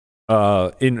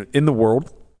in the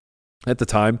world at the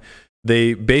time.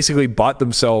 They basically bought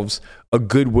themselves a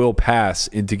goodwill pass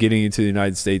into getting into the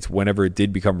United States whenever it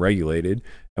did become regulated.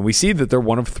 And we see that they're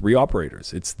one of 3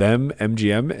 operators. It's them,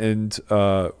 MGM, and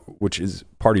which is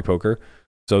Party Poker.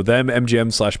 So them,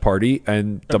 MGM / Party,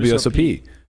 and WSOP.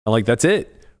 And like, that's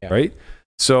it, right?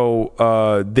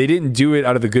 So they didn't do it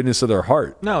out of the goodness of their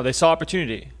heart. No, they saw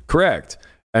opportunity. Correct.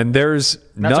 And there's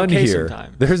none here.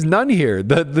 Sometimes. There's none here.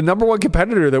 The number one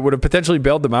competitor that would have potentially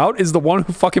bailed them out is the one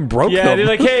who fucking broke them. Yeah, they're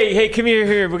like, hey, come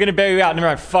here. We're gonna bail you out. Never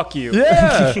mind, fuck you.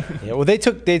 Yeah. Yeah, well, they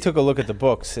took a look at the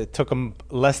books. It took them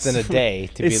less than a day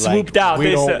to They be swooped like, out. we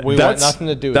They don't, said- we want nothing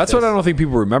to do with That's this. what I don't think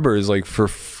people remember is like for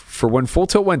when Full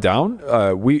Tilt went down,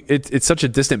 it's such a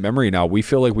distant memory now. We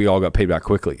feel like we all got paid back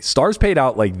quickly. Stars paid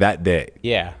out like that day.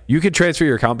 Yeah. You could transfer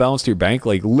your account balance to your bank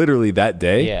like literally that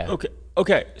day. Yeah.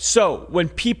 Okay. So when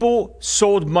people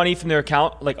sold money from their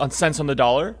account, like on cents on the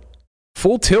dollar,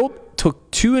 Full Tilt took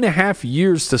 2.5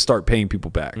 years to start paying people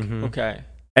back. okay.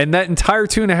 And that entire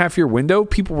 2.5 year window,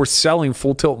 people were selling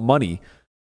Full Tilt money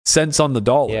cents on the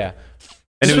dollar. Yeah.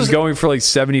 And This it was was- going for like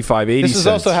 75, 80 This is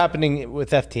cents. also happening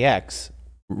with FTX.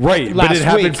 Right. But last it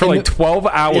happened week for in like 12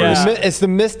 hours. Yeah. It's the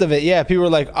midst of it. Yeah, people were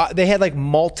like, they had like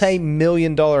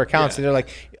multi-million-dollar accounts, and they're like,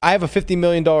 I have a $50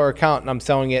 million account, and I'm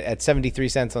selling it at 73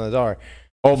 cents on the dollar.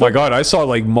 Oh my God. I saw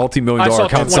like multi-million I dollar saw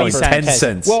accounts 20 selling 10 cents.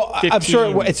 cents. Well, I'm sure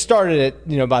 15. it started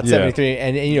at about Yeah. 73,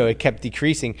 and it kept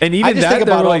decreasing. And even I just that, think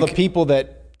about they're all the like- people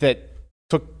that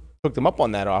took them up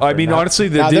on that offer. I mean, Now- honestly,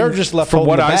 now there they're didn't- just left from holding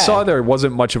what the I bag. saw, there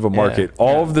wasn't much of a market.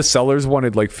 All of the sellers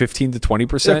wanted like 15 to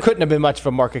 20%. There couldn't have been much of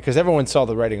a market because everyone saw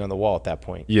the writing on the wall at that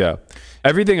point. Yeah.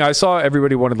 Everything I saw,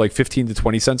 everybody wanted like 15 to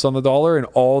 20 cents on the dollar, and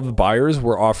all the buyers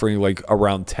were offering like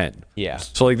around 10. Yeah.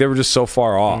 So like they were just so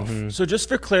far off. So just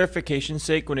for clarification's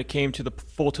sake, when it came to the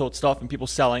Full Tilt stuff and people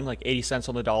selling like 80 cents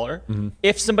on the dollar,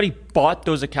 if somebody bought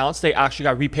those accounts, they actually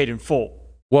got repaid in full.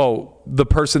 Well, the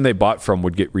person they bought from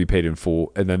would get repaid in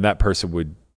full, and then that person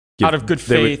would Out of good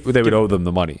faith, They would give- owe them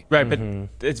the money. Right, but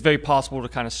it's very possible to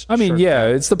kind of. I mean, shirk yeah,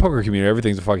 that. it's the poker community.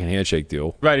 Everything's a fucking handshake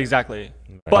deal. Right, exactly.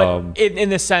 But in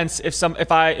the sense, if you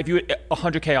had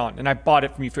 100K on and I bought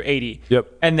it from you for 80, Yep.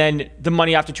 and then the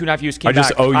money after 2.5 years came I just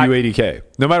back, owe you 80K,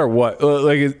 no matter what.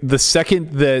 Like the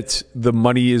second that the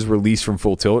money is released from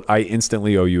Full Tilt, I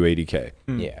instantly owe you 80K.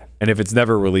 Yeah. And if it's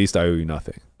never released, I owe you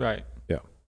nothing. Right. Yeah.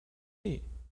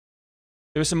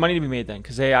 There was some money to be made then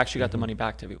because they actually got the money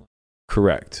back to everyone.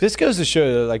 Correct. This goes to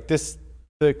show that like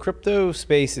the crypto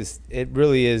space it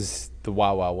really is the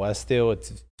Wild Wild West still. It's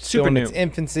still Super in new. its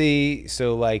infancy.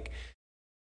 So like,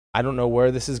 I don't know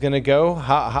where this is going to go,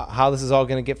 how this is all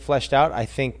going to get fleshed out. I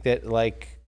think that like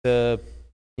the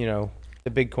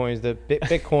big coins, the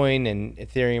Bitcoin and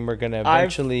Ethereum are going to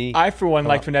eventually. I for one come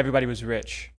liked up. when everybody was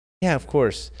rich. Yeah, of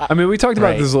course. I mean, we talked about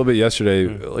Right. this a little bit yesterday.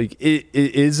 Like, it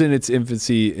is in its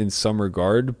infancy in some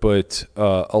regard, but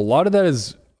a lot of that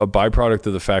is a byproduct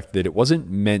of the fact that it wasn't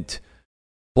meant.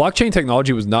 Blockchain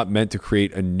technology was not meant to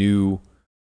create a new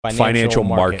financial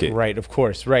market. Right, of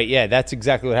course. Right, yeah, that's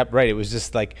exactly what happened. Right, it was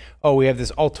just like, oh, we have this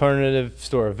alternative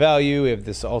store of value. We have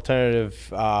this alternative.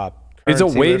 It's a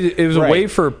currency way. where- It was a right. way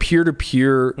for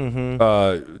peer-to-peer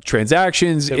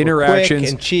transactions, That were interactions. quick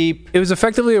and cheap. It was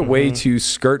effectively a way to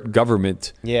skirt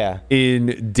government Yeah.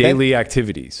 in daily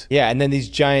activities. Yeah, and then these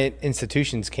giant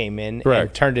institutions came in and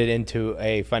Correct. turned it into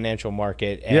a financial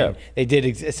market, and Yeah. they did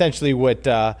essentially what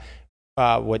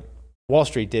Wall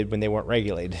Street did when they weren't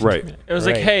regulated. Right. It was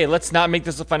like, Right. hey, let's not make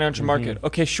this a financial market.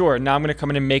 Okay, sure. Now I'm going to come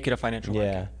in and make it a financial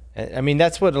market. Yeah, I mean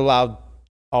that's what allowed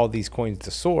all these coins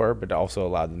to soar, but also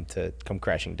allowed them to come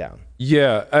crashing down.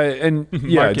 Yeah, and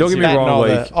yeah. Markets, Don't get me That and wrong.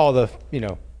 all Like,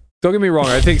 the don't get me wrong.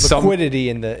 I think some. liquidity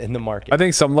in the market. I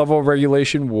think some level of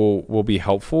regulation will be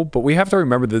helpful, but we have to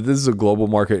remember that this is a global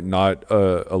market, not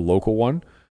a local one.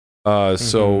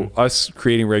 So us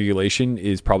creating regulation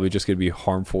is probably just going to be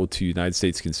harmful to United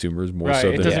States consumers more Right, so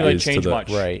it than doesn't it really is to change the much.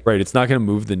 right. right. It's not going to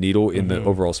move the needle in the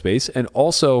overall space. And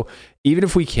also, even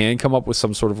if we can come up with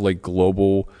some sort of like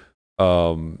global,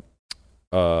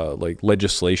 like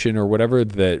legislation or whatever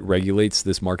that regulates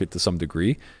this market to some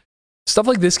degree, stuff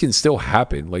like this can still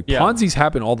happen. Like Yeah. Ponzi's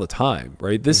happen all the time,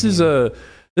 right? This is a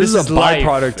this This is is a life.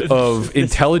 byproduct of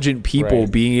intelligent people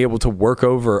Right. being able to work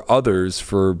over others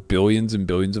for billions and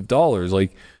billions of dollars.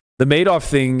 Like the Madoff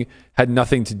thing had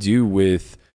nothing to do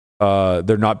with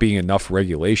there not being enough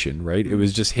regulation, right? It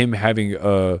was just him having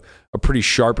a pretty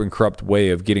sharp and corrupt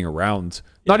way of getting around,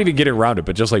 not even getting around it,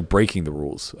 but just like breaking the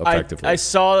rules effectively. I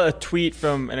saw a tweet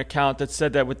from an account that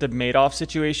said that with the Madoff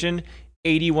situation,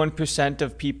 81%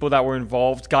 of people that were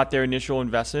involved got their initial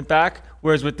investment back,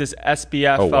 whereas with this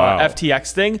SBF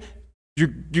FTX thing, you're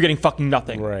getting fucking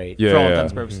nothing. Right. Yeah, for all yeah.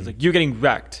 intents and purposes. Like, you're getting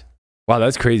wrecked. Wow,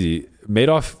 that's crazy.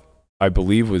 Madoff, I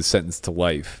believe, was sentenced to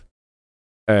life.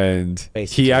 And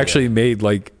Basically, he actually made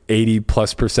like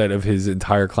 80+% of his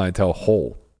entire clientele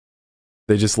whole.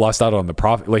 They just lost out on the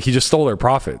profit. Like, he just stole their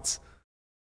profits.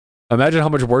 Imagine how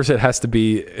much worse it has to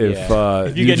be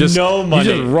if you get just, no money.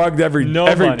 You just rugged every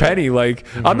money. penny. Like,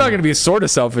 I'm not going to be sort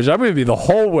of selfish. I'm going to be the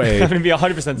whole way I'm going to be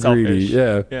 100% greedy.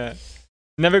 selfish. Yeah.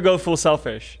 Never go full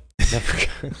selfish.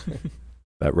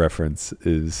 That reference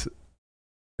is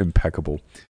impeccable.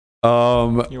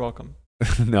 You're welcome.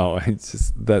 No, it's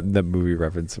just that movie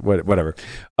reference. Whatever.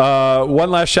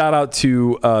 One last shout out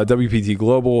to WPT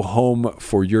Global, home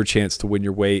for your chance to win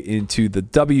your way into the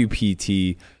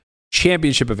WPT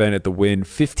Championship event at the Wynn.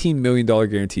 $15 million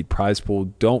guaranteed prize pool.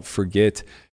 Don't forget,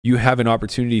 you have an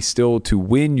opportunity still to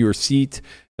win your seat.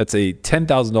 That's a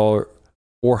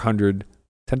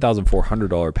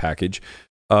 $10,400 package.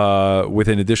 With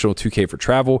an additional $2,000 for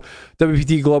travel.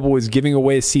 WPT Global is giving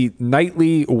away a seat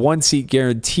nightly, 1 seat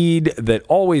guaranteed that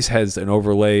always has an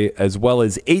overlay, as well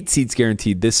as 8 seats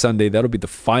guaranteed this Sunday. That'll be the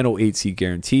final 8-seat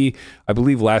guarantee. I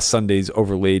believe last Sunday's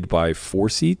overlaid by 4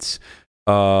 seats.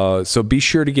 So be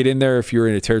sure to get in there if you're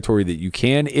in a territory that you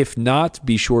can. If not,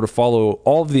 be sure to follow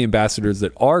all of the ambassadors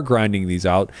that are grinding these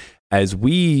out as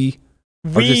we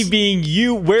being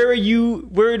you. When are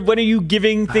you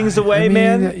giving things away,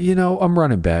 man? You know, I'm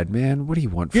running bad, man. What do you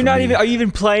want from me? Are you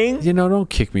even playing? You know, don't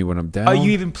kick me when I'm down. Are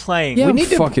you even playing? Yeah, we I'm need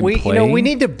fucking we playing.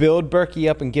 need to build Berkey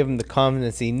up and give him the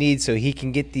confidence he needs so he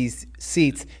can get these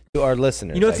seats to our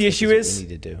listeners. You know what the issue is? What we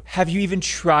need to do. Have you even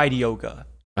tried yoga?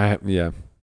 Yeah,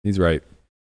 he's right.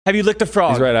 Have you licked a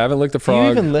frog? He's right. I haven't licked a Do frog.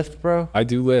 you even lift, bro? I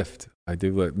do lift.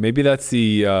 Maybe that's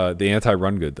the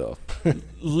anti-run good though.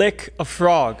 Lick a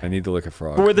frog. I need to lick a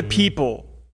frog. For the people.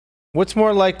 What's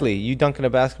more likely, you dunking a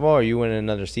basketball or you winning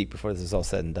another seat before this is all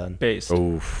said and done? Based.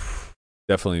 Oof.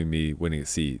 Definitely me winning a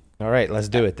seat. All right, let's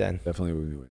do it then. Definitely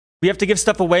me winning. We have to give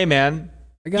stuff away, man.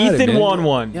 I got Ethan it, man. won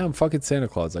one. Yeah, I'm fucking Santa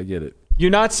Claus. I get it. You're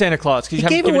not Santa Claus. You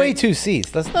gave away 2 seats.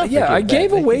 That's not. Yeah, I forget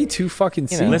gave that. away 2 fucking You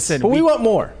seats. know, Listen, but we want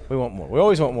more. We want more. We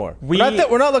always want more. We-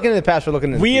 we're not looking in the past. We're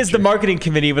looking in the We as the future. marketing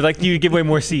committee would like you to give away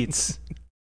more seats.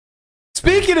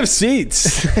 Speaking of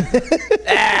seats,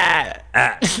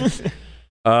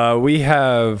 we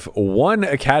have 1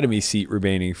 Academy seat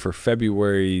remaining for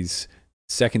February's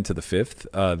 2nd to the 5th.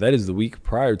 That is the week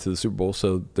prior to the Super Bowl,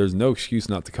 so there's no excuse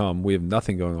not to come. We have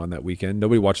nothing going on that weekend.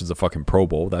 Nobody watches the fucking Pro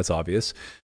Bowl. That's obvious.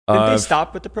 Did they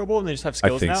stop with the Pro Bowl and they just have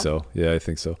skills I think now? so. Yeah, I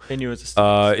think so. They knew it was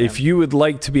a If you would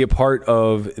like to be a part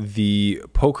of the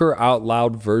Poker Out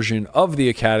Loud version of the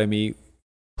Academy,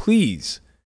 please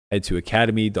head to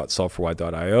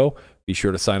academy.solveforwhy.io. Be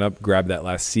sure to sign up, grab that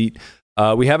last seat.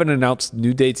 We haven't announced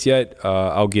new dates yet.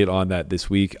 I'll get on that this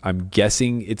week. I'm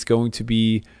guessing it's going to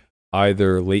be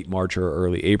either late March or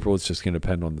early April. It's just going to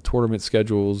depend on the tournament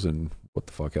schedules and what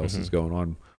the fuck else is going on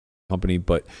in the company.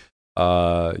 But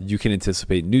you can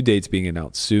anticipate new dates being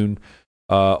announced soon.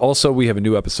 Also, we have a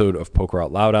new episode of Poker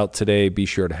Out Loud out today. Be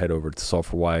sure to head over to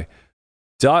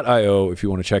solveforwhy.io if you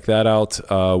want to check that out.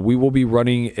 We will be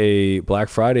running a Black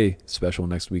Friday special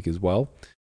next week as well.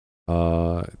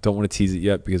 Don't want to tease it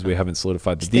yet because we haven't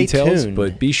solidified the Stay details, tuned.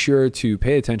 but be sure to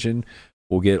pay attention.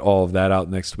 We'll get all of that out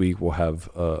next week. We'll have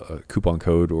a coupon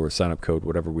code or a sign-up code,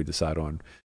 whatever we decide on,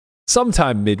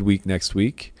 sometime midweek next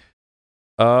week.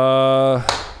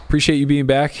 Appreciate you being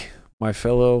back, my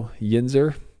fellow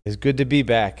Yinzer. It's good to be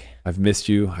back. I've missed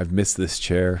you. I've missed this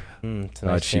chair. It's a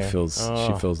God, nice she chair.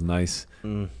 feels nice.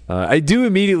 Mm. I do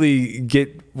immediately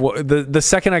get the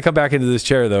second I come back into this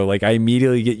chair though. Like I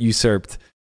immediately get usurped.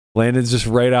 Landon's just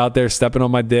right out there stepping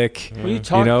on my dick. What are you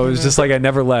talking You know, it was about? just like I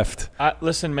never left.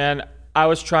 Listen, man. I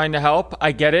was trying to help.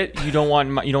 I get it. You don't want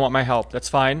my help. That's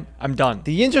fine. I'm done.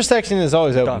 The intersection is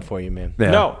always open Done. for you, man.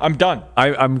 Yeah. No, I'm done.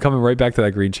 I'm coming right back to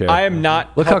that green chair. I am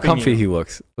not. Look how helping comfy you. he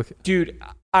looks. Look. Dude,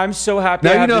 I'm so happy.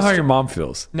 I Now you have know this how your mom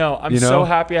feels. No, I'm you know? so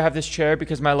happy I have this chair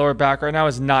because my lower back right now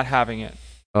is not having it.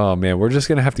 Oh man, we're just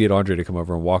gonna have to get Andre to come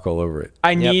over and walk all over it.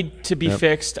 I need to be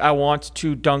fixed. I want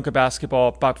to dunk a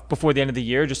basketball before the end of the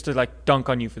year just to like dunk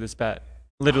on you for this bet.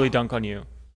 Literally dunk on you.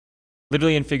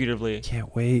 Literally and figuratively.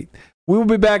 Can't wait. We will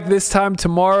be back this time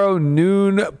tomorrow,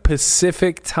 noon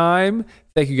Pacific time.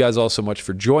 Thank you guys all so much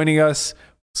for joining us.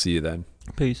 See you then.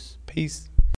 Peace. Peace.